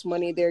whatever else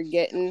money they're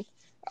getting.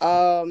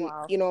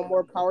 Wow.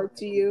 More power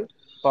to you.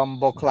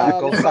 Bumbo clack.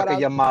 Go Shout suck a out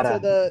to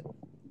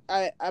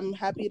Yamada. I'm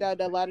happy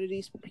that a lot of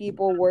these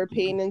people were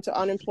paying into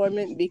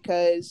unemployment,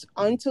 because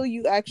until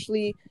you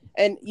actually,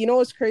 and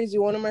what's crazy,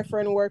 one of my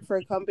friends worked for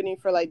a company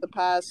for like the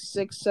past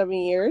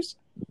 6-7 years,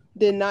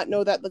 did not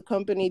know that the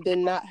company did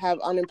not have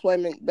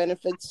unemployment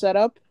benefits set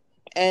up,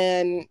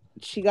 and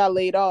she got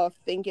laid off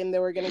thinking they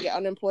were going to get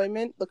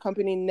unemployment. The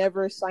company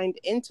never signed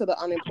into the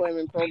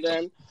unemployment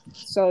program,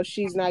 so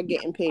she's not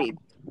getting paid.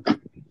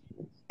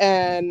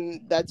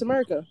 And that's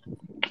America.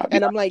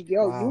 And I'm like,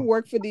 yo, you Wow.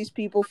 worked for these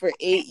people for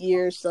 8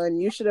 years, son.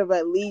 You should have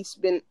at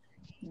least been.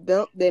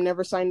 They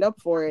never signed up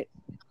for it.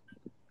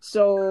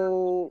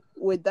 So,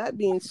 with that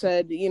being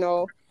said,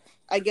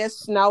 I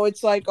guess now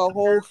it's like a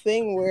whole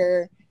thing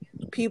where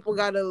people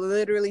got to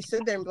literally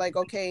sit there and be like,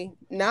 okay,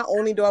 not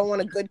only do I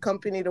want a good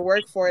company to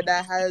work for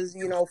that has,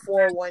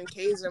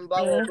 401ks and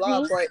blah, blah, blah,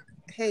 Mm-hmm. but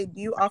hey,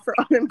 do you offer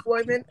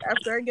unemployment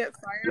after I get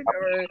fired?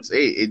 Or,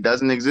 Hey, it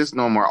doesn't exist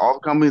no more. All the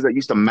companies that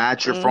used to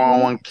match your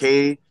Mm-hmm.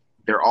 401k,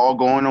 they're all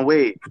going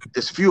away.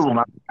 There's few of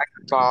them.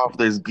 Microsoft,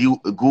 there's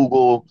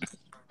Google,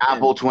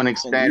 Apple to an And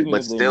extent, even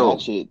but if they still,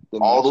 match it, the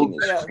all matching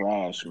those is yeah,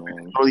 trash,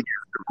 man. really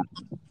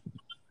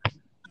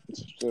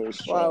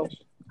It's wow. trash.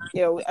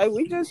 Yeah,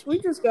 we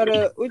just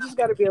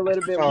gotta be a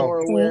little bit So more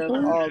aware of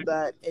Mm-hmm. all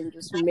that and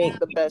just make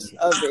the best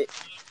of it.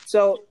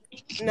 So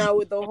now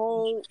with the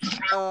whole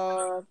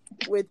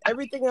with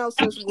everything else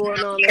that's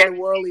going on in the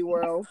worldly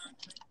world,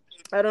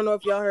 I don't know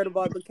if y'all heard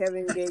about the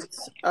Kevin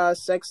Gates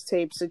sex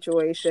tape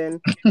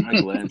situation. I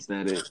glanced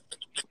at it.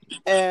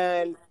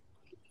 And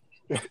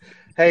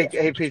hey,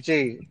 yeah.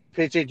 PG,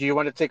 do you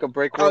want to take a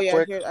break Oh real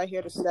yeah, quick I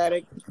hear the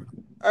static.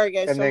 All right,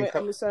 guys, and so I'm then gonna,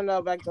 I'm gonna send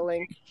out back the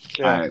link.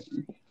 all yeah, right.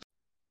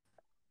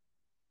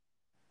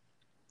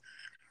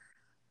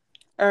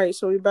 All right,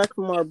 so we're back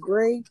from our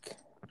break.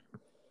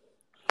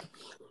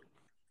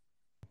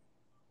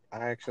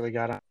 I actually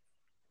got it.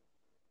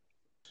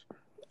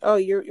 Oh,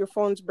 your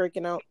phone's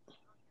breaking out.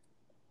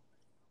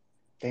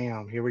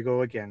 Damn, here we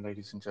go again,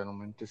 ladies and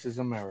gentlemen. This is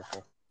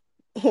America.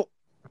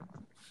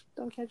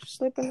 Don't catch you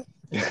slipping.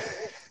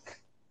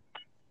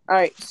 All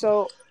right,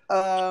 so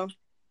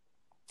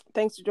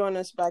thanks for joining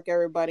us back,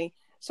 everybody.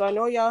 So I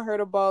know y'all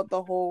heard about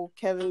the whole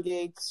Kevin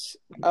Gates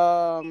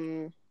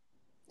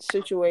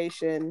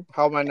situation,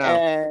 How am I now?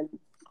 and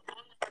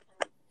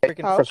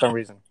Breaking up how for some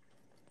reason.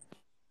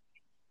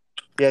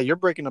 Yeah, you're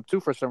breaking up too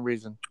for some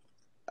reason.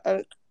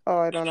 oh,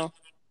 I don't know.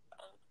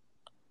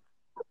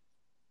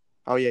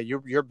 Oh yeah,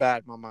 you're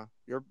bad, Mama.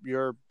 Your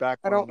I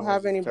background don't noise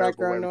have is any terrible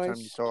background every time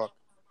you noise. talk.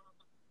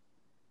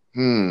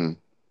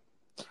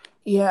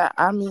 Yeah,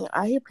 I mean,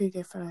 I hear pretty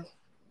good fine.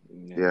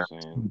 You know what Yeah, I'm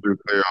saying?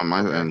 pretty clear on my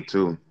Okay. end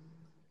too.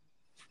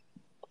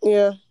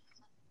 Yeah,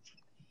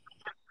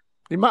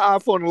 Leave my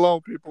iPhone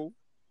alone, people.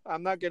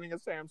 I'm not getting a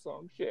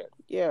Samsung. Shit.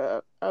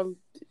 yeah. I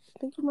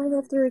think you might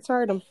have to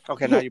retire them.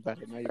 Okay, now you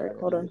better. Now you All right, better.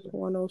 hold on.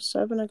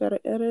 107. I gotta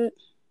edit.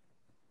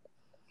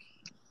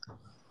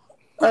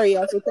 All right,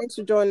 yeah. So thanks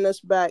for joining us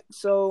back.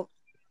 So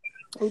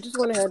we just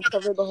went ahead and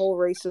covered the whole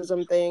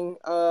racism thing.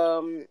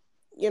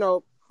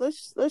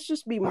 Let's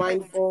just be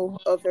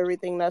mindful of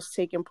everything that's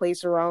taking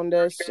place around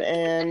us,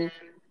 and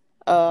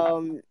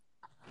um,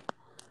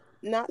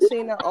 not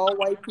saying that all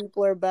white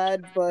people are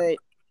bad, but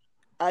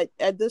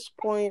at this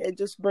point, it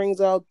just brings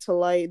out to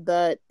light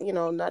that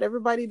not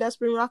everybody that's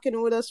been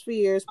rocking with us for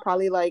years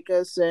probably like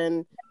us,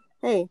 and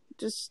hey,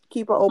 just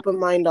keep an open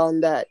mind on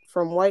that.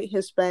 From white,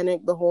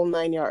 Hispanic, the whole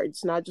nine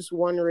yards, not just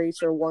one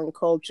race or one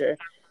culture.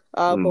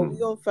 But we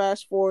gonna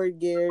fast forward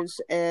gears,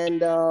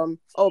 and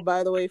oh,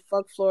 by the way,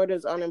 fuck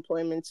Florida's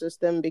unemployment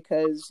system,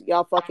 because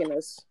y'all fucking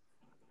us,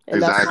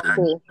 and that's not Exactly.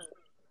 cool.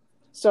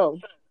 So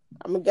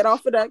I'm gonna get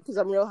off of that because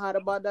I'm real hot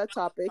about that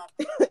topic.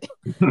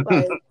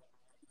 Like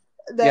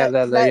Yeah,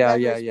 that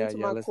hurts me yeah. to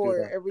my Let's do core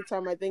that. every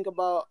time I think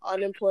about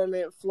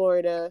unemployment,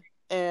 Florida,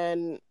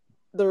 and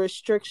the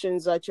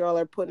restrictions that y'all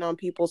are putting on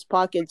people's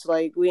pockets.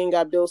 Like, we ain't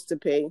got bills to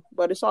pay,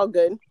 but it's all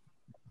good.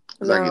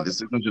 Exactly. Now, The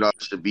 $600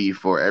 should be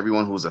for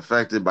everyone who's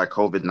affected by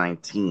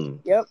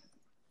COVID-19. yep,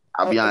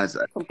 I'll be I honest.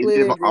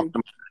 completely They've agree.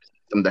 offered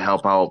them to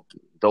help out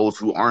those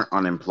who aren't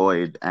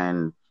unemployed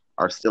and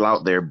are still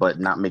out there but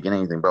not making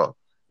anything, bro.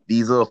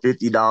 These little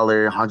 $50,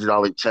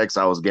 $100 checks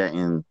I was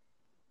getting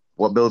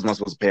What bills am I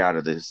supposed to pay out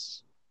of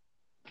this?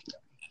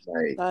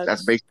 Like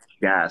that's basically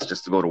gas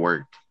just to go to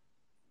work.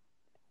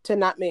 To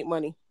not make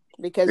money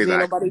because ain't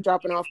nobody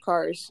dropping off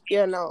cars.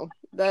 Yeah, no,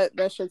 that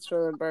shit's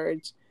for the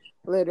birds,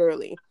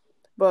 literally.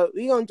 But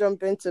we gonna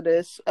jump into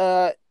this.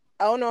 I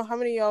don't know how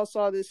many of y'all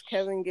saw this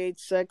Kevin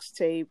Gates sex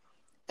tape,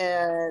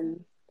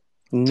 and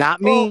not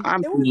me. I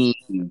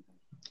mean,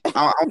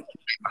 I'll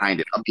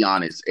behind it. I'll be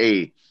honest.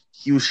 Hey,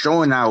 he was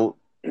showing out.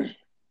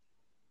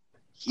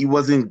 He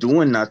wasn't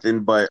doing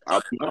nothing, but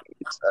I'll be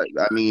honest.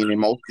 I mean, in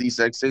most of these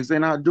sex tapes,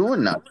 they're not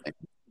doing nothing.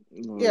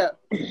 Yeah.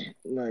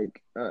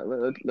 Like,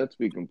 let's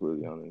be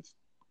completely honest.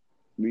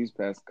 These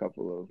past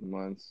couple of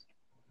months,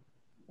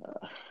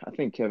 I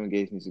think Kevin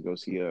Gates needs to go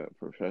see a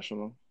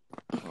professional.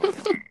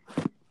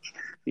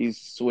 He's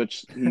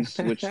switched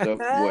up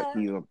what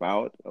he's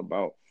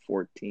about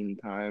 14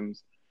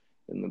 times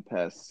in the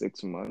past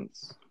 6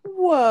 months.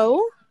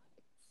 Whoa.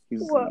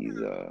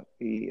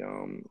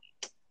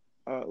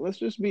 Let's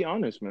just be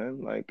honest,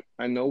 man. Like,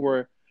 I know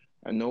we're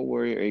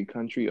a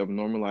country of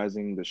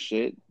normalizing the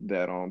shit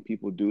that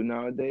people do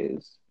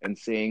nowadays and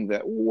saying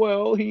that,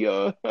 well, he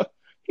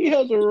he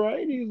has a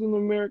right, he's an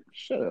American.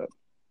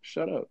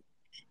 Shut up.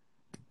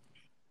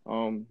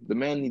 The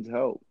man needs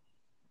help.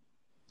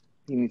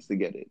 He needs to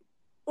get it.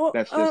 Well,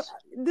 that's just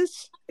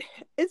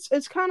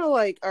it's kind of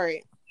like, all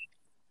right,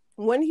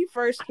 when he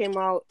first came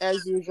out,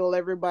 as usual,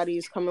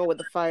 everybody's coming with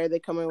the fire, they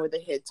come in with the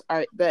hits. All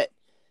right, bet.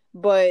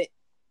 But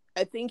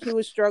I think he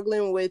was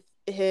struggling with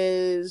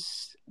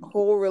his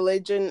whole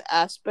religion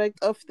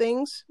aspect of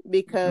things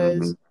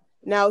because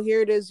now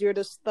here it is, you're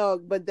this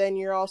thug, but then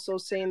you're also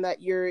saying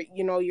that you're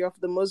of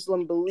the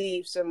Muslim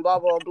beliefs and blah,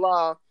 blah,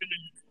 blah.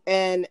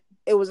 And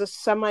it was a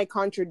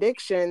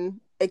semi-contradiction,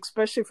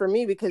 especially for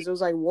me, because it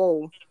was like,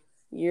 whoa,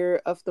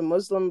 you're of the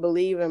Muslim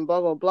belief and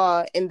blah, blah,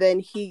 blah. And then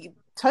he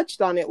touched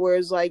on it where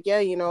it's like,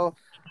 yeah,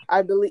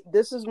 I believe,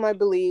 this is my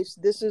beliefs,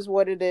 this is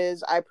what it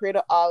is, I pray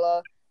to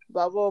Allah,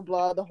 blah, blah,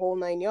 blah, the whole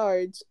 9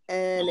 yards.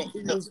 And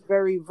he's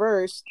very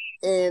versed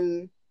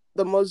in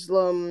the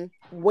Muslim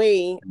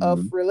way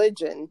of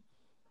religion.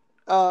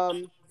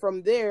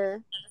 From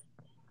there,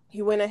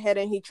 he went ahead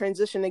and he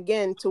transitioned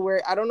again to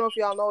where, I don't know if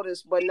y'all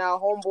noticed, but now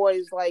homeboy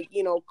is like,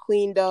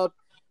 cleaned up,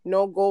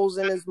 no goals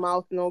in his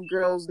mouth, no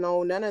grills,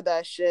 no, none of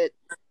that shit.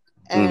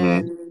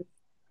 And,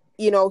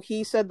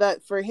 he said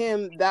that for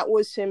him, that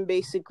was him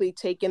basically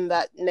taking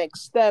that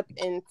next step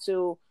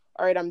into,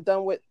 all right, I'm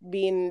done with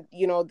being,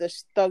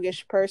 this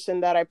thuggish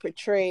person that I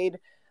portrayed,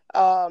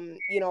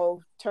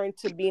 turned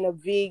to being a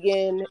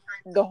vegan,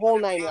 the whole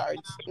 9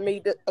 yards,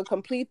 made a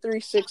complete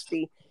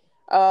 360.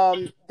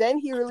 Then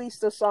he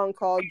released a song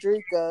called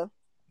Drika,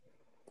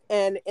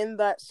 and in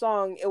that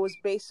song, it was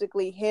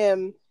basically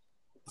him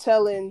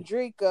telling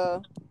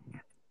Drika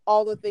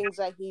all the things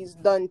that he's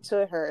done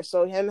to her.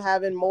 So him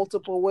having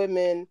multiple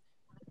women,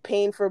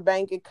 paying for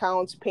bank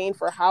accounts, paying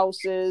for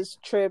houses,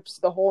 trips,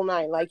 the whole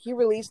nine. Like, he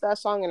released that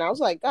song, and I was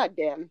like, God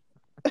damn.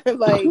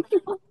 Like,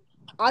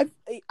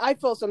 I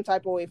felt some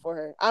type of way for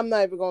her. I'm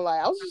not even gonna lie.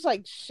 I was just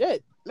like,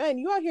 shit, man,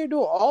 you out here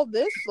doing all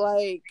this?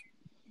 Like,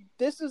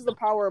 this is the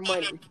power of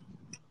money.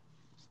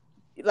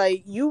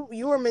 Like, you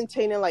were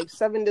maintaining like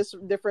 7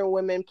 different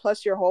women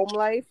plus your home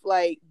life.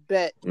 Like,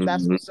 bet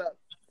that's what's up.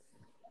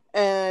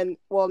 And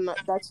well,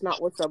 that's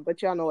not what's up,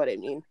 but y'all know what I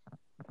mean.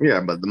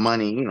 Yeah, but the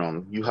money,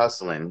 you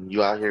hustling,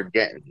 you out here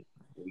getting.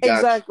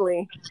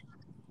 Exactly.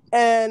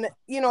 And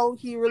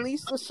he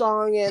released the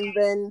song, and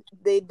then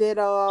they did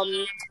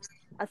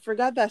I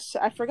forgot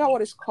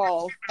what it's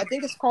called. I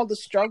think it's called The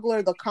Struggle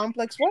or The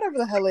Complex, whatever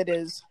the hell it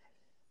is.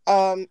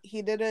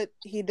 He did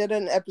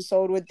an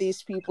episode with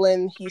these people,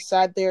 and he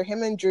sat there,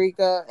 him and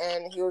Drika,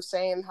 and he was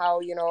saying how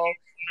he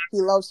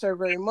loves her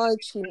very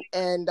much.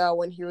 And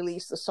when he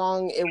released the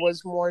song, it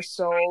was more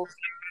so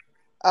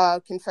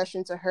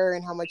confession to her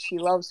and how much he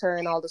loves her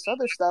and all this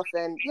other stuff,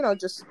 and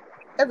just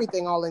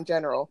everything all in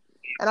general.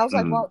 And I was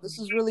like, wow, this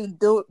is really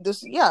dope.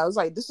 I was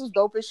like, this is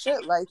dope as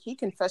shit. Like, he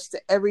confessed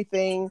to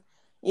everything,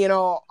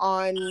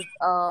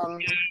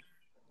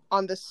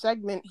 on the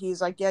segment. He's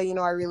like, yeah,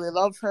 I really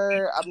love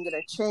her, I'm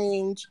gonna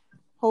change,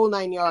 whole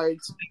 9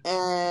 yards.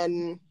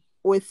 And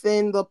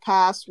within the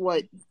past,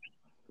 I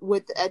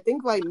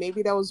think like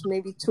maybe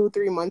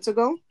 2-3 months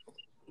ago.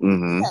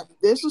 Yeah,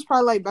 this was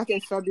probably like back in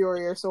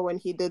February or so when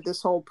he did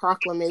this whole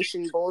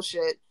proclamation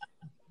bullshit.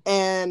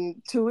 And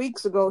 2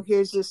 weeks ago,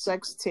 here's this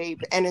sex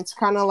tape, and it's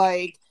kind of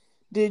like,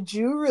 did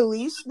you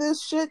release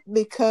this shit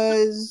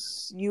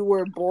because you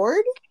were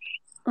bored?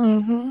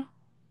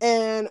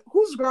 And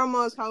whose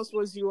grandma's house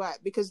was you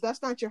at? Because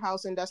that's not your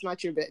house and that's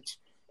not your bitch.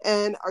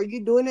 And are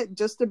you doing it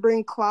just to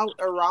bring clout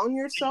around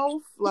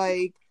yourself?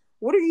 Like,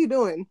 what are you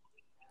doing?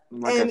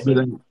 Like and I said,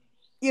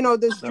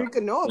 does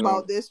Drika know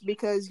about this?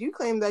 Because you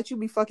claim that you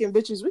be fucking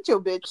bitches with your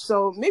bitch,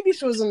 so maybe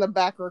she was in the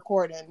back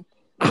recording.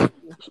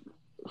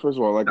 First of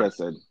all, like I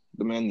said,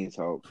 the man needs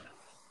help.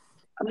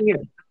 I mean, yeah.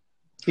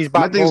 He's bipolar.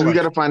 My thing is, we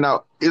got to find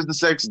out, is the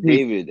sex tape,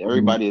 David,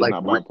 everybody is like,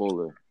 not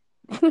bipolar.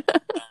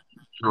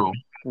 True.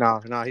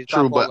 No, he's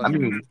true, bipolar. but I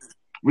mean,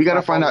 we got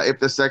to find out if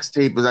the sex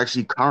tape is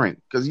actually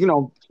current, because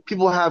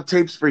people have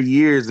tapes for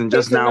years and Okay,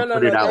 just so now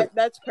put it out.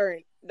 that's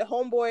current. The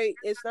homeboy,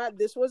 it's not.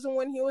 This wasn't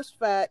when he was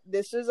fat.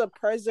 This is a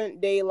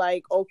present day.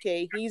 Like,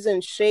 okay, he's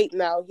in shape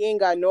now. He ain't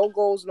got no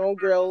goals, no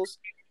grills,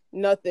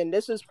 nothing.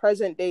 This is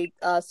present day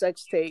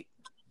sex tape.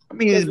 I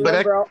Because mean,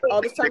 but remember,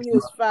 all this time 6 he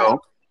was months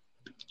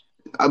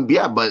fat. ago.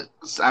 Yeah, but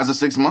as of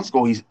 6 months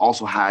ago, he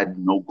also had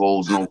no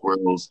goals, no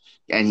grills,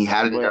 and he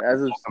had it in But a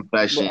as of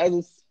confession.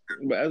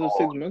 but as of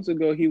 6 months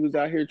ago, he was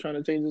out here trying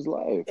to change his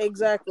life.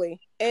 Exactly,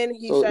 and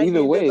he So said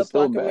either he way, did the it's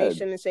still bad.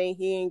 proclamation and saying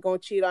he ain't gonna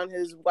cheat on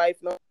his wife.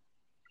 No,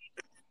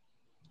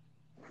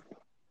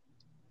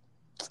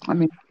 I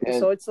mean, And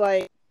so it's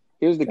like,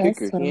 here's the That's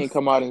kicker: tough. he ain't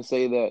come out and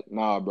say that.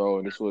 Nah,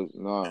 bro, this was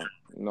no.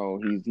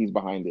 He's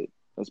behind it.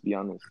 Let's be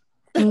honest.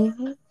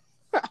 Mm-hmm.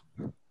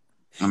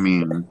 I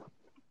mean,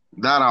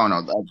 that I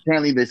don't know.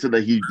 Apparently, they said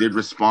that he did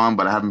respond,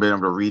 but I haven't been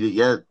able to read it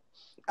yet.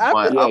 I've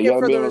But been Yeah, you looking haven't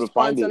for the been able to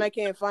find response and it. I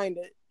can't find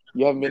it.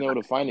 You haven't been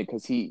able to find it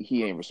because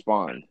he ain't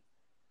respond.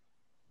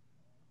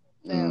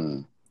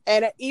 Damn.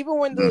 And even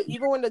when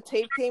the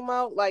tape came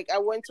out, like I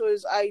went to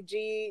his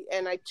IG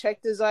and I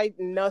checked his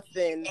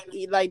nothing.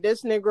 Like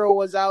this Negro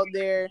was out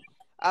there.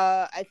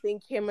 I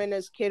think him and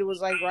his kid was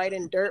like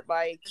riding dirt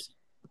bikes,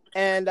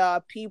 and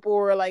people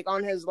were like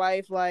on his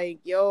life, like,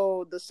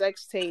 "Yo, the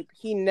sex tape."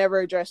 He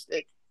never addressed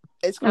it.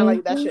 It's kind of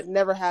like that shit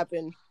never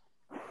happened.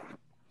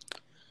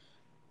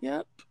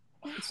 Yep.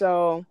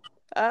 So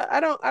I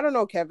don't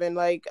know, Kevin.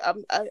 Like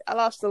I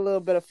lost a little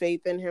bit of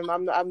faith in him.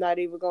 I'm not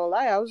even gonna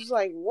lie. I was just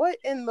like, what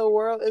in the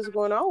world is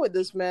going on with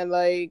this man?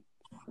 Like,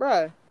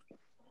 bruh.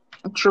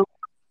 true.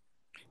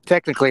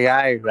 Technically,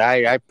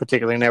 I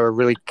particularly never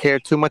really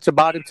cared too much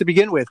about him to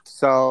begin with.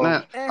 So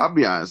Man, I'll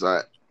be honest.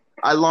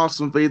 I lost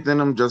some faith in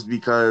him just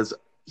because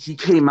he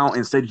came out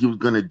and said he was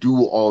gonna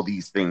do all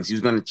these things. He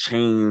was gonna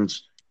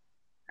change,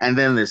 and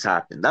then this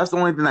happened. That's the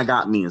only thing that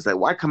got me. Is like,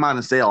 why come out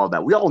and say all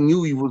that? We all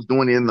knew he was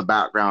doing it in the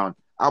background.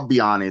 I'll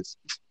be honest.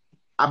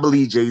 I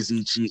believe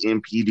Jay-Z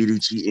cheating, P. Diddy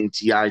cheating,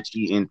 T.I.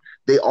 cheating.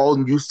 They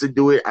all used to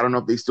do it. I don't know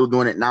if they're still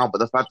doing it now, but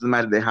the fact of the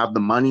matter, they have the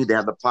money, they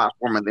have the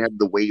platform, and they have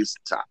the ways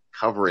to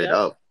cover it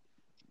up.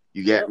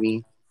 You get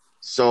me?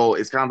 So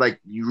it's kind of like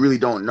you really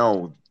don't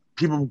know.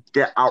 People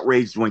get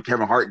outraged when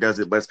Kevin Hart does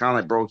it, but it's kind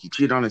of like, bro, he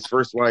cheated on his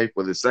first wife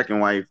with his second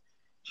wife,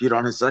 cheated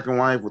on his second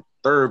wife with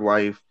third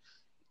wife.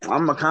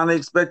 I'm kind of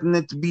expecting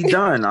it to be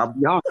done. I'll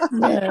be honest.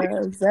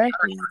 Yeah,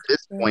 exactly. At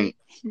this point,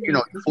 you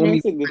know, This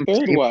man said the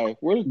third wife.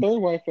 Where's the third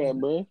wife at,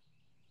 bro?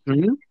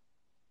 Mm-hmm.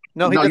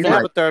 no, he doesn't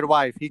have a third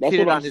wife. He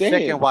cheated on his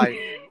second wife.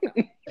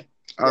 Yeah.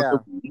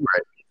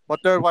 Right.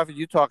 What third wife are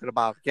you talking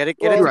about? Get it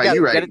You're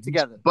together. Right. Get it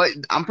together. But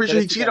I'm pretty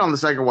sure he cheated on the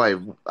second wife.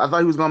 I thought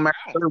he was gonna marry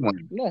the third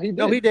one. No, he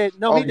did.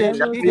 No, he did.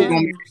 No, he did. He was gonna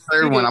marry the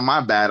third one.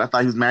 My bad. I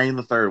thought he was marrying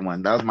the third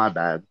one. That was my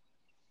bad.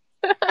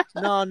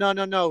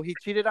 No. He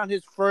cheated on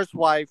his first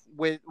wife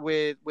with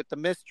the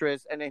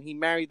mistress, and then he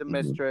married the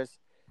mistress,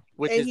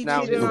 which is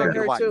now his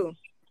second wife. Too.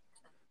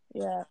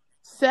 Yeah.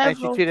 And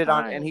she cheated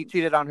on he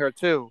cheated on her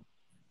too.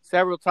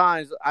 Several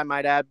times, I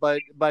might add, but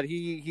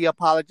he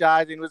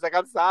apologized and was like,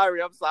 I'm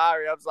sorry.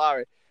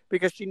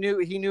 Because he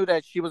knew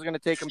that she was gonna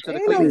take him to the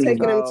cleaners.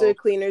 Taking him to the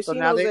cleaners. So he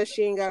now knows that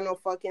she ain't got no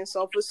fucking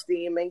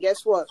self-esteem. And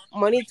guess what?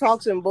 Money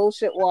talks and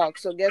bullshit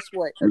walks. So guess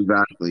what?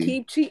 Exactly.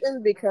 Keep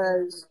cheating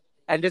because...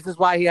 And this is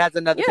why he has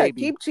another baby.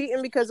 Keep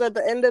cheating because at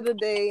the end of the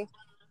day,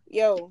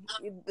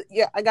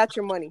 I got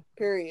your money,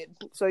 period.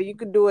 So you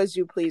could do as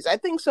you please. I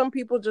think some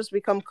people just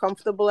become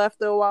comfortable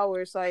after a while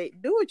where it's like,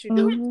 do what you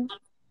do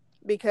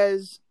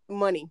because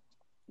money,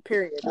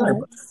 period.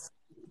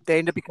 They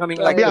end up becoming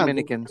like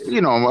Dominicans.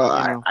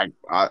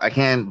 I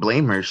can't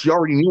blame her. She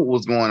already knew what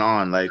was going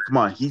on. Like, come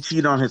on, he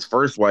cheated on his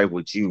first wife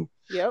with you.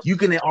 Yep. You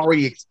can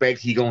already expect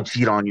he gonna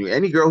cheat on you.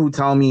 Any girl who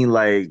tell me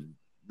like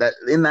that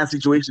in that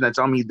situation that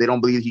tell me they don't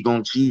believe he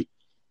gonna cheat,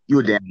 you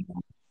a damn.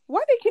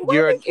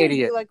 You're an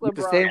idiot. Like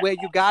the same way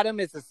you got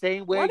him is the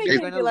same way you're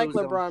gonna lose like him.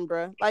 LeBron,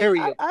 bro. Like,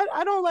 period.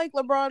 I don't like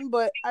LeBron,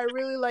 but I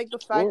really like the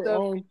fact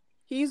that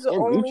he's the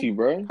only Gucci,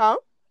 bro. Huh?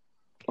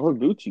 Or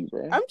Gucci,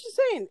 bro. I'm just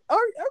saying, or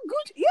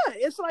Gucci. Yeah,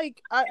 it's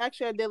like I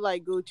did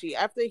like Gucci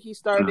after he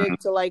started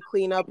to like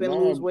clean up and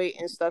lose weight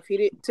and stuff. He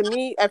did to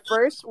me at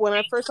first. When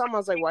I first saw him, I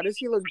was like, "Why does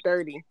he look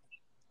dirty?"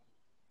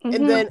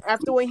 And then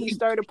after when he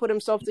started to put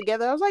himself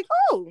together, I was like,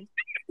 "Oh,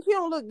 he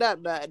don't look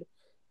that bad."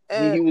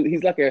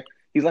 He's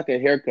like a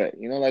haircut.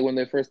 You know, like when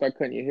they first start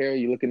cutting your hair,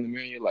 you look in the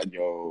mirror, you're like,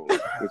 "Yo,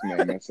 this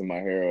man messing my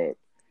hair up."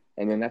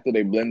 And then after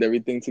they blend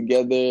everything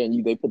together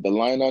and they put the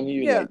line on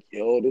you, you're like,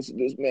 yo, this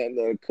man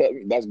cut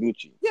me. That's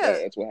Gucci. Yeah,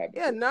 that's what happened.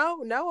 Yeah,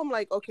 now I'm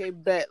like, okay,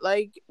 bet.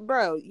 Like,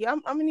 bro,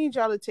 I'm gonna need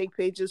y'all to take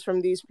pages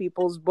from these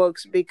people's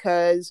books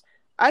because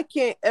I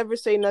can't ever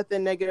say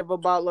nothing negative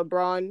about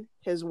LeBron,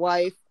 his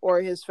wife,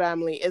 or his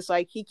family. It's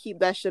like he keep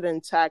that shit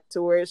intact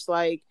to where it's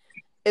like,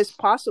 it's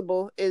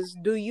possible.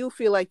 Do you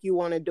feel like you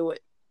want to do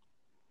it?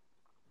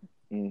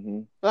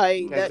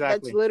 Like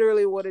that's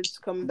literally what it's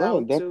come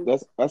down to.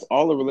 That's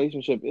all a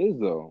relationship is,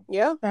 though.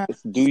 Yeah.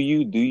 It's do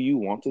you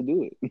want to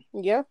do it?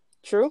 Yeah,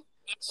 true.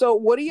 So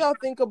what do y'all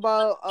think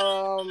about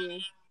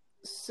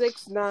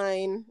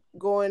 6ix9ine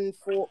going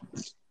for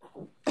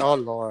Oh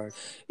Lord.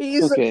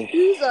 He's Okay.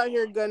 he's out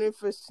here gunning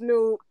for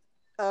Snoop,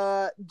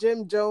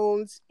 Jim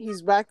Jones.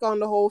 He's back on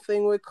the whole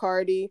thing with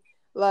Cardi.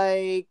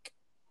 Like,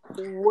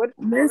 what?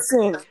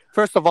 Listen,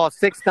 First of all,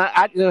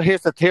 6ix9ine.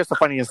 Here's the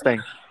funniest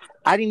thing.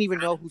 I didn't even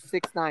know who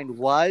 6ix9ine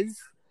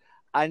was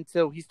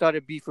until he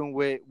started beefing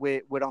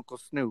with Uncle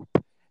Snoop,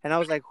 and I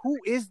was like, "Who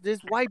is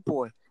this white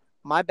boy?"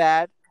 My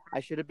bad. I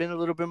should have been a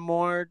little bit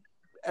more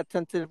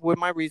attentive with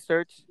my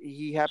research.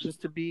 He happens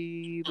to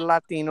be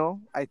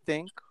Latino, I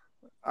think.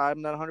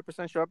 I'm not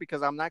 100% sure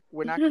because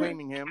we're not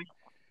claiming him.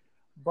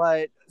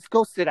 But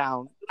go sit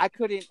down. I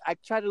couldn't. I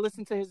tried to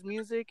listen to his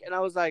music, and I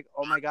was like,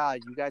 "Oh my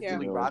god, you guys Yeah.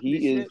 really Yo, rock he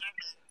this is. shit."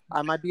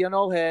 I might be an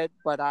old head,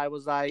 but I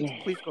was like,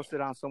 "Please go sit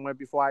down somewhere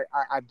before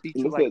I beat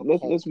you like a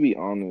pulp Let's be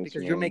honest,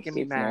 because you're man. making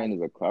me 6ix9ine mad."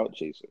 is a clout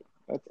chaser.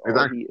 That's all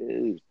Exactly. he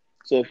is.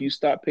 So if you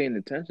stop paying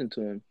attention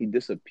to him, he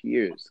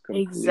disappears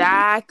completely.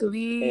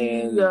 exactly.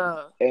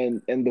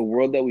 And the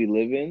world that we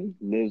live in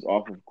lives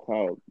off of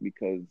clout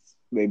because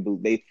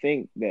they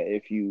think that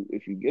if you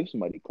give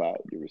somebody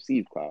clout, you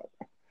receive clout.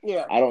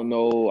 Yeah. I don't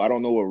know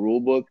what rule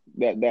book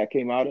that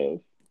came out of,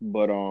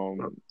 but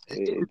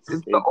It's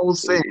it's the old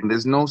saying. it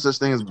There's no such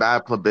thing as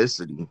bad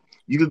publicity.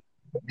 You could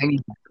any.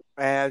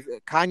 As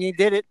Kanye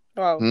did it.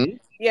 Well, Hmm?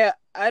 yeah.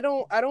 I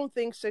don't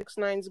think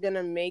 6ix9ine's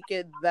gonna make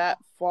it that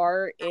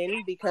far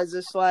in because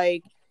it's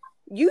like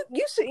you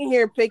sitting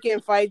here picking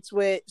fights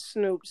with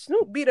Snoop.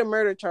 Snoop beat a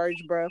murder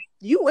charge, bro.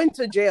 You went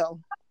to jail.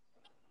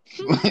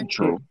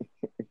 True.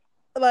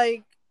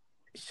 Like,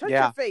 shut your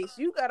Yeah. face.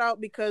 You got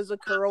out because of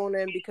Corona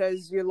and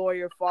because your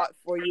lawyer fought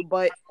for you.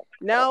 But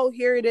now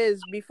here it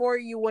is. Before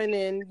you went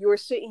in, you were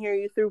sitting here,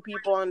 you threw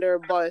people under a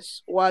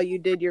bus while you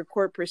did your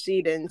court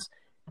proceedings.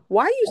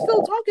 Why are you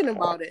still talking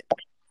about it?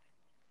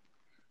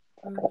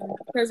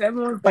 Because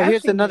everyone's But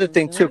here's bashing another him,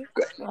 thing too.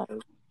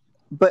 right?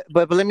 But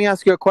let me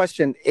ask you a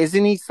question.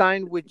 Isn't he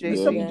signed with Jay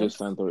yeah, Z? Yes.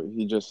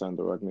 he just signed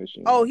the Rock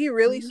Nation. Oh, he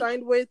really Mhm.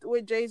 signed with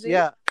Jay-Z?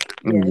 Yeah.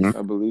 Yes.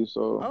 I believe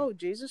so. Oh,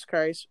 Jesus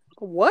Christ.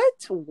 What?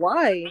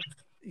 Why?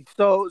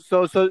 So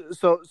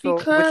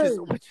Because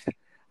which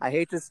I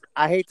hate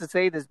to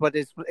say this, but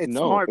it's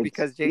No, smart it's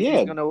because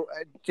yeah,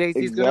 Jay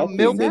Z's gonna exactly, and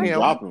milk then exactly. him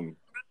drop him.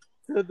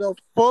 to the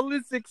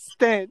fullest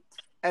extent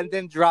and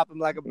then drop him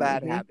like a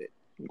bad hmm habit.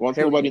 Once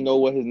Period. nobody know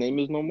what his name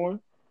is no more,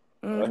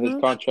 his Mm-hmm.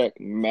 contract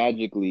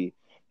magically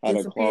had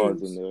a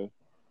clause in Disappears. there.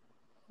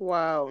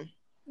 Wow.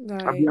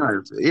 I'll be Like,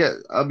 honest. Yeah,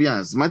 I'll be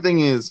honest. My thing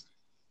is,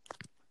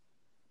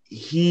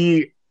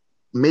 he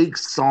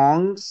makes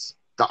songs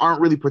that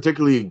aren't really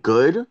particularly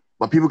good,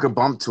 but people can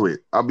bump to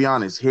it. I'll be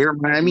honest. Here in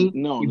Miami,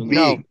 No, he's no,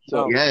 no. big.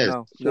 So Yes.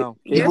 No. yes,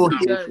 People he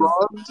hit does.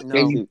 clubs and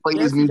No. you play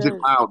his Yes, he music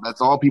does. loud.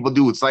 That's all people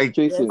do. It's like Yes,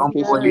 Jason,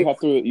 he some you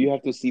does.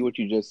 have to see what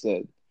you just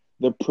said.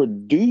 The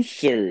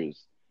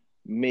producers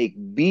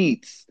make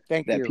beats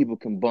Thank that you. people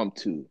can bump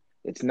to.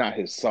 It's not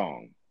his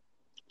song.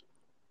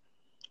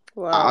 I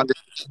Wow.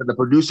 understand the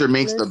producer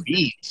makes the Listen.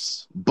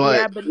 beats, Yeah,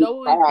 but but his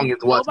song is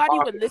what's nobody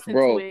would popping. listen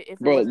to it if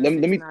it Bro, wasn't let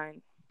six me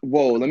nine.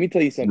 whoa, let me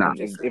tell you Nah. something. I'm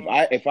just If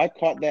saying. if I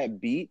caught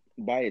that beat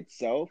by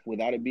itself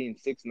without it being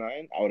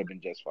 6ix9ine, I would have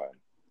been just fine.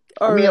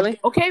 Oh, I mean, really?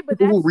 Okay, but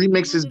people who that's remix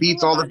literally his the thing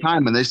beats all the about it.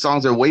 time, and their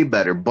songs are way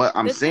better. But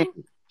I'm The saying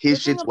thing, his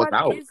the thing shit's what's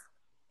about it out. is,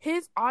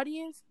 his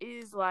audience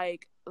is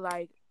like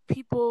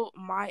people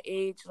my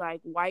age,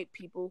 like white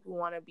people who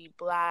want to be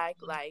black.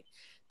 Like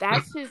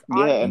that's his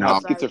Yeah, and have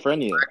No, audience. Like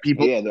schizophrenia.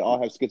 people, Yeah, they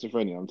all have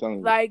schizophrenia, I'm telling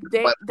you. like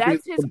but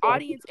that's his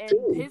audience, and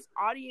his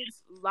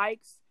audience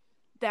likes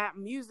that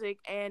music,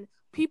 and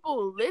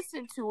people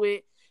listen to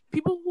it.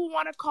 People who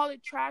want to call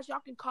it trash, y'all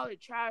can call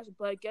it trash,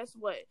 but guess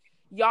what?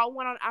 Y'all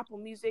went on Apple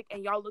Music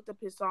and y'all looked up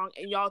his song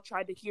and y'all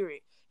tried to hear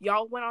it.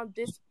 Y'all went on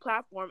this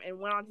platform and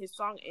went on his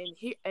song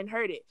and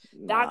heard it.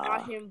 That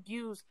got Nah, him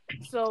views.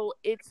 So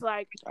it's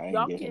like I ain't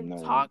y'all get him can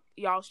none. talk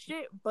y'all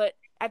shit, but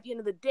at the end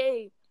of the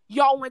day,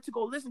 y'all went to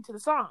go listen to the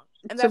song.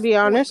 And To that's be the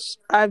point. honest,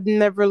 I've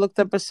never looked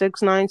up a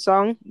 6ix9ine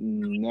song.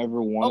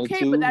 Never wanted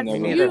Okay, to, but that's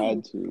never you.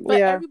 had to. But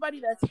Yeah.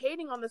 everybody that's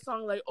hating on the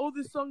song, like, oh,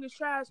 this song is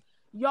trash.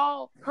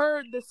 Y'all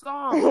heard the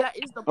song. That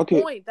is the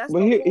Okay, point. That's but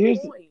the whole here's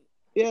point.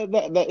 yeah,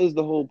 that is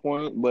the whole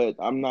point. But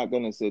I'm not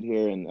gonna sit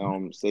here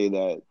and say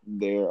that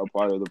they're a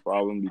part of the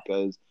problem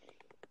because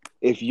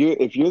if you're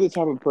the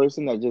type of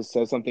person that just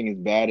says something is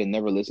bad and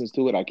never listens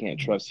to it, I can't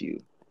trust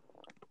you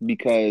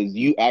because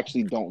you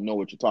actually don't know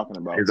what you're talking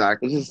about.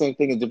 exactly. It's just the same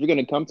thing as if you're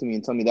gonna come to me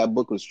and tell me that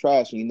book was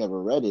trash and you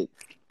never read it,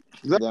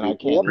 then I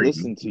can't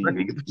listen to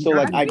you. So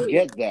like I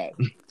get that.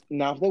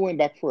 Now if they went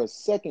back for a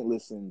second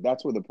listen,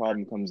 that's where the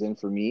problem comes in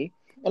for me.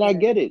 And I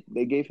get it.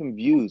 They gave him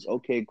views.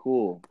 Okay,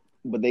 cool.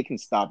 But they can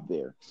stop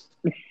there.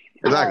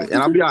 Exactly.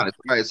 And I'll be honest.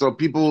 All right, so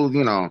people,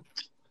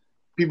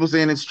 people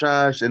saying it's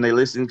trash and they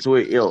listen to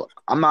it.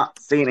 I'm not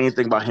saying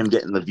anything about him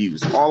getting the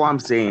views. All I'm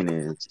saying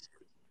is,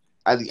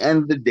 at the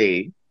end of the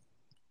day,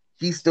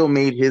 he still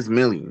made his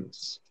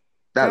millions.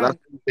 That's what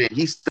I'm saying.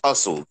 He still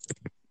hustled.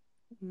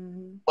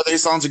 Mm-hmm. Whether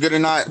his songs are good or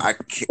not, I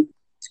can't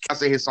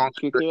say his songs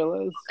are Could good. care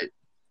less.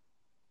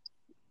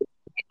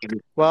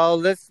 Well,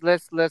 let's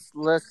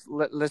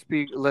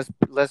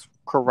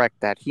correct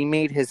that. He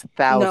made his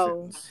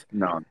thousands.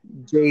 No,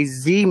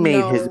 Jay-Z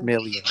made his No.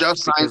 millions.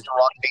 just signed Because to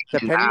Rock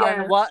Nation depending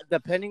now. on Yes.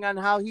 depending on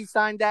how he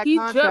signed that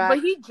But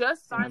contract. he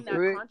just signed that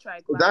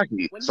contract. Like,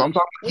 Exactly. when So I'm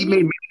talking. He made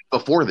millions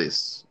before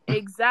this.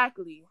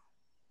 Exactly.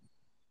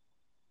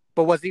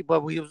 But was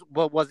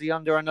he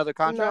under another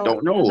contract?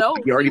 Don't know. No,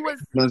 he already he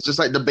was. It's just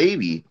like the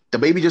baby. The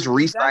baby just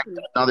re-signed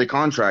Exactly. another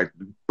contract,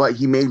 but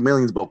he made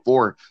millions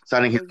before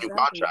signing his new Exactly.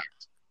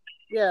 contract.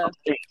 Yeah.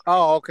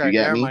 Oh, okay. You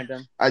get Never me? mind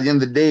then. At the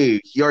end of the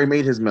day, he already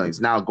made his millions.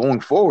 Now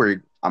going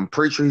forward, I'm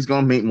pretty sure he's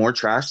gonna make more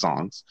trash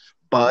songs.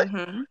 But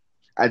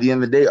at the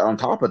end of the day, on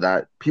top of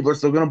that, people are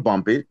still gonna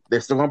bump it.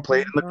 They're still gonna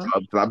play it in the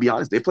club. But I'll be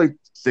honest, they play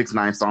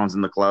 6ix9ine songs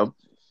in the club.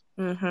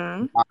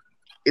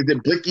 Is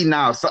it Blicky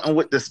now? Something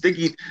with the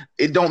sticky.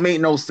 It don't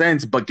make no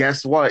sense. But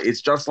guess what?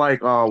 It's just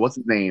like what's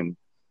his name?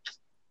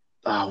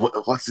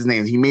 What's his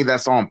name? He made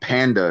that song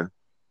Panda.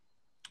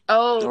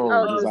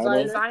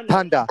 Designer.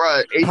 Panda. Bruh,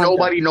 ain't Panda.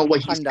 nobody know what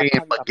he's Panda,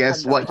 saying. But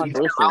guess what? He's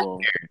First still of out all,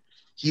 there.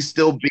 He's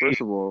still big.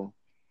 First of all,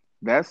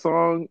 that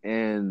song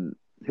and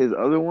his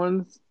other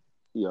ones,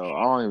 yo,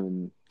 I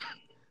don't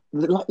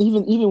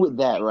even with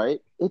that,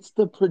 right? It's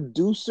the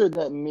producer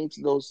that makes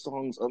those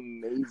songs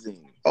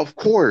amazing. Of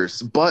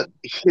course, but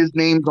his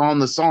name's on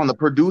the song. The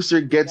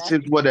producer gets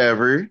his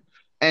whatever,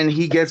 and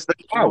he gets the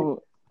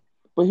clout.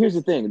 But here's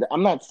the thing: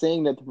 I'm not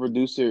saying that the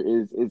producer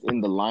is in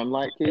the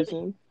limelight,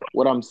 Kason.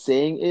 What I'm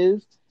saying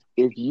is,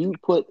 if you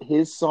put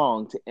his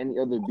song to any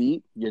other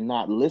beat, you're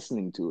not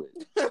listening to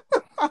it.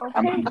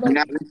 Okay, but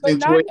not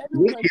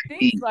everyone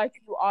thinks like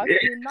you, Austin.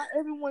 Yeah. Not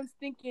everyone's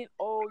thinking,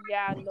 "Oh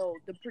yeah, no,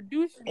 the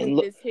producer did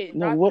this hit."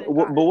 No,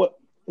 what?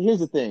 Here's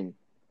the thing.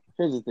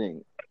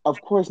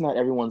 Of course, not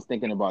everyone's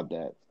thinking about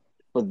that,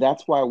 but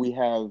that's why we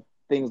have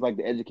things like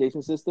the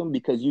education system,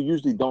 because you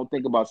usually don't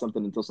think about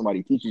something until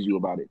somebody teaches you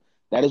about it.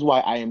 That is why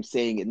I am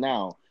saying it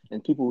now,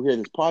 and people who hear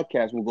this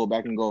podcast will go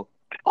back and go,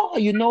 "Oh,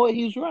 you know what?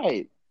 He's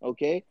right."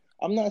 Okay,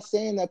 I'm not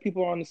saying that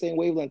people are on the same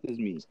wavelength as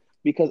me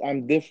because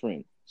I'm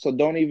different. So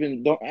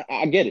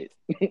I get it.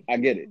 I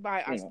get it.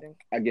 Bye, Austin.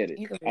 I get it.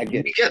 I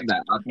get it. Get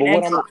that.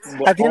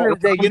 But at the end of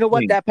the day, you know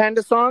what? That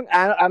Panda song,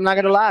 I'm not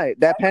gonna lie.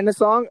 That Panda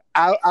song,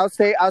 I'll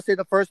say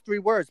the first 3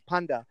 words: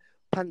 Panda,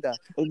 Panda,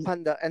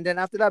 Panda, and then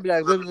after that, I'll be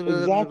like,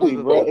 exactly,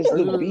 bro. It's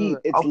the beat.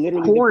 It's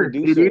literally the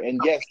producer, and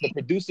yes,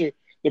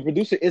 the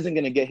producer isn't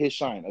gonna get his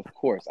shine. Of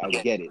course, I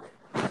get it.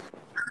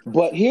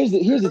 But here's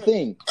the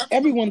thing: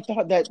 everyone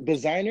thought that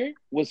Designer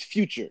was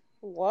Future.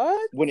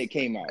 What? When it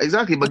came out.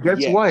 Exactly, but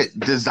guess what?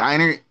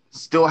 Designer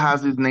still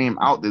has his name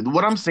out there.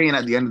 What I'm saying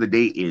at the end of the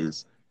day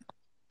is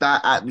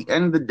that at the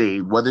end of the day,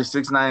 whether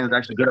 6ix9ine is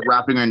actually good at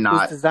rapping or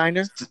not,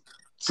 Designer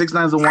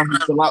 6ix9ine is the one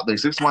who's still out there.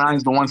 6ix9ine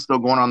is the one still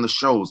going on the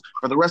shows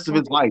for the rest of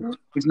his life.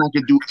 6ix9ine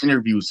can do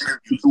interviews,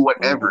 do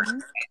whatever,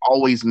 and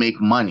always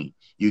make money.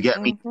 You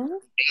get me?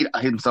 He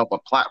made himself a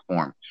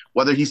platform.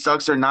 Whether he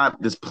sucks or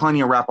not, there's plenty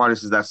of rap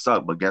artists that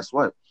suck, but guess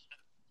what?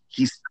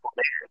 He's still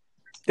there.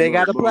 They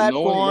got a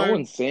platform. No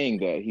one's saying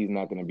that he's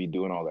not going to be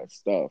doing all that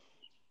stuff.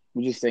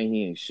 We're just saying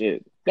he ain't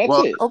shit. That's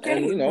it.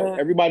 Okay, and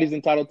everybody's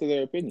entitled to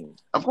their opinion.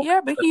 Of course.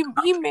 Yeah, but he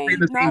may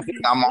not be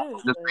I'm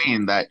also just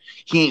saying that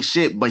he ain't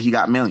shit, but he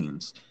got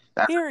millions.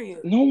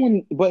 Period. No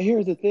one. But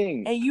here's the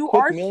thing. And you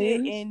are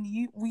shit, and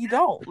we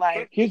don't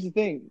like. Here's the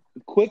thing: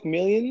 quick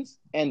millions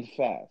end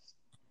fast,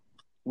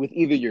 with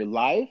either your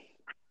life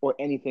or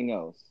anything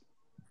else.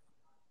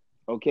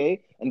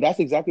 Okay, and that's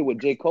exactly what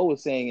J. Cole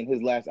was saying in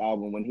his last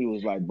album when he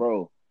was like,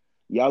 "Bro,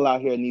 y'all out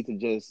here need to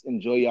just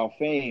enjoy y'all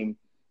fame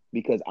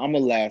because I'm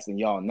gonna last and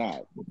y'all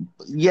not."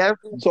 Yeah.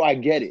 So I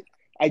get it.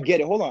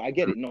 Hold on, I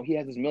get it. No, he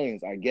has his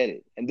millions. I get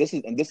it. And this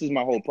is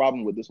my whole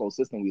problem with this whole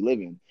system we live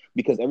in,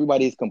 because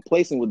everybody is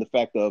complacent with the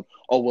fact of,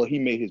 oh well, he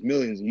made his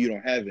millions and you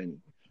don't have any.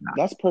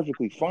 That's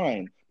perfectly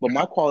fine, but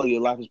my quality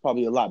of life is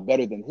probably a lot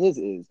better than his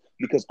is,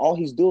 because all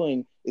he's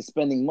doing is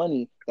spending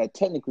money that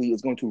technically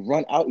is going to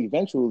run out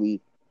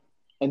eventually.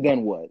 And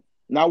then what?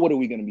 Now what are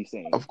we going to be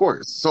saying? Of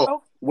course.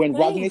 So when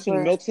Rock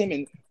Nation milks him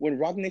and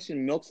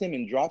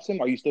drops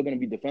him, are you still going to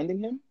be defending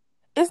him?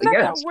 It's not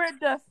that we're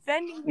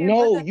defending him.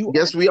 No,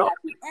 yes, we are.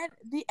 At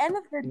the end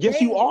of the day,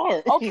 yes, you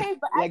are. Okay,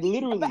 but like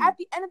literally. But at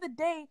the end of the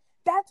day,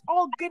 that's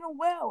all good and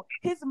well.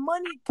 His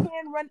money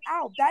can run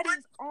out. That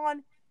is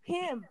on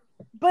him.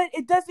 But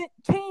it doesn't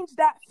change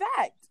that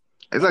fact.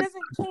 It doesn't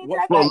change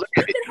that fact.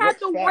 He could have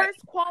the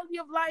worst quality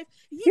of life.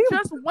 He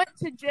just went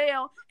to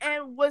jail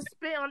and was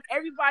spit on.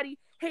 Everybody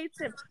hates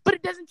him. But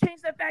it doesn't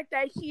change the fact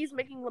that he's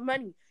making the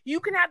money. You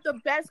can have the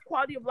best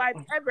quality of life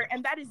ever,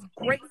 and that is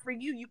great for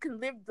you. You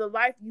can live the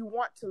life you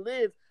want to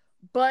live.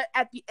 But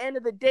at the end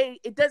of the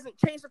day, it doesn't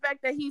change the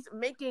fact that he's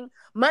making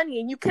money,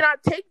 and you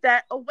cannot take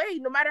that away,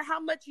 no matter how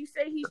much you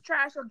say he's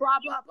trash or blah,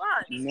 blah,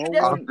 blah.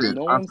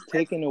 No one's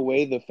taking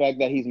away the fact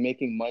that he's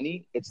making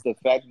money. It's the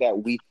fact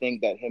that we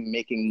think that him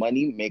making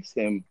money makes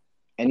him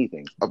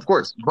anything. Of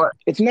course, but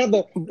it's not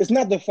the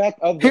fact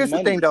of the money.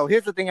 The thing, though.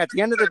 Here's the thing. At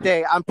the end of the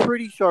day, I'm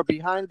pretty sure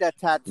behind that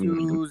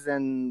tattoos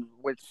and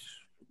which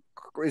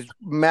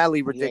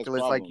madly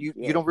ridiculous. Like you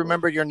don't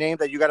remember your name,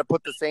 that you got to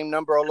put the same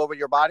number all over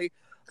your body.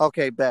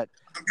 Okay, bet.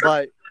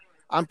 But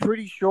I'm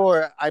pretty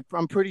sure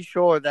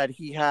that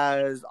he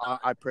has.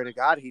 I pray to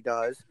God he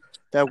does.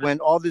 That when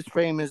all this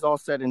fame is all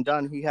said and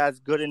done, he has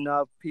good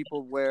enough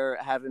people where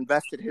have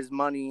invested his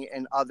money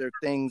in other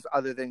things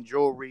other than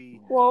jewelry.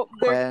 Well,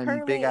 they're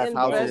and big currently ass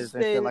houses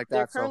and shit like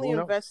they're that. So currently who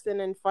knows? investing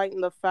in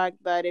fighting the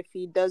fact that if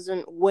he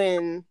doesn't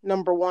win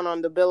 #1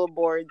 on the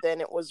Billboard, then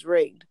it was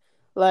rigged.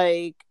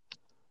 Like,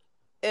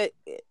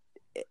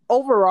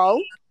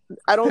 overall,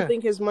 I don't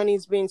think his money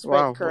is being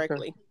spent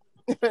correctly.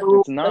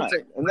 It's not.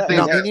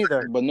 No, me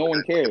neither. But no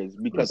one cares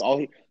because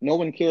no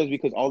one cares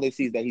because all they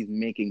see is that he's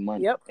making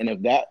money. Yep.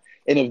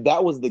 And if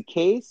that was the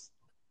case,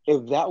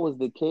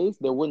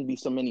 there wouldn't be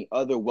so many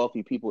other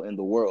wealthy people in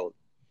the world.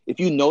 If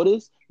you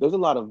notice, there's a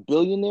lot of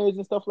billionaires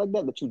and stuff like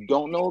that you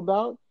don't know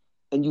about,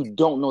 and you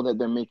don't know that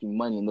they're making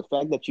money. And the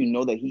fact that you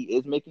know that he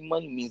is making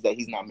money means that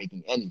he's not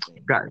making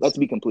anything. Guys, let's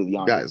be completely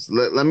honest.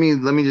 Guys, let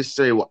me just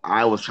say what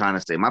I was trying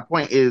to say. My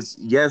point is,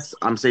 yes,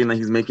 I'm saying that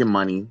he's making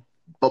money,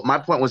 but my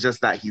point was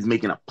just that he's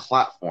making a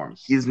platform.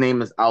 His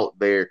name is out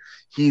there.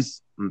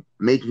 He's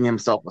making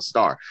himself a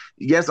star.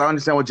 Yes, I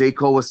understand what J.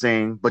 Cole was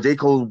saying, but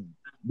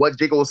what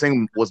J. Cole was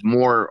saying was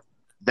more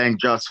than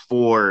just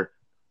for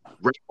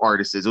rap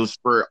artists. It was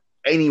for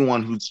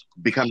anyone who's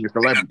becoming a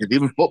celebrity. Because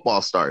even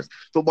football stars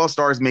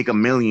make $1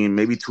 million,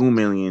 maybe $2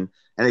 million,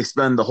 and they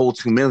spend the whole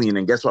 $2 million.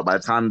 And guess what? By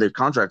the time their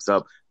contract's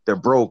up, they're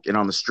broke and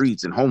on the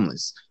streets and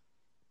homeless.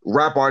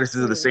 Rap artists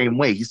are the same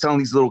way. He's telling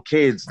these little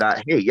kids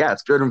that, hey, yeah,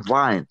 it's good and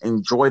fine.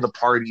 Enjoy the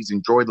parties,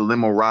 enjoy the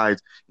limo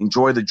rides,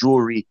 enjoy the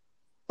jewelry,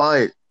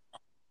 but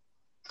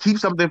keep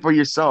something for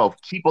yourself.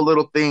 Keep a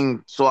little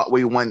thing so that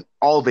way when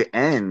all of it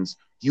ends,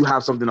 you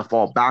have something to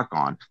fall back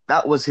on.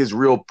 That was his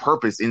real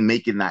purpose in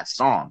making that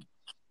song.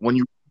 When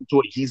you do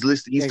it, he's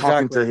listening, he's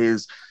talking to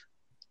his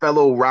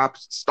fellow rap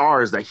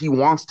stars that he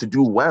wants to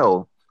do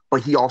well,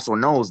 but he also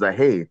knows that,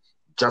 hey,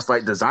 just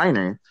like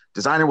Designer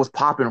was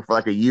popping for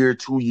like a year,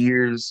 2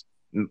 years,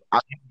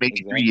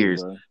 maybe 3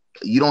 years. Bro.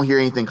 You don't hear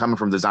anything coming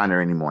from Designer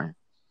anymore.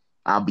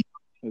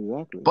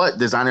 But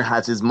Designer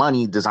has his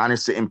money.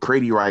 Designer's sitting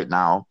pretty right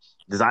now.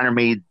 Designer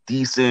made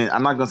decent.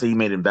 I'm not gonna say he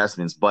made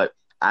investments, but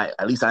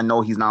at least I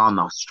know he's not on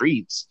the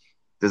streets.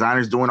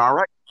 Designer's doing all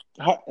right.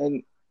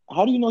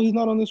 How do you know he's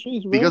not on the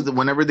streets, bro? Because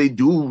whenever they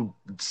do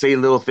say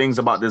little things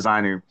about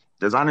Designer's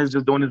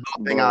just doing his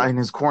little thing out in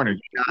his corner.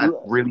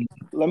 Really.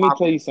 Let me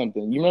tell you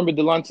something. You remember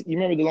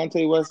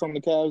Delonte West on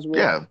the Cavs,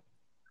 bro? Yeah.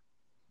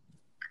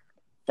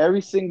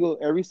 Every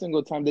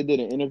single time they did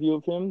an interview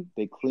of him,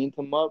 they cleaned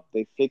him up,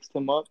 they fixed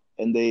him up,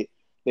 and they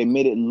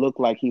made it look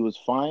like he was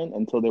fine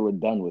until they were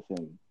done with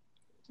him.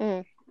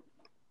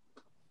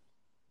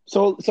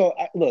 So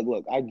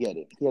look, I get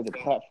it. He has a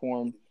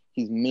platform.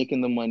 He's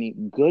making the money.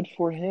 Good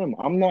for him.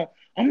 I'm not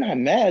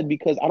mad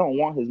because I don't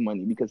want his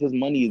money, because his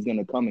money is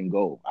gonna come and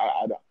go.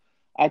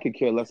 I could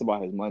care less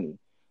about his money.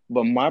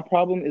 But my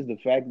problem is the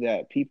fact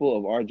that people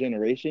of our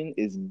generation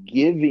is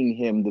giving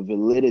him the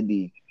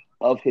validity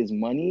of his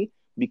money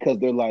because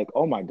they're like,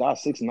 oh my God,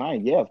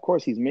 6ix9ine. Yeah, of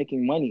course he's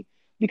making money.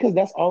 Because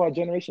that's all our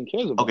generation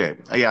cares about. Okay,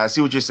 yeah, I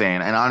see what you're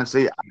saying. And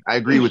honestly, I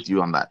agree with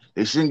you on that.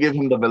 They shouldn't give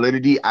him the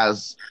validity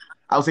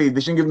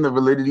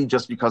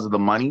just because of the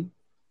money.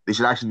 They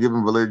should actually give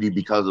him validity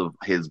because of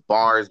his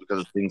bars,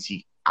 because of things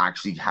he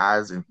actually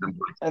has. And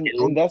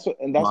that's what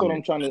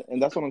I'm trying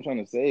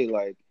to say.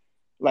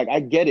 Like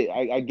I get it.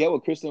 I get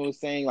what Kristen was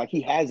saying. Like,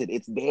 he has it.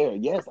 It's there.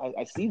 Yes,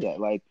 I see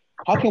that. Like,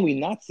 how can we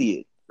not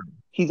see it?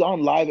 He's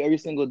on live every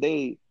single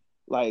day,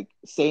 like,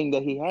 saying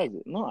that he has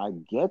it. No, I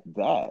get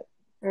that.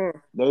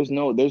 There's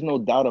no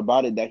doubt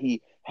about it that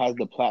he has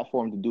the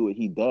platform to do what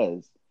he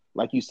does.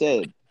 Like you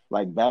said,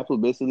 like, bad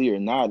publicity or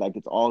not, like,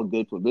 it's all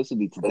good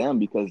publicity to them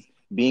because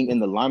being in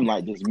the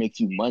limelight just makes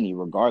you money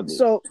regardless.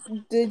 So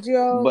did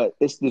y'all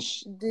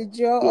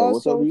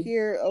also up,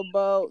 hear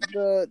about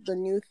the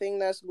new thing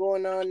that's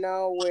going on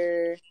now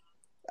where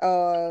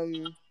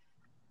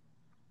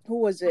who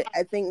was it?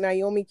 I think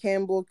Naomi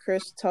Campbell,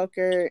 Chris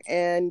Tucker,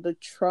 and the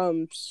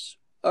Trumps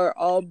are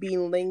all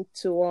being linked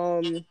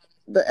to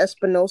the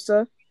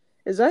Espinosa.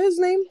 Is that his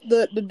name?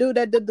 The dude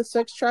that did the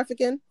sex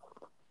trafficking?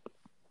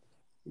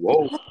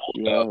 Whoa.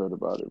 Yeah, I heard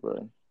about it,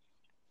 bro.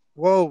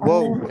 Whoa.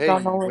 Hey,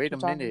 wait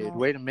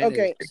a minute.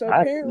 Okay, so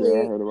apparently...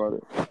 Yeah, I heard about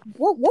it.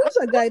 What was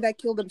that guy that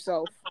killed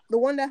himself? The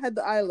one that had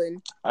the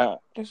island?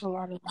 There's a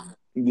lot of them.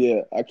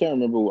 Yeah, I can't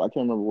remember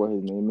what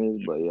his name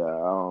is, but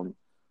yeah,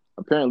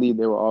 apparently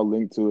they were all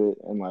linked to it,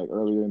 and like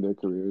earlier in their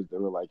careers, they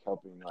were like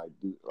helping like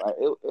do like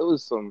it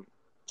was some.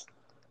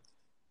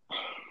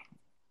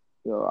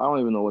 Yo, I don't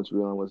even know what's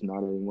real and what's not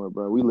anymore,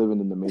 bro. We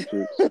living in the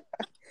Matrix.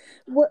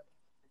 What?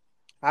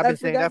 I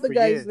forgot the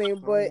guy's name,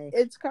 but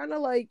it's kind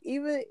of like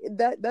even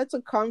that's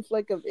a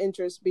conflict of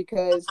interest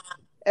because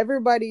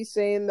everybody's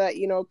saying that,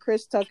 you know,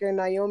 Chris Tucker,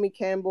 Naomi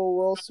Campbell,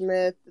 Will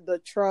Smith, the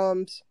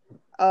Trumps,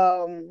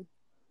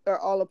 are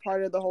all a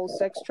part of the whole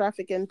sex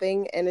trafficking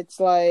thing, and it's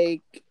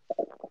like,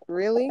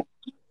 really?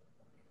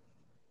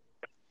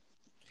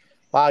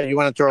 Wow, you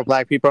want to throw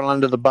black people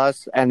under the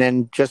bus and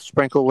then just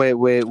sprinkle with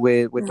the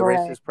Right.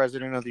 racist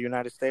president of the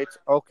United States?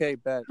 Okay,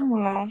 bet. I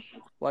don't know.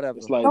 Whatever.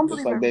 It's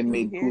Somebody's like they everything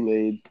made here.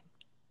 Kool-Aid.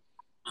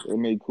 They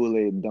made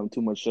Kool-Aid, dumped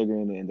too much sugar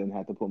in it, and then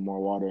had to put more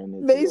water in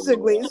it.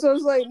 Basically, so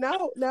it's like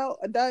now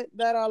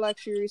that I'll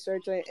actually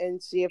research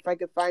and see if I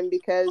could find,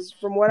 because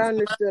from what I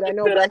understood, I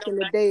know back in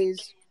the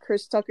days,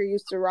 Chris Tucker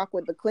used to rock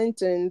with the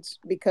Clintons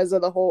because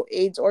of the whole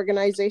AIDS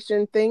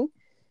organization thing,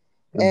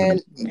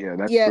 and yeah,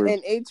 that's true.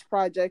 and AIDS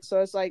project. So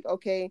it's like,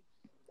 okay,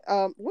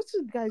 what's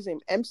the guy's name?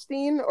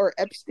 Epstein or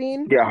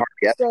Epstein? Yeah,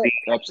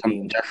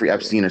 Epstein. Jeffrey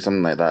Epstein or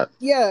something like that.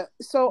 Yeah,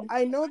 so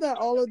I know that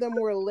all of them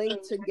were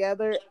linked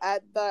together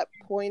at that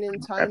point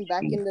in time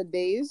back in the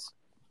days.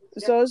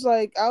 So it's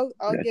like I'll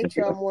get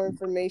y'all more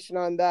information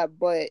on that,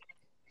 but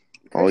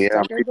Chris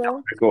Tucker,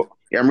 though?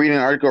 I'm reading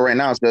an article right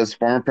now. It says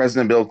former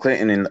President Bill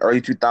Clinton in the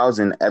early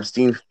 2000s,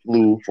 Epstein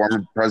flew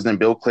former President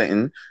Bill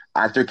Clinton,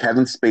 actor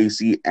Kevin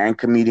Spacey, and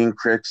comedian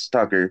Chris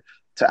Tucker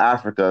to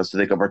Africa so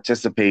they could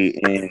participate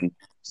in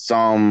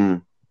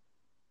some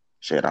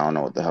shit. I don't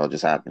know what the hell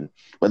just happened,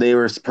 but they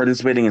were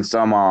participating in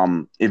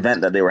some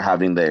event that they were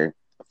having there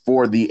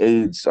for the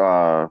AIDS,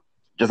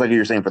 just like you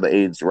were saying, for the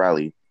AIDS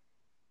rally.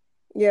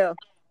 Yeah.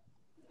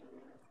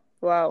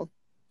 Wow.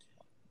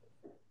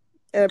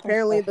 And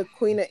apparently the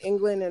Queen of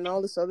England and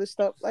all this other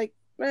stuff. Like,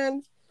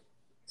 man,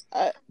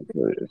 go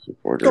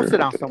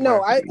sit down somewhere.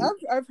 No, I've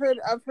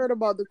heard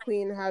about the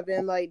Queen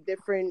having like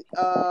different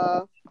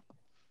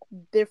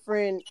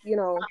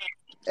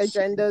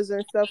agendas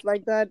and stuff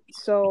like that.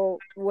 So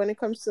when it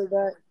comes to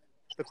that,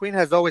 the Queen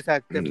has always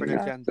had different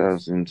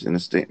agendas. In a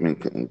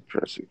statement,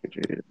 press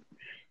secretary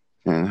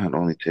and had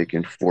only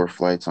taken 4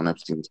 flights on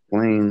Epstein's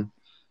plane.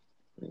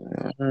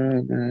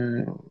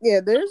 Yeah,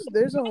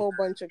 there's a whole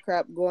bunch of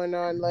crap going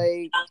on.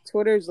 Like,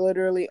 Twitter's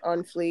literally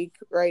on fleek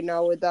right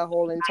now with that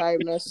whole entire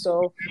mess.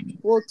 So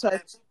we'll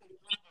touch.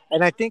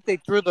 And I think they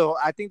drew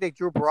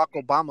Barack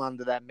Obama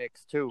under that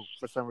mix too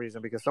for some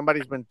reason, because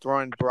somebody's been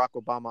throwing Barack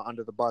Obama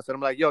under the bus, and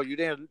I'm like, yo, you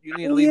need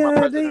to leave my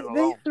president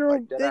alone.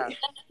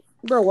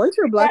 Bro, once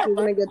you're black, you're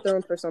gonna get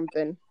thrown for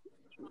something.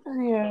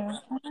 Yeah.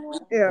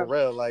 For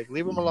real, like,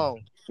 leave him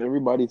alone.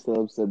 Everybody's so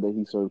upset that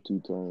he served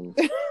 2 terms.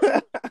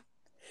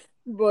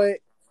 But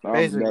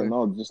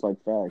no, just like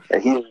facts.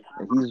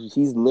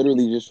 He's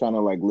literally just trying to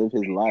like live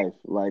his life.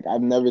 Like,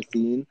 I've never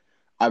seen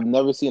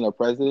a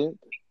president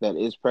that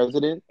is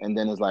president and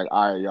then it's like,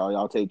 all right,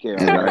 y'all take care.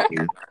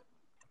 Exactly.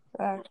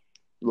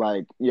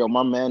 Like, yo,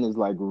 my man is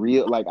like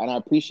real, like, and I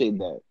appreciate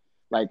that.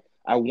 Like,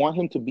 I want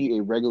him to be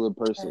a regular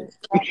person.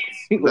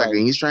 Exactly. Like,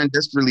 he's trying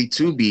desperately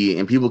to be,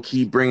 and people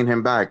keep bringing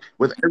him back.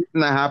 With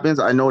everything that happens,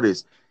 I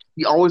notice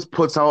he always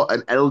puts out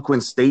an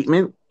eloquent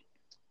statement.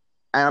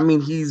 I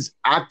mean, he's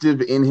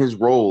active in his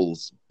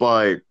roles,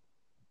 but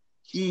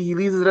he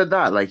leaves it at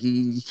that. Like,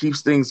 he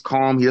keeps things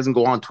calm. He doesn't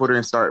go on Twitter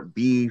and start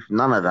beef.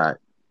 None of that.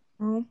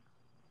 Mm-hmm.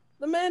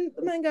 The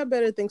man got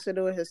better things to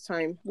do with his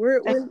time. We're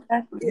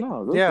not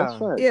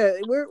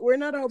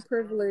all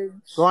privileged.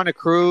 Go on a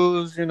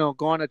cruise, go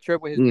on a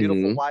trip with his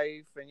beautiful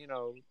wife, and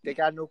they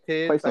got no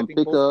kids. I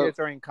think both kids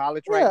are in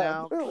college right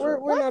now.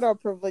 We're not all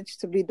privileged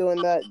to be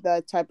doing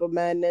that type of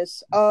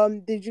madness.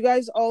 Did you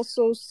guys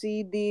also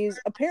see these?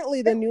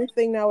 Apparently, the new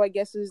thing now, I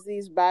guess, is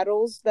these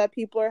battles that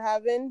people are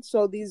having.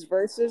 So these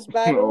versus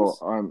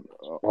battles online.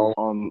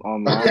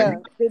 Yeah.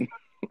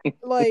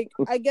 Like,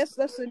 I guess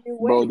that's a new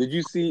way. Bro, did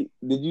you see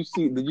the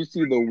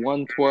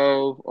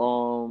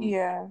 112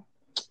 yeah.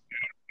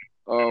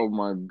 Oh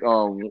my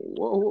god.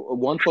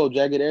 112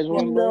 Jagged Edge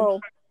one, bro?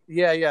 No.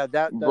 Yeah,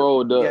 that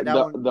bro,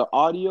 the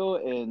audio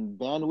and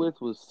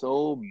bandwidth was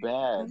so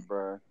bad,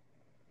 bro.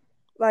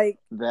 Like,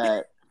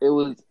 that it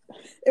was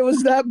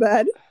that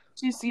bad.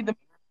 Did you see the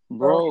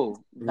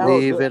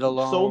leave it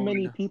alone. So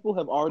many people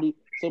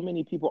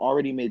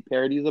already made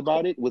parodies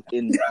about it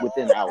within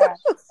hours.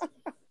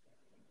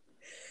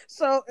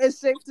 So it's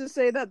safe to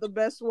say that the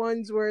best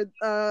ones were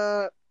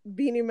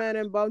Beanie Man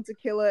and Bounty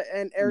Killer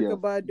and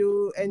Erykah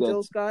Badu and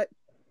Jill Scott.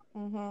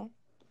 Mm-hmm.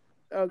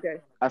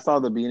 Okay. I saw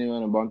the Beanie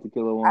Man and Bounty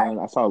Killer one.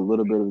 I saw a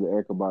little bit of the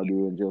Erykah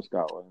Badu and Jill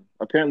Scott one.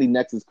 Apparently,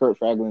 next is Kurt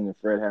Franklin and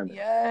Fred Hammond.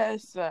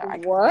 Yes.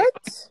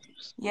 What?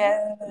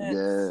 Yes.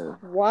 Yeah.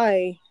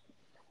 Why?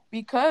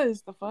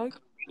 Because the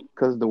fuck.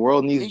 Because the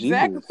world needs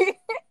Jesus.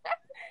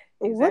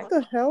 What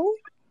the hell?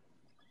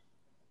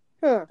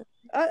 Huh.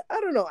 I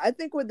don't know. I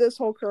think with this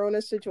whole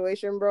Corona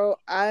situation, bro,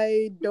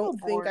 I don't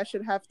think I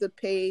should have to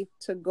pay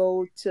to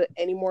go to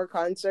any more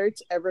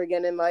concerts ever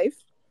again in life.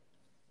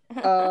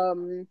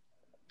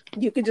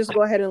 You could just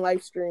go ahead and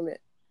live stream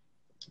it.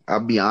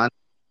 I'll be honest.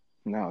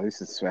 No,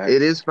 this is facts.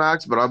 It is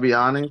facts, but I'll be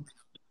honest.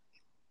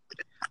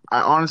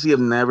 I honestly have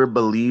never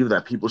believed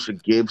that people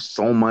should give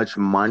so much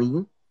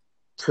money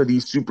to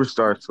these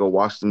superstars to go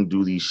watch them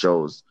do these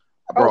shows.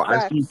 Bro,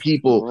 I see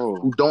people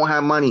who don't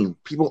have money.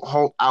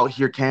 People out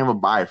here can't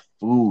even buy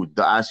food.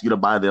 They'll ask you to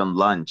buy them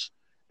lunch.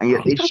 And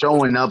yet they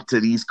showing up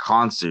to these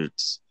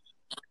concerts.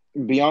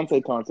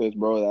 Beyonce concerts,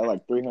 bro, they're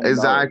like $300.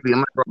 Exactly. I'm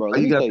like, bro,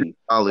 you got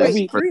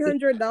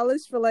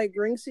 $300 for like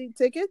ring seat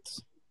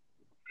tickets?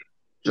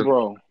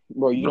 Bro,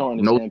 Bro, you don't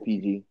No, understand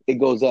PG. It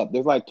goes up.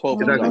 There's like I'm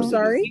 $1,200 exactly. tickets.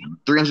 sorry.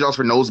 $300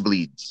 for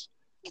nosebleeds.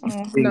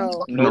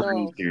 No,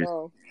 No,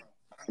 no.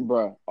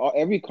 Bro,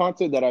 every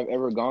concert that I've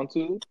ever gone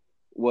to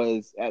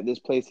was at this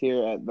place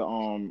here at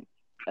the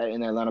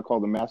in Atlanta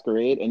called the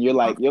Masquerade, and you're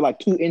like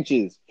 2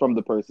 inches from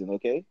the person.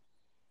 Okay,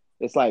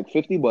 it's like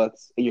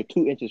 $50, and you're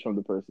 2 inches from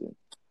the person.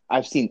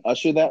 I've seen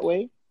Usher that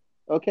way.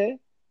 Okay,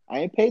 I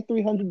ain't paid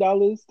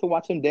 $300 to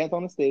watch him dance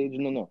on the stage.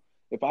 No.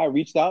 If I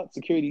reached out,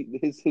 security,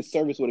 his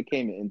service would have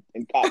came in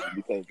and caught me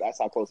because that's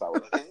how close I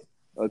was.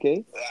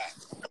 Okay,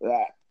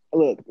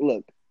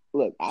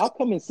 look. I'll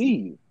come and see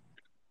you,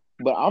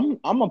 but I'm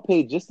gonna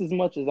pay just as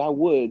much as I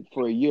would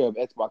for a year of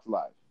Xbox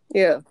Live,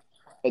 Yeah.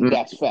 and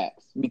that's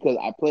facts because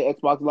I play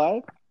Xbox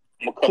Live.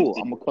 Cool,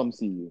 I'm gonna come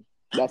see you.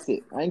 That's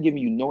it. I ain't giving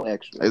you no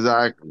extra.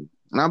 Exactly.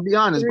 And I'll be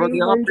honest, bro. They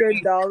all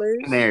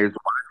 $300. there. Why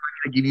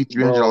would I give you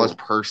 $300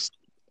 per seat?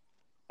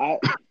 I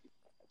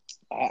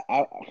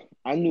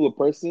I knew a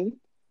person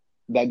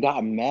that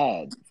got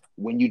mad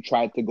when you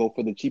tried to go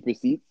for the cheaper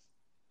seats,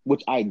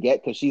 which I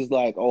get because she's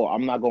like, "Oh,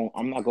 I'm not going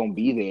to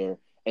be there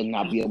and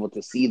not be able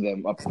to see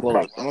them up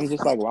close." And I'm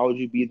just like, "Why would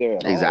you be there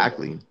at all?"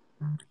 Exactly.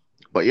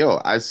 But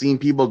yo, I've seen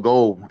people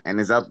go and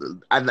it's up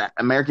at the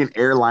American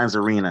Airlines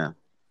Arena,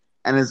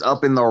 and it's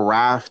up in the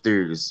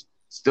rafters,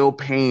 still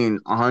paying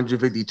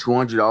 $150,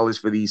 $200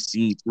 for these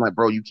seats. I'm like,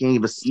 bro, you can't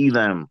even see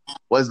them.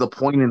 What is the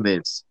point in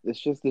this? It's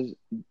just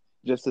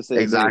to say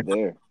Exactly. they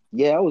were there.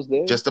 Yeah, I was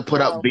there. Just to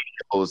put up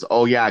videos.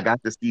 Oh yeah, I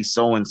got to see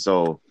so and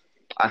so.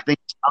 I think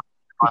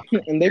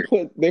And they're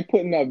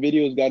putting out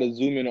videos, got to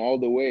zoom in all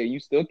the way. You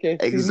still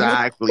can't see them.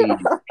 exactly. I'm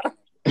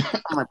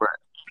like, bro.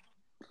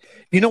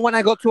 You know when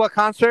I go to a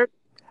concert?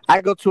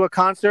 I go to a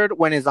concert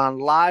when it's on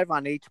live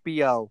on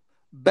HBO.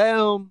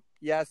 Boom.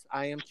 Yes,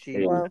 I am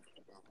cheap. Wow.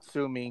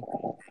 Sue me.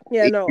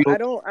 Yeah, no,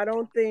 I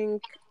don't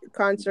think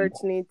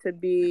concerts need to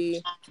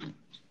be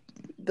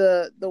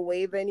the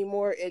wave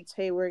anymore. It's,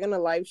 hey, we're gonna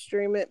live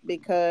stream it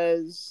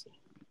because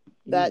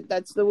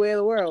that's the way of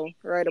the world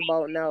right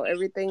about now.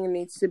 Everything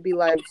needs to be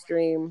live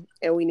streamed,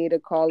 and we need to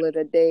call it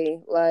a day.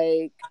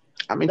 Like,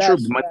 I mean, true.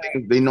 But my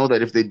thing, they know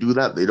that if they do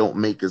that, they don't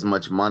make as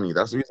much money.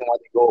 That's the reason why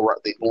they go around.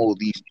 They go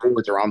these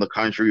tours around the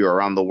country or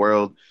around the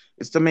world.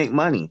 It's to make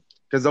money.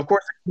 Because of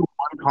course, they do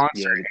one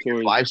concert,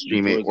 live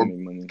stream it, or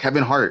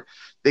Kevin Hart,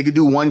 they could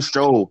do one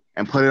show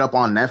and put it up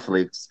on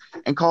Netflix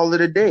and call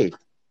it a day.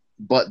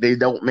 But they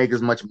don't make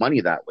as much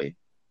money that way.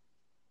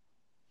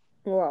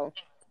 Wow,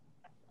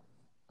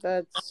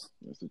 that's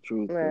the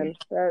truth, man.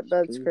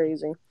 That's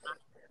crazy.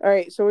 All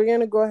right, so we're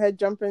gonna go ahead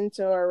jump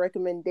into our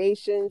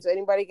recommendations.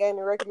 Anybody got any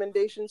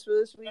recommendations for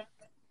this week?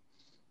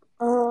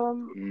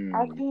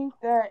 I think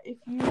that if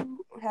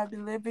you have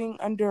been living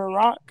under a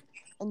rock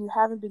and you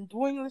haven't been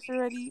doing this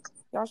already,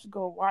 y'all should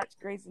go watch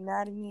Grey's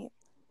Anatomy.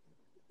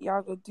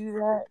 Y'all go do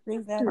that.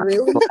 Grey's Anatomy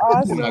Really? is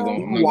awesome.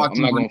 I'm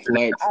not gonna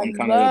flex. I'm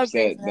kind of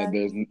upset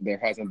that there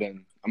hasn't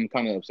been. I'm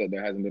kind of upset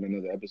there hasn't been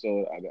another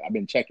episode. I've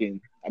been checking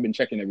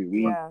every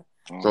week. Yeah.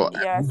 So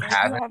yeah, if you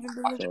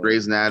haven't watched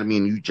Grey's Anatomy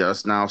and you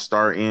just now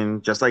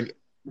starting, just like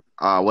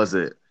was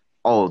it?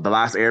 Oh, The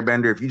Last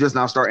Airbender. If you just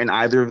now starting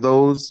either of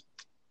those,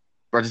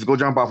 bro, just go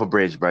jump off a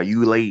bridge, bro.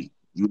 You late.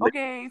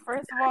 Okay,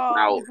 first of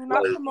all, we do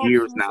not promote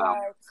years suicide. now.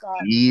 Stop.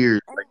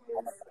 Years.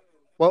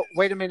 Well,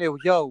 wait a minute.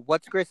 Yo,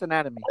 what's Grey's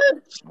Anatomy?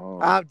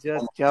 I'm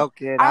just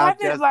joking. I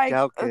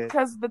haven't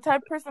because the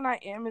type of person I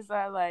am is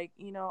that I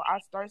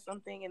start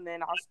something and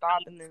then I'll stop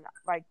and then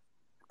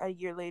a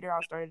year later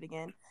I'll start it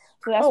again.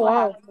 So that's what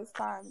happened this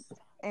time.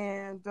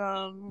 And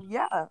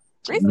yeah,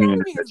 Grey's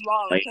Anatomy is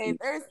long. Okay,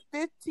 there's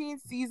 15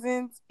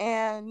 seasons,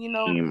 and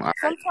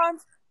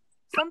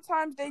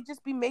sometimes they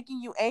just be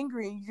making you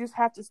angry and you just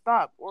have to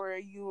stop or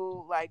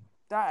you'll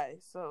die.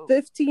 So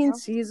 15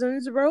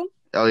 seasons, bro.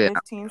 Oh yeah,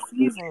 15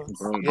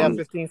 seasons. Yeah,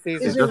 15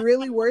 seasons. Is it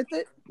really worth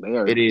it?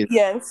 It is.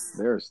 Yes.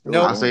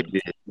 No, I say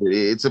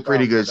it's a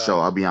pretty good show.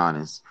 I'll be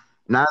honest.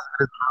 Not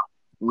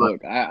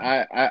look,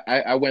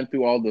 I went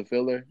through all the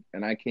filler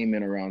and I came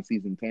in around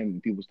season 10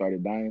 and people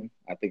started dying.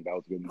 I think that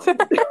was good.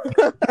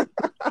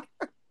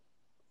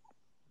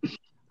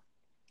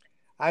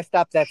 I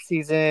stopped at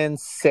season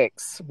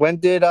 6. When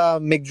did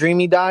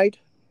McDreamy died?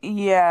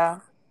 Yeah.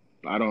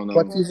 I don't know.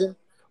 What season?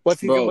 What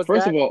season was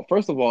that?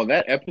 First of all,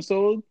 that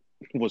episode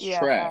was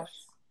trash.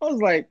 I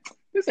was like,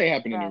 this ain't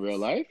happening in real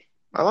life.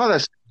 I love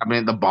that shit. I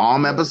mean, the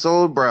bomb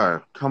episode,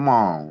 bruh. Come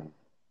on.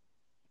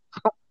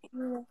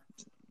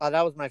 Oh,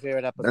 that was my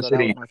favorite episode. That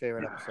was my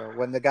favorite episode.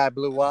 When the guy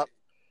blew up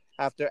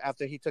after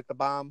he took the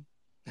bomb.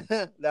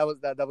 that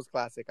was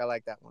classic. I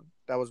like that one.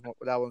 That was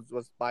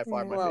by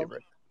far my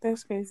favorite.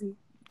 That's crazy.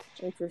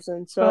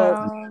 Interesting.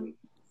 So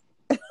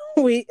I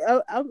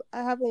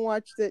haven't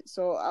watched it,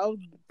 so I'll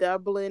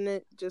dabble in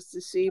it just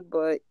to see.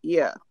 But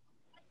yeah,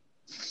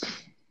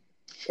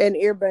 and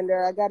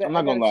Airbender, I got it. I'm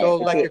not gonna lie. So,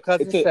 like your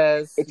cousin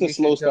says, it's a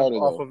slow starter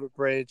off of a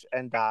bridge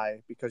and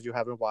die because you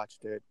haven't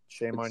watched it.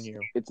 Shame on you.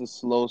 It's a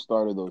slow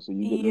starter though, so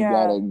you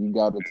gotta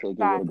take it with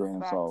a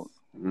grain of salt.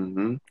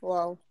 Mm-hmm.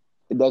 Wow.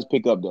 It does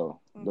pick up though.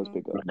 It does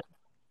pick up.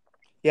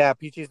 Yeah,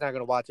 Peachy's not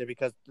gonna watch it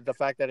because the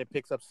fact that it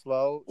picks up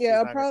slow.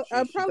 Yeah, I'll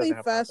She probably doesn't have time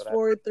for fast that.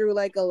 forward through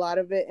like a lot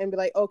of it and be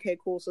like, okay,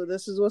 cool. So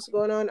this is what's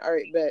going on. All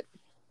right, bet.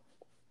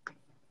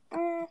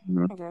 I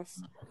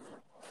guess.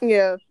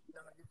 Yeah.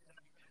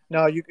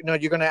 No, you're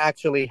gonna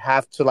actually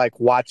have to like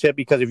watch it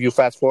because if you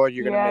fast forward,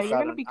 you're gonna miss you're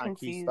out gonna be on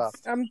key stuff.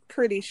 confused. I'm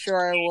pretty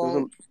sure I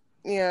won't.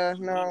 Yeah,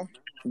 no.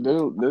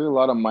 There's a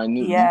lot of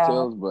minute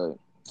details, but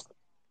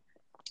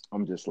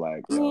I'm just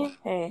like,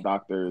 hey.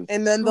 doctors.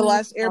 And then The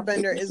Last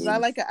Airbender, is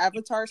that like an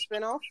Avatar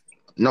spinoff?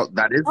 No,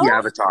 that is the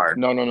Avatar.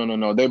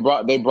 No. They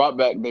brought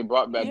back the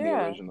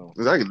original.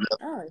 Exactly.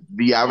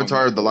 The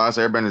Avatar, The Last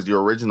Airbender is the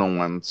original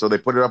one. So they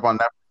put it up on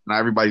Netflix, and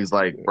everybody's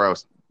like, bro,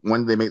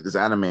 when did they make this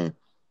anime?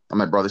 I'm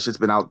like, bro, this shit's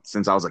been out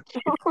since I was a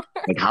kid.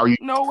 Like, how are you?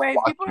 No way.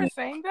 People are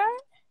saying that?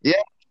 Yeah.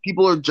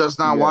 People are just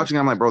not watching.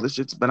 I'm like, bro, this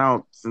shit's been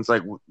out since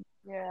like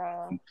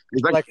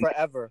like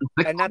forever.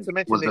 And not to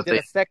mention they did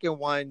a second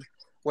one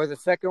where the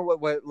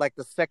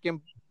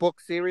second book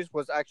series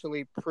was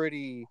actually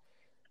pretty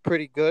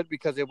good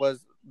because it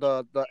was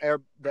the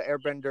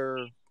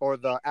Airbender or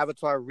the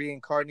Avatar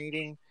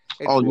reincarnating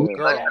into a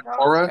girl.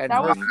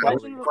 That was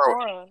Legend of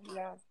Korra.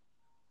 Yeah.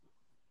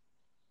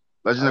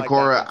 Legend of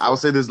Korra. I would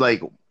say there's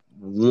like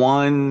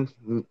one,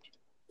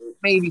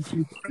 maybe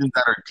two things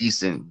that are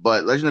decent,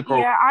 but Legend of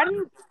Korra. Yeah,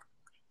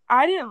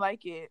 I didn't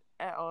like it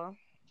at all.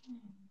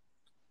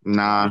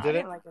 Nah, I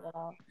didn't like it at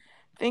all.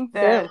 I think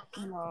that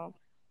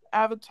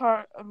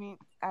Avatar,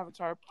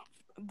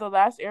 The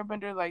Last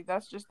Airbender, like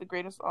that's just the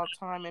greatest of all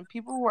time, and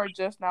people who are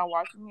just now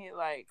watching it,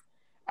 like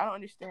I don't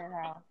understand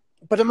how.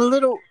 But I'm a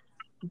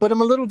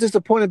little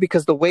disappointed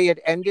because the way it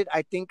ended,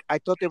 I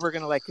thought they were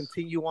gonna like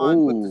continue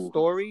on with the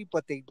story,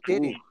 but they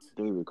didn't.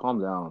 David, calm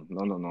down.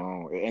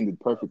 No. It ended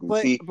perfectly.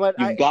 But, See, but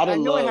you gotta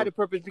know love... it had a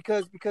purpose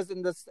because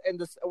in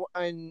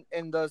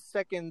the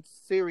second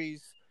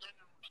series,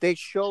 they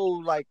show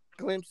like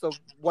glimpse of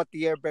what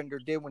the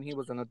Airbender did when he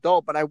was an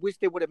adult. But I wish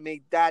they would have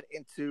made that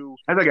into.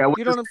 I think you know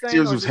what I'm saying?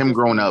 Series was him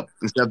growing up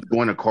instead of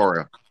going to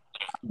Korra.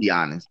 To be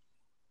honest,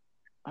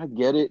 I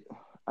get it.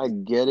 I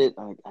get it.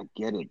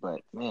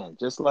 But man,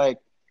 just like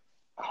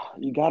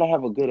you gotta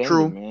have a good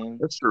ending, man.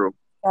 That's true.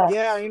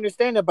 Yeah, I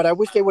understand that, but I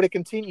wish they would have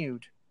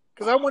continued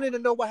because I wanted to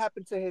know what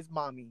happened to his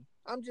mommy.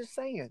 I'm just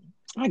saying.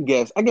 I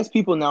guess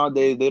people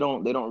nowadays they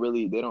don't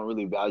really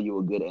value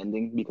a good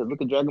ending because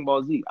look at Dragon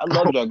Ball Z. I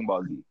love Dragon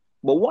Ball Z,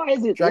 but why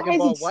is it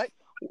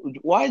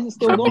Why is it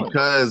still going?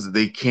 Because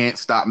they can't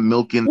stop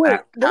milking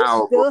that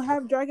cow. They still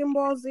have Dragon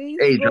Ball Z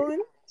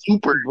going?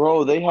 Super,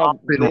 bro. They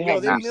milked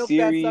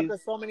that sucker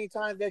so many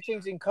times. They're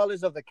changing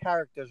colors of the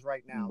characters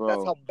right now. Bro.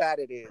 That's how bad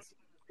it is.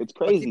 It's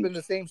crazy. But keeping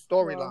the same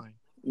storyline.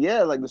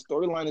 Yeah, like the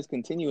storyline is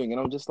continuing,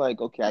 and I'm just like,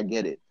 okay, I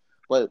get it.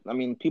 But I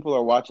mean, people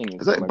are watching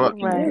it. So,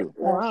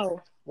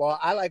 Wow. Well,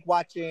 I like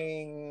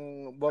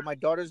watching. Well, my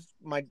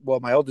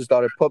oldest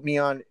daughter put me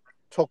on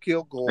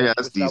Tokyo Ghoul. Yeah,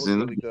 that's decent. That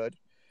was really good.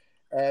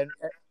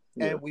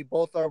 And we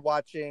both are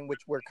watching,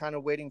 which we're kind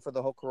of waiting for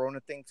the whole Corona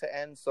thing to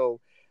end, so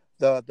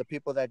the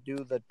people that do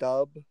the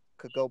dub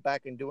could go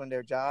back and doing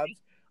their jobs.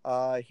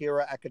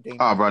 Hero Academia.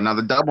 Oh, bro, now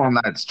the dub on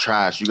that's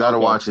trash. You got to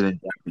watch it in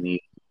Japanese.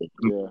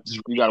 Yeah,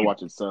 you got to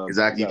watch it sub.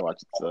 Exactly. You got to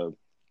watch it sub.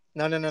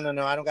 No.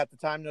 I don't got the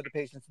time nor the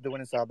patience to do it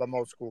in sub. I'm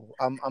old school.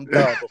 I'm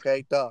dub,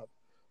 okay? Dub.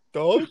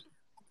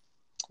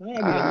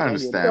 I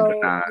understand.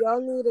 So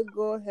y'all need to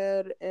go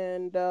ahead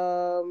and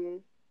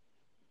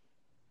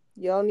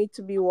y'all need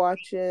to be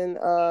watching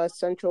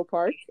Central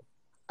Park,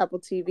 Apple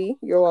TV.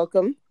 You're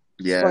welcome.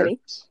 Yes. Funny.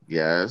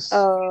 Yes.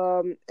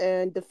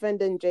 And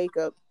Defending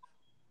Jacob.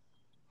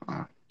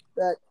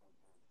 That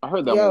I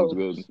heard that one was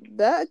good.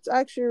 That's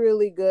actually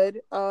really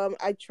good.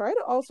 I try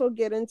to also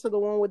get into the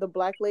one with the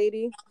black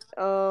lady.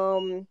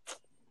 Damn,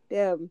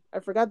 I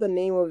forgot the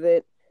name of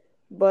it.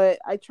 But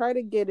I try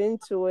to get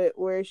into it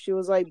where she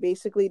was like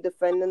basically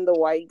defending the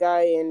white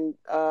guy and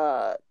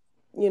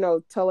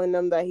telling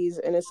them that he's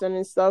innocent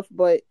and stuff.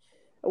 But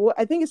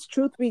I think it's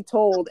Truth Be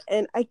Told,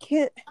 and I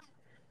can't,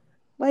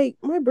 like,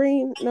 my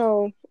brain,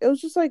 no. It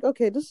was just like,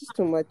 okay, this is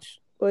too much.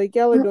 Like,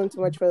 y'all are doing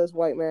too much for this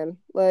white man.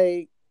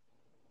 Like,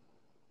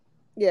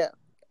 yeah,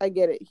 I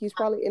get it. He's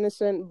probably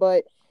innocent,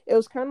 but it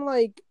was kind of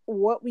like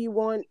what we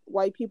want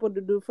white people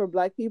to do for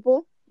black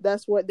people.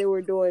 That's what they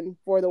were doing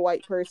for the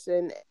white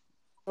person.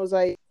 I was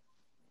like,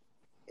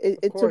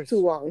 it took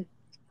too long.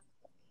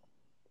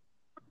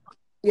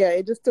 Yeah,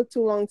 it just took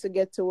too long to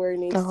get to where it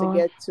needs to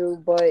get to,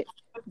 but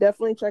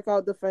definitely check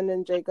out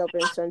Defending Jacob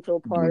in Central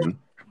Park.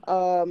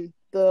 Mm-hmm.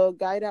 The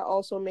guy that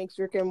also makes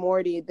Rick and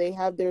Morty, they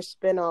have their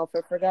spinoff.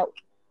 I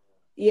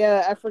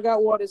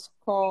forgot what it's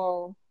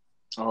called.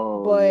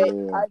 Oh, but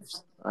yeah.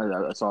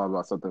 I saw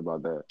about something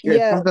about that.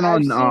 Yeah, something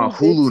on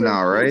Hulu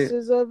now, right?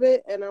 Pieces of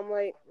it, and I'm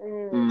like,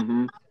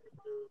 mm-hmm.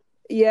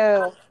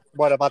 Yeah.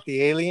 What about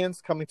the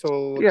aliens coming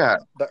to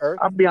the Earth?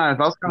 I'll be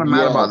honest, I was kind of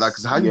mad about that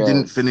because how you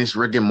didn't finish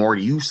Rick and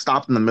Morty? You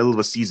stopped in the middle of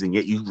a season,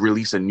 yet you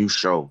release a new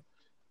show.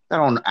 That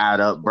don't add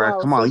up, bro.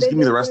 Come on, at least give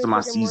me the rest of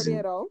my season.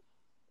 At all?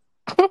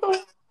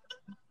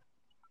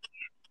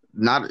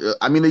 Not,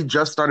 I mean, they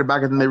just started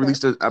back and then they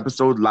released an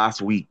episode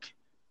last week.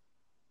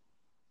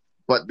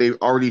 but they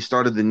already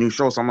started the new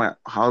show. So I'm like,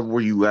 how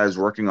were you guys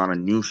working on a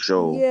new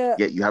show Yeah,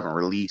 yet you haven't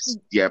released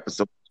the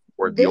episode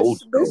or the old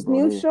this show? this bro,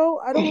 new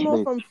show, I don't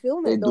know if I'm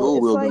feeling they it though. dual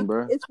It's wielding, like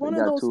bro. it's one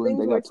of those things They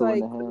where got it's two in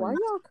like, the why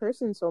hands. y'all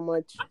cursing so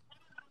much?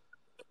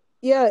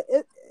 Yeah,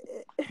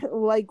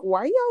 like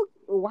why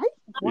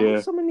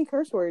Yeah, so many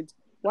curse words?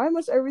 Why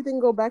must everything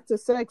go back to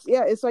sex?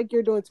 Yeah, it's like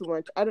you're doing too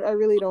much. I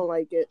really don't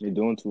like it. they're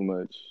doing too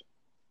much.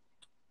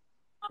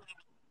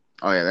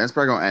 Oh yeah, that's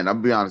probably gonna end. I'll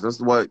be honest.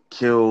 That's what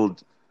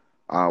killed.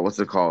 What's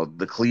it called?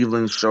 The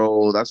Cleveland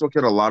Show. That's what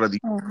killed a lot of these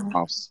Mhm.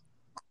 spinoffs.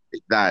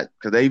 That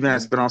because they even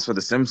had spinoffs for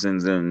The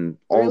Simpsons, and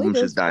all of Really? them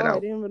just died I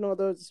out. didn't even know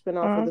there was a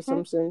spinoff of The Mhm.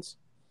 Simpsons.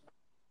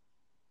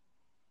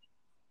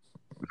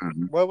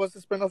 Mhm. What was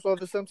the spinoff of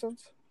The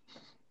Simpsons?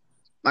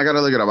 I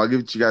gotta look it up. I'll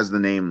give you guys the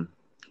name.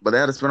 But they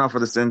had a spinoff for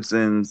The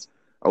Simpsons.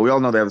 We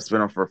all know they have a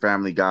spinoff for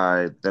Family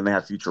Guy. Then they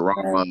have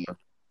Futurama.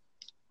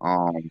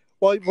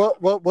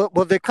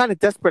 Well, they're kind of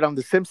desperate on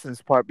The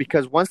Simpsons part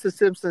because once The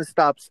Simpsons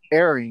stops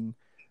airing,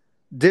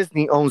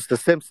 Disney owns The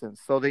Simpsons,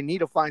 so they need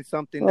to find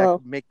something that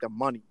can make them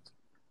money.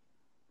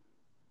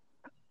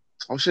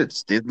 Oh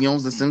shit! Disney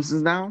owns The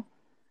Simpsons now.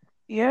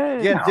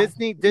 Yeah,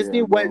 Disney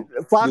Yeah, when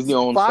Disney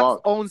owns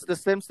Fox owns The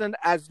Simpsons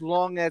as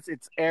long as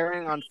it's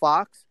airing on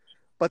Fox.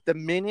 But the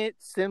minute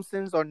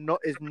Simpsons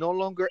is no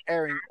longer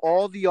airing,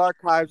 all the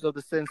archives of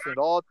The Simpsons,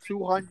 all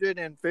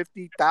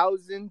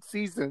 250,000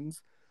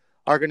 seasons,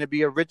 are going to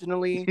be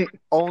originally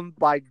owned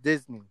by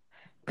Disney.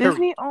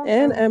 Disney owns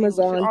and everything.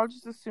 Amazon. So I'll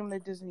just assume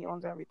that Disney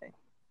owns everything.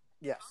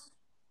 Yes.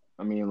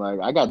 I mean, like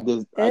I got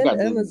this. And I got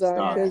Amazon,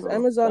 because Disney stock,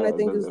 Amazon, I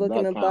think, that, is if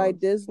looking that to buy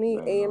counts, Disney,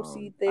 then, AMC I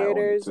own it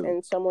theaters, too.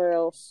 and somewhere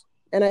else.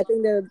 And I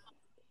think they're.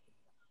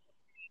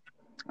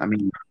 I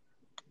mean,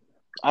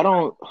 I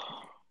don't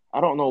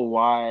know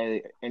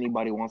why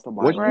anybody wants to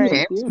buy what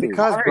AMC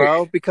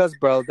theaters. Because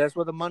bro, that's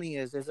where the money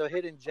is. It's a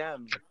hidden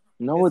gem.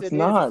 No, it's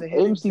not. It's a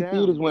hidden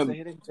gem. It's a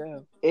hidden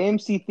gem.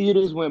 AMC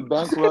theaters went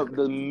bankrupt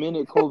the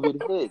minute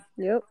COVID hit.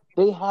 Yep.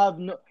 They have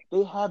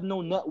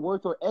no net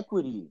worth or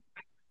equity.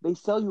 They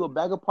sell you a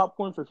bag of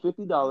popcorn for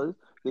 $50.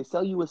 They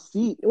sell you a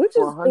seat for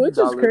 $100, which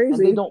is crazy.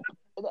 and they don't.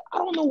 I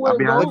don't know where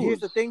it goes. But here's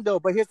the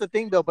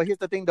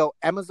thing, though.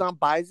 Amazon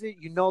buys it.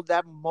 You know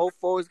that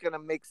mofo is gonna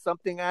make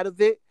something out of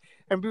it,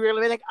 and be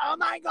really like, "Oh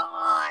my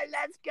god,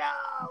 let's go,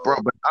 bro!"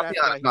 But I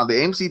mean, now the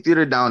AMC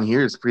theater down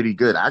here is pretty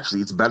good.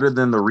 Actually, it's better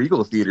than the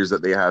Regal theaters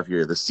that they have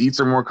here. The seats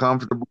are more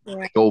comfortable. Yeah.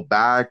 They go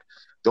back.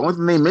 The only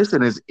thing they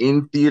missing is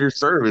in theater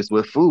service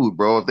with food,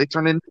 bro. If they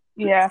turn in,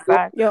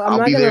 fact. Yo, I'm I'll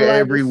not be gonna there lie.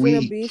 every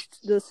week.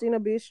 The Cine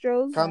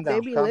Bistros, they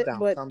be lit,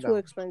 but too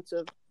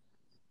expensive.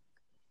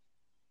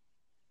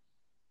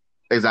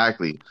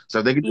 Exactly. So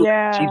if they could do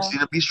a cheap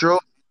Cine Bistro,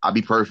 I'll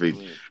be perfect.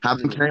 Have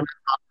them carry my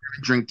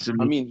drink to me.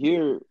 I mean,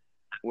 here,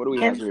 what do we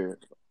have here?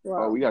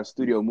 Wow. Oh, we got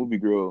Studio Movie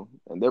Grill,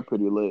 and they're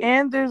pretty lit.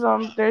 And there's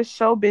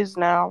Showbiz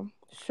now.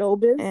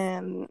 Showbiz,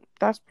 and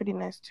that's pretty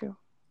nice too.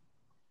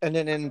 And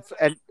then and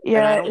I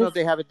don't know if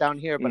they have it down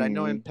here, but I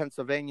know in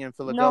Pennsylvania and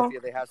Philadelphia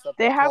they have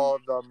something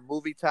called the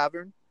Movie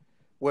Tavern,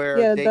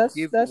 where they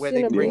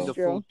bring the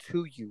food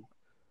to you.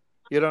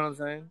 You know what I'm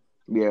saying?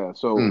 Yeah.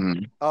 So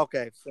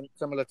okay,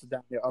 similar to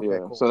down here. Okay,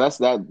 cool. So that's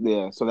that.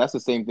 Yeah. So that's the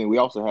same thing. We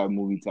also have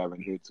Movie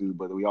Tavern here too,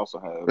 but we also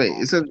have. Wait,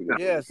 it says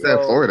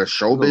Florida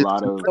Showbiz.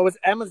 So it's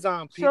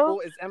Amazon,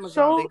 people. It's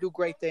Amazon. They do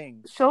great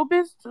things.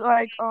 Showbiz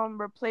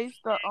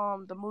replaced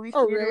the movie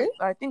theater. Really?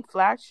 I think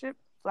flagship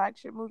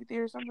movie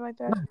theater or something like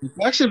that.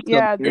 Flagship.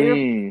 Yeah,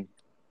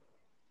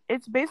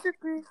 it's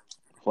basically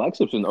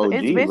Flagship's an OG.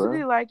 It's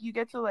basically like you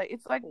get to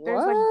it's like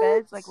there's like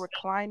beds, like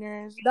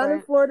recliners down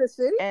in Florida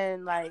City,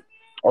 and like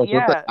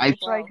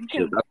it's like you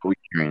can. That's what we're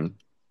hearing.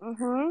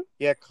 Mm-hmm.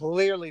 Yeah,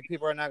 clearly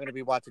people are not going to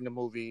be watching the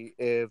movie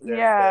if there's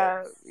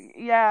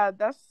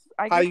that's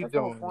I guess that's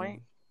the whole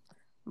point.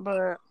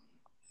 But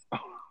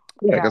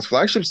because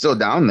Flagship's still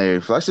down there.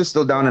 Flagship's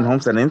still down in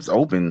Homestead, and it's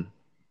open.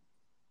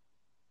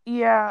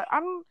 Yeah,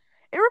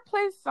 it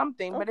replaced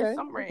something, but it's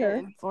somewhere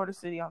in Florida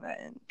City on that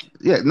end.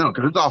 Yeah, no,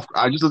 because it's off.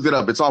 I just looked it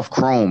up. It's off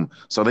Chrome,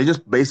 so they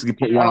just basically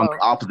put one on the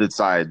opposite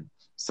side.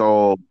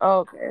 So,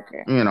 okay.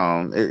 You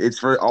know, it's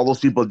for all those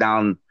people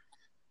down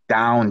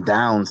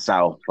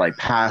south, like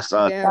past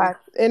us,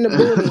 in the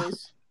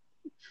boonies.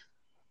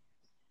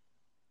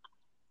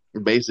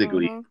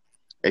 Basically,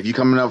 if you're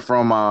coming up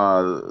from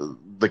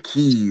the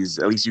Keys,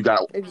 at least you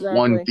got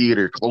one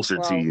theater closer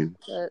to you.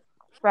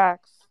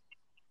 Facts.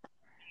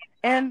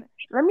 And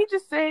let me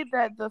just say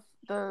that the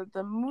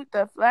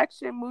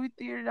flagship movie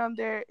theater down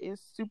there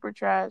is super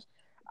trash.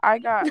 I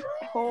got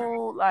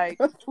whole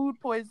food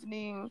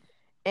poisoning,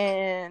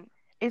 and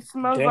it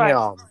smells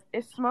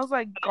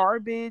like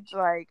garbage.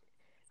 Like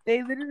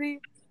they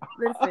literally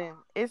listen.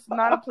 It's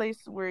not a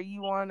place where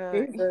you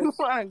wanna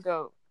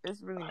go.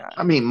 It's really not.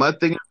 I mean, Mud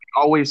Thing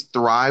always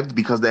thrived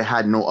because they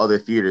had no other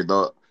theater.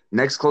 The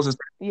next closest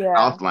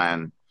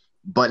Southland.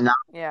 But now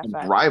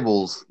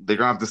rivals, they're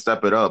gonna have to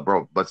step it up,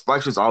 bro. But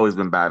Flagship's always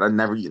been bad. I've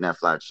never eaten at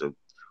Flagship.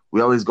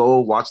 We always go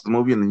watch the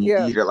movie and then you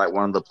eat at like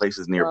one of the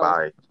places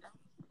nearby.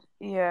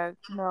 Yeah,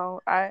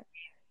 no,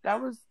 That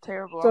was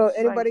terrible. I So was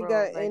just like, anybody bro,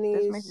 got like this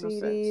any makes no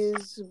sense.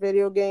 CDs,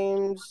 video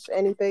games,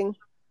 anything?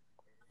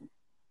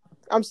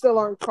 I'm still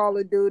on Call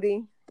of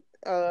Duty.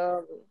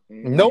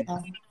 Nope. Yeah.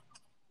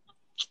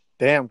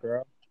 Damn,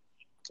 girl.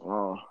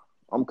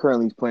 I'm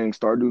currently playing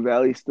Stardew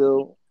Valley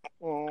still.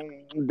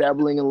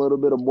 Dabbling in a little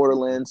bit of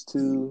Borderlands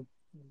 2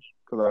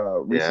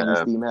 because recently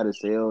Yeah. Steam had a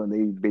sale and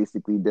they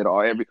basically did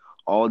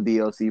all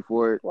DLC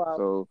for it. Wow.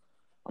 So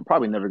I'm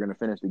probably never gonna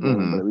finish the game,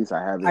 Mm-hmm. but at least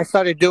I have I it.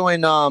 started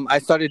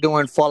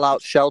doing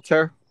Fallout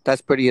Shelter.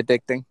 That's pretty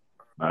addicting.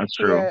 That's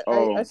true. Yeah, Oh I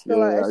yeah, I used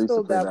to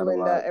still play that dabble a in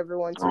that lot. every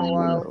once I in a used to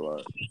play while. that a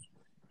lot.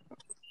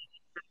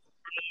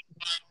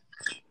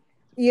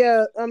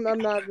 Yeah, I'm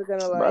not even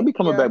gonna But I lie. be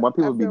coming Yeah, back. My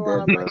people be after a while,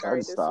 dead, I'm bro. like, So all I right,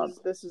 just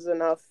stopped. this is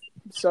enough.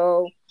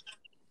 So,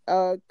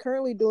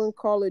 currently doing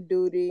Call of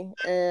Duty,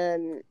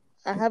 and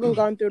I haven't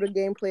gone through the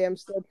gameplay. I'm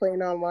still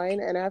playing online,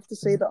 and I have to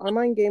say the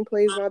online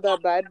gameplay is not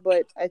that bad,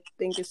 but I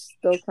think it's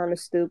still kind of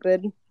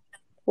stupid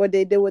what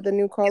they did with the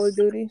new Call of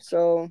Duty.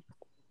 So,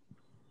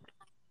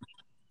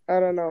 I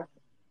don't know.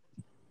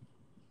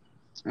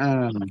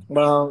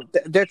 Well,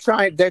 they're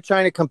trying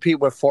to compete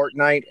with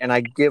Fortnite, and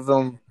I give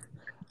them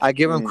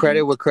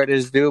credit where credit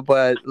is due.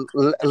 But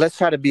let's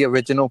try to be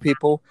original,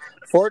 people.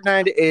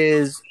 Fortnite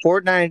is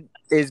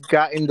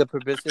gotten the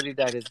publicity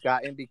that it's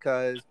gotten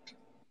because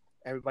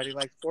everybody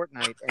likes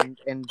Fortnite,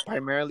 and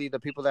primarily the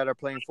people that are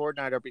playing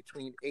Fortnite are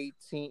between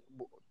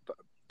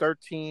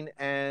 13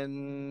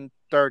 and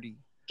 30.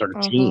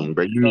 13,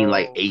 but you mean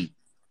like So 8.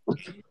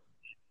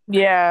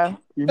 Yeah.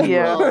 You mean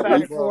Yeah. like well, eight,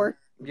 Facts. well, 4.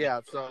 yeah.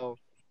 So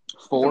the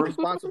 4?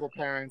 responsible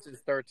parents is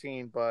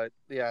 13, but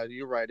yeah,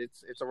 you're right.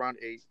 It's around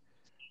 8.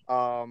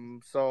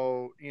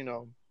 So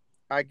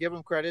I give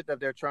them credit that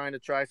they're trying to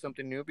try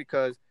something new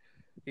because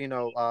what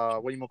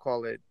do you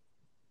call it?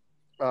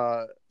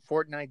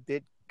 Fortnite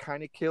did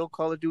kind of kill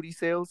Call of Duty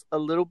sales a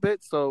little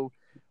bit. So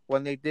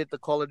when they did the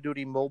Call of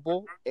Duty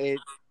mobile, it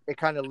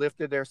kind of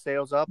lifted their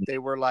sales up.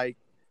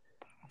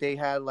 They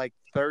had like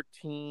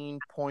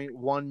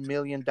 13.1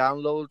 million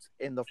downloads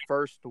in the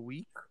first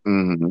week,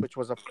 Mm-hmm. which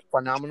was a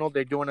phenomenal.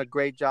 They're doing a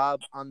great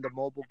job on the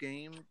mobile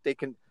game.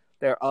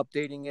 They're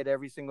updating it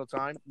every single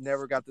time.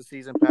 Never got the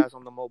season pass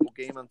on the mobile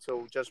game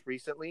until just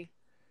recently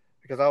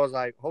because I was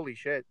like, holy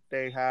shit,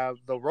 they have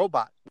the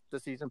robot, the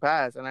season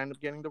pass, and I ended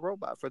up getting the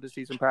robot for the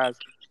season pass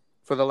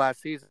for the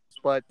last season.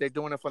 But they're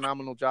doing a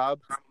phenomenal job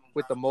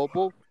with the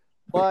mobile.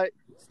 But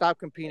stop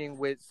competing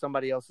with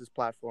somebody else's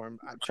platform.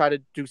 I try to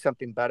do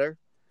something better.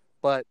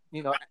 But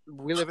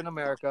we live in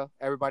America.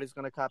 Everybody's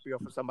gonna copy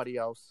off of somebody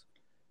else.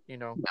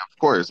 Of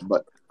course,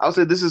 but I would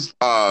say this is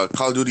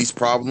Call of Duty's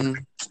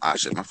problem. Ah,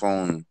 shit, my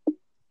phone. All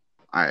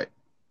right,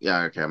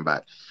 yeah, okay, I'm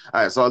back.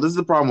 All right, so this is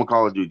the problem with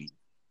Call of Duty,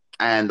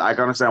 and I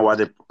can understand why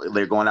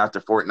they're going after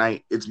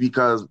Fortnite. It's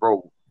because,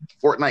 bro,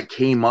 Fortnite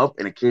came up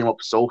and it came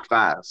up so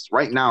fast.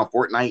 Right now,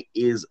 Fortnite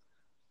is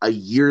a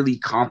yearly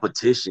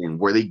competition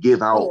where they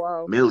give Oh out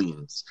wow.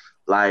 millions.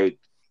 Like,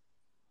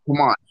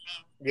 come on,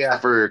 Yeah.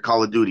 for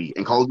Call of Duty,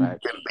 and Call of Duty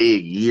been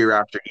big year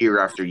after year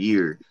after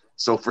year.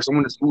 So for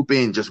someone to swoop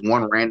in just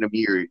one random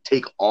year,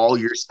 take all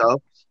your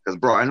stuff, because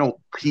bro, I know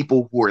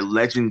people who are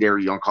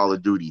legendary on Call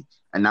of Duty,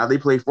 and now they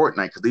play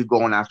Fortnite because they're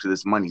going after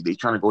this money. They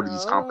trying to go to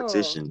these Oh.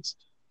 competitions.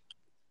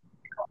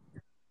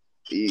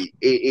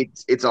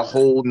 It's a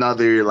whole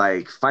nother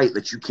like fight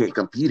that you can't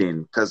compete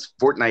in because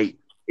Fortnite,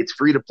 it's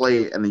free to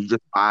play, and then you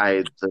just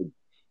buy the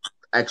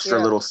extra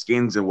Yeah. little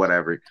skins and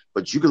whatever.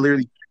 But you can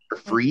literally for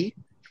free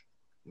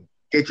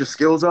get your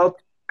skills up,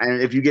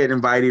 and if you get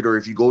invited or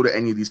if you go to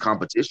any of these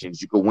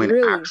competitions, you can win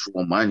Really?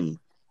 actual money.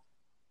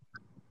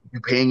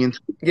 You're paying into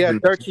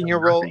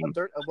 13-year-old.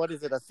 nothing. What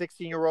is it? A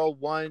 16-year-old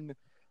won.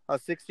 A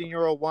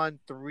 16-year-old won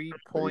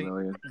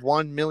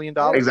 $3.1 million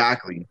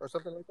Exactly. or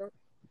something like that.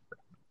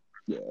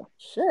 Yeah.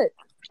 Shit.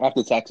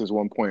 After taxes,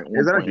 1.8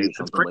 Exactly.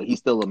 something, but he's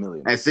still a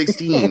million. At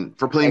 16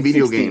 for playing At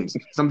video 16. games,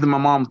 something my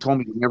mom told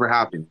me would never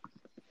happen.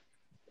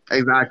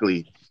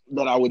 Exactly.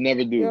 That I would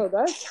never do. Yo,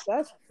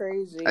 that's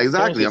crazy.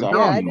 Exactly. I'm Yeah,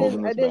 telling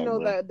you. I didn't know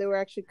that they were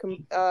actually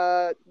doing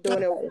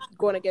it,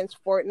 going against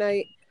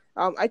Fortnite.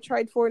 I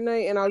tried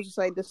Fortnite and I was just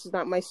like, this is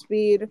not my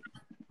speed.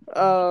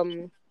 I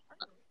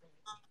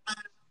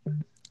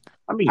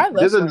mean, I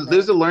love Fortnite.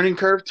 there's a learning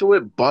curve to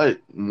it, but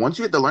once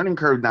you get the learning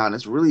curve down,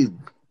 it's really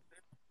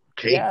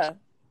cake. Yeah.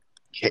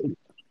 Cake.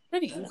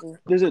 Pretty easy.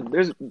 Here's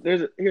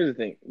the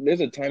thing.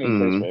 There's a time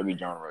and place for every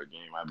genre of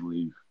game, I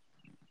believe.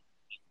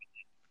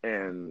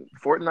 And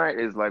Fortnite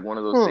is like one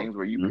of those things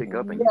where you pick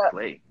up and you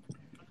play.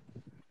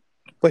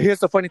 But here's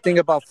the funny thing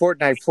about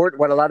Fortnite.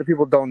 What a lot of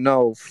people don't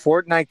know,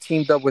 Fortnite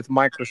teamed up with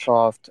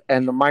Microsoft,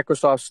 and the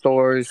Microsoft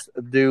stores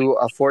do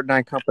a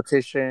Fortnite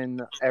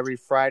competition every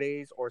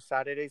Fridays or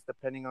Saturdays,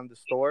 depending on the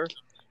store.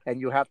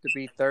 And you have to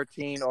be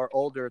 13 or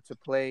older to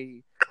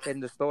play in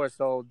the store.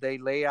 So they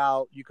lay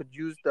out, you could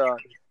use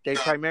they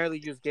primarily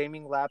use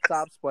gaming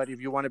laptops, but if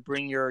you want to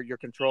bring your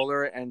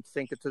controller and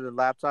sync it to the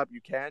laptop, you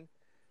can.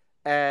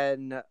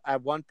 And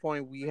at one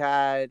point, we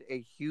had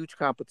a huge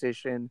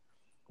competition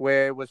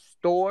where it was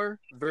store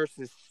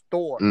versus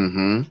store.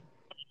 Mm-hmm.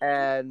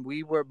 and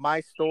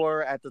my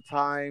store at the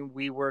time,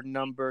 we were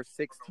number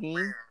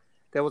 16.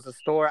 There was a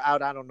store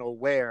out, I don't know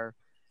where,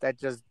 that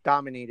just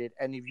dominated.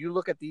 And if you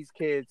look at these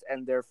kids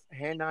and their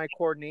hand-eye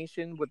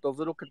coordination with those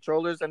little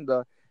controllers and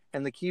the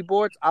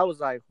keyboards, I was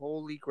like,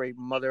 holy great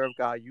mother of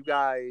God, you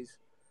guys,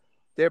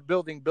 they're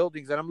building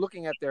buildings. And I'm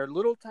looking at their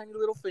little tiny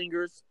little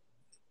fingers,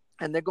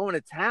 and they're going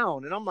to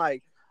town. And I'm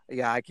like,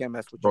 yeah, I can't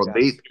mess with you Bro,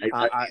 guys.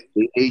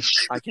 they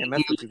I can't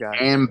mess with you guys.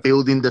 and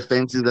building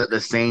defenses at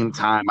the same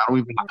time. I don't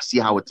even see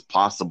how it's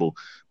possible.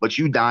 But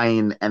you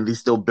dying and they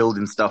still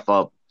building stuff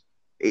up.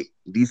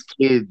 These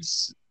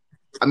kids,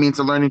 I mean, it's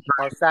a learning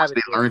curve.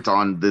 They learned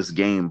on this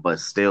game, but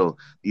still,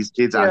 these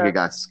kids out here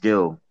got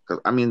skill.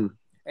 I mean,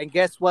 and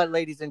guess what,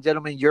 ladies and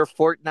gentlemen? Your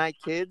Fortnite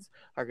kids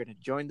are going to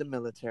join the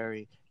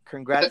military.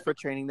 Congrats for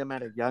training them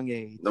at a young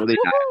age. No, they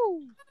not.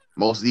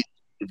 Most of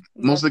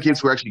the kids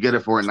who actually get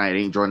at Fortnite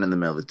ain't joining the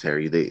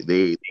military.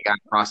 They got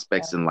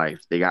prospects in life.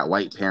 They got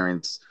white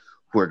parents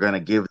who are gonna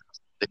give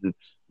them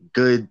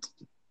good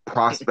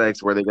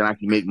prospects where they can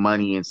actually make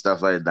money and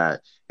stuff like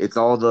that. It's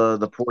all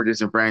the poor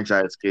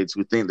disenfranchised kids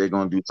who think they're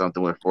gonna do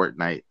something with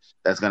Fortnite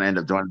that's gonna end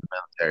up joining the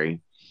military.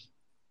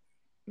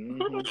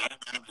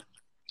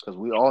 Because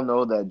we all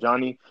know that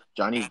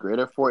Johnny's great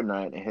at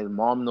Fortnite, and his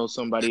mom knows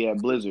somebody at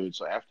Blizzard.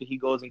 So after he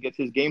goes and gets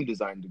his game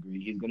design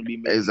degree, he's going to be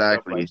making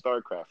stuff like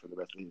StarCraft for the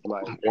rest of his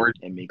life.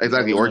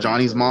 Or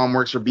Johnny's mom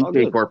works for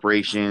BK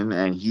Corporation,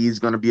 and he's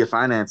going to be a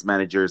finance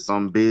manager,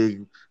 some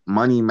big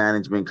money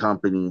management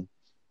company,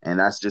 and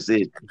that's just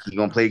it. He's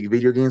going to play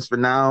video games for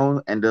now,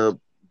 end up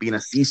being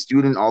a C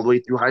student all the way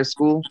through high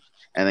school,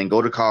 and then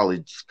go to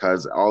college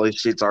because all his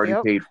shit's already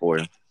paid for.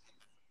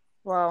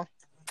 Wow.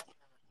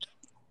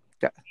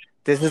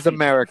 This is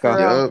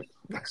America.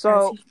 Yep.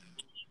 So,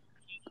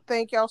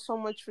 thank y'all so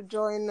much for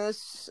joining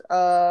us.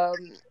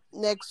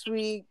 Next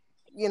week,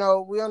 we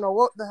don't know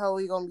what the hell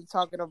we're going to be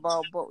talking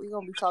about, but we're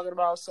going to be talking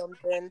about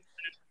something.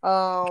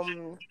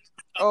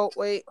 Oh,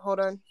 wait, hold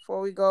on.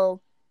 Before we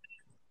go.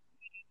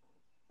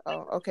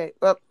 Oh, okay.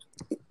 Well,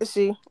 let's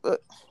see.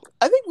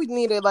 I think we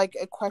needed, like,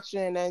 a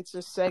question and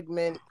answer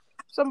segment.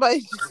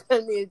 Somebody just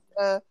sent me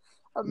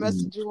a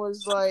message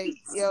was like,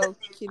 yo,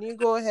 can you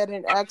go ahead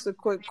and ask a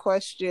quick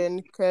question?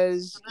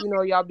 Because,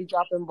 y'all be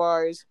dropping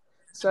bars.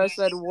 So I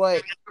said,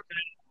 what?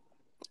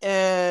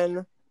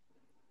 And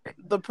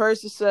the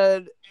person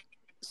said,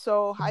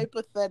 so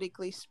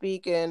hypothetically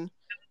speaking,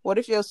 what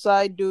if your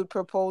side dude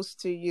proposed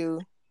to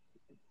you?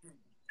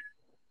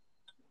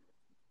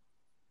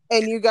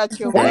 And you got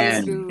your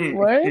main dude.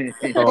 What?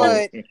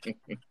 But,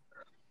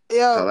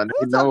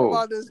 we'll talk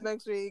about this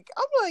next week.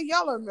 I'm like,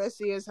 y'all are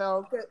messy as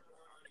hell.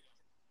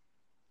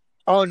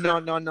 Oh, no.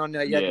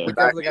 Yeah, we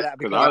definitely got that.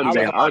 Because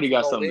I already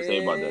got something to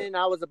say about that.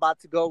 I was about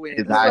to go in.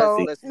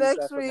 So,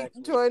 next week,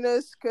 join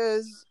us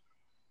because,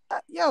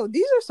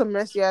 these are some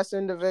messy-ass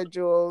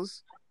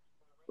individuals.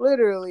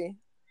 Literally.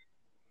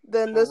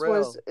 Then then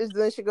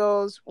she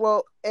goes,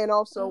 well, and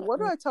also, what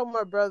do I tell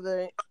my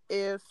brother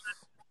if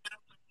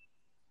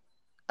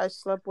I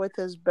slept with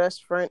his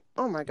best friend?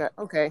 Oh, my God.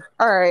 Okay.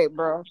 All right,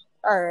 bro.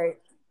 All right.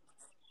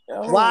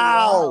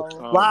 Wow.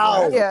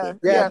 Yeah.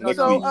 Next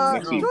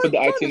week, put the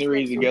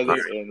itineraries together,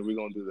 and we're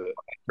gonna do that.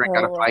 Frank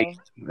got to fight.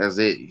 That's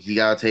it. He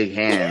got to take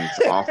hands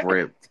off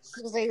rip.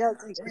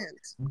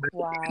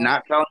 Wow.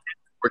 Not telling him,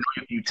 or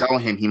if you tell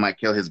him, he might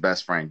kill his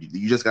best friend.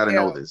 You just got to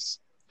know this.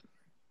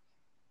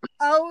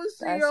 I will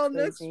see y'all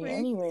next week.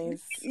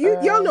 Anyways,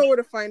 y'all know where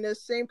to find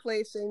us. Same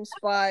place, same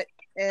spot.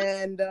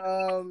 And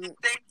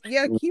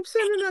keep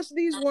sending us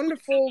these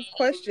wonderful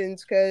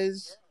questions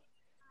because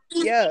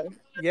we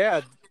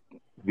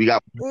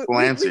got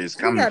answers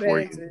coming for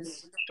you.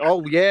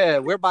 Oh yeah,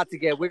 we're about to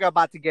get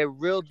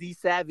real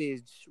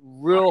D-Savage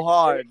real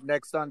hard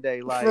next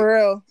Sunday. Like for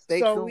real. Stay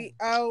tuned. We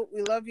out.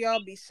 We love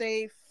y'all. Be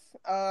safe.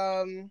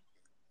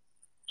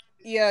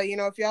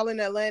 If y'all in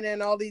Atlanta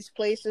and all these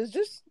places,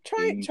 just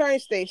try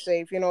and stay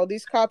safe.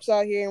 These cops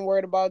out here ain't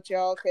worried about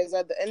y'all because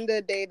at the end of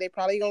the day, they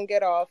probably gonna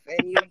get off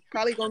and you're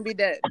probably gonna be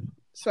dead.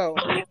 So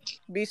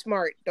be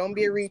smart. Don't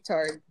be a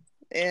retard.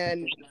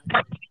 And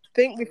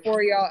think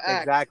before y'all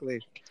act.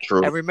 Exactly.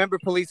 True. And remember,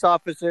 police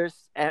officers.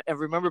 Y'all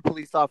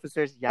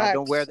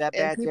don't wear that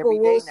badge every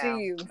day now.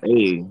 See you.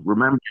 Hey,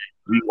 remember,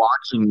 we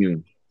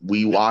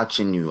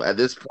watching you. At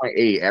this point,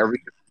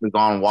 everything is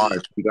on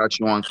watch. We got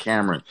you on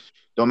camera.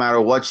 Don't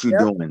matter what you're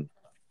doing.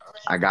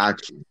 I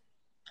got you.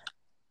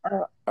 We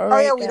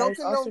don't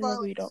condone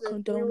violence.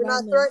 We're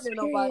not threatening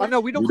nobody. Oh no,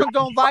 we don't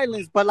condone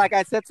violence. But like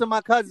I said to my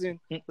cousin,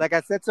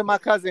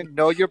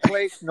 know your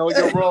place, know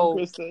your role.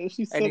 And if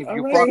you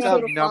fuck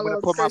up, I'm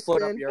gonna put my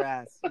foot up your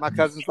ass. My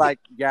cousin's like,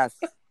 yes.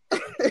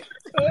 Quick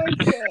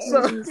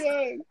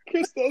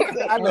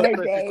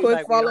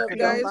follow-up,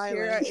 guys.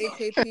 Here at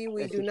AKP,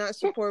 we do not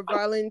support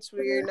violence.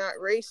 We are not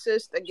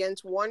racist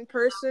against one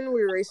person.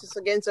 We're racist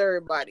against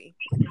everybody.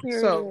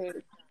 So,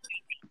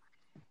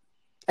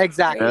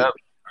 exactly. Yep.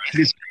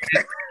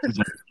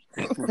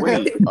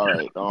 Wait. All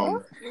right. All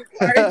right,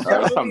 All right.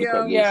 y'all, It's time we to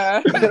cut out. this.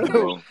 Yeah.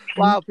 Bro.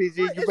 Wow, PG,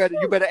 But you it's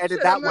cool. better edit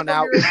Shit, that I'm not one gonna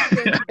out. be racist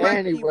against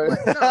black people. Anyway.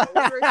 No,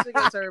 what's racist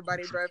against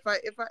everybody, bro?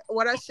 If I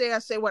what I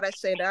say what I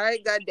said. All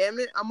right, god damn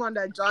it, I'm on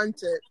that John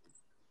tip.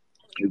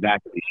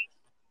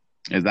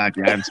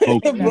 Exactly. I had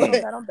spoken. On But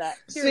that, on that.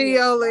 see Period.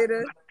 y'all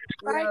later.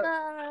 Bye, Yeah.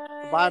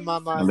 guys. Bye,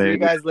 mama. See you Later.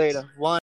 guys later. One.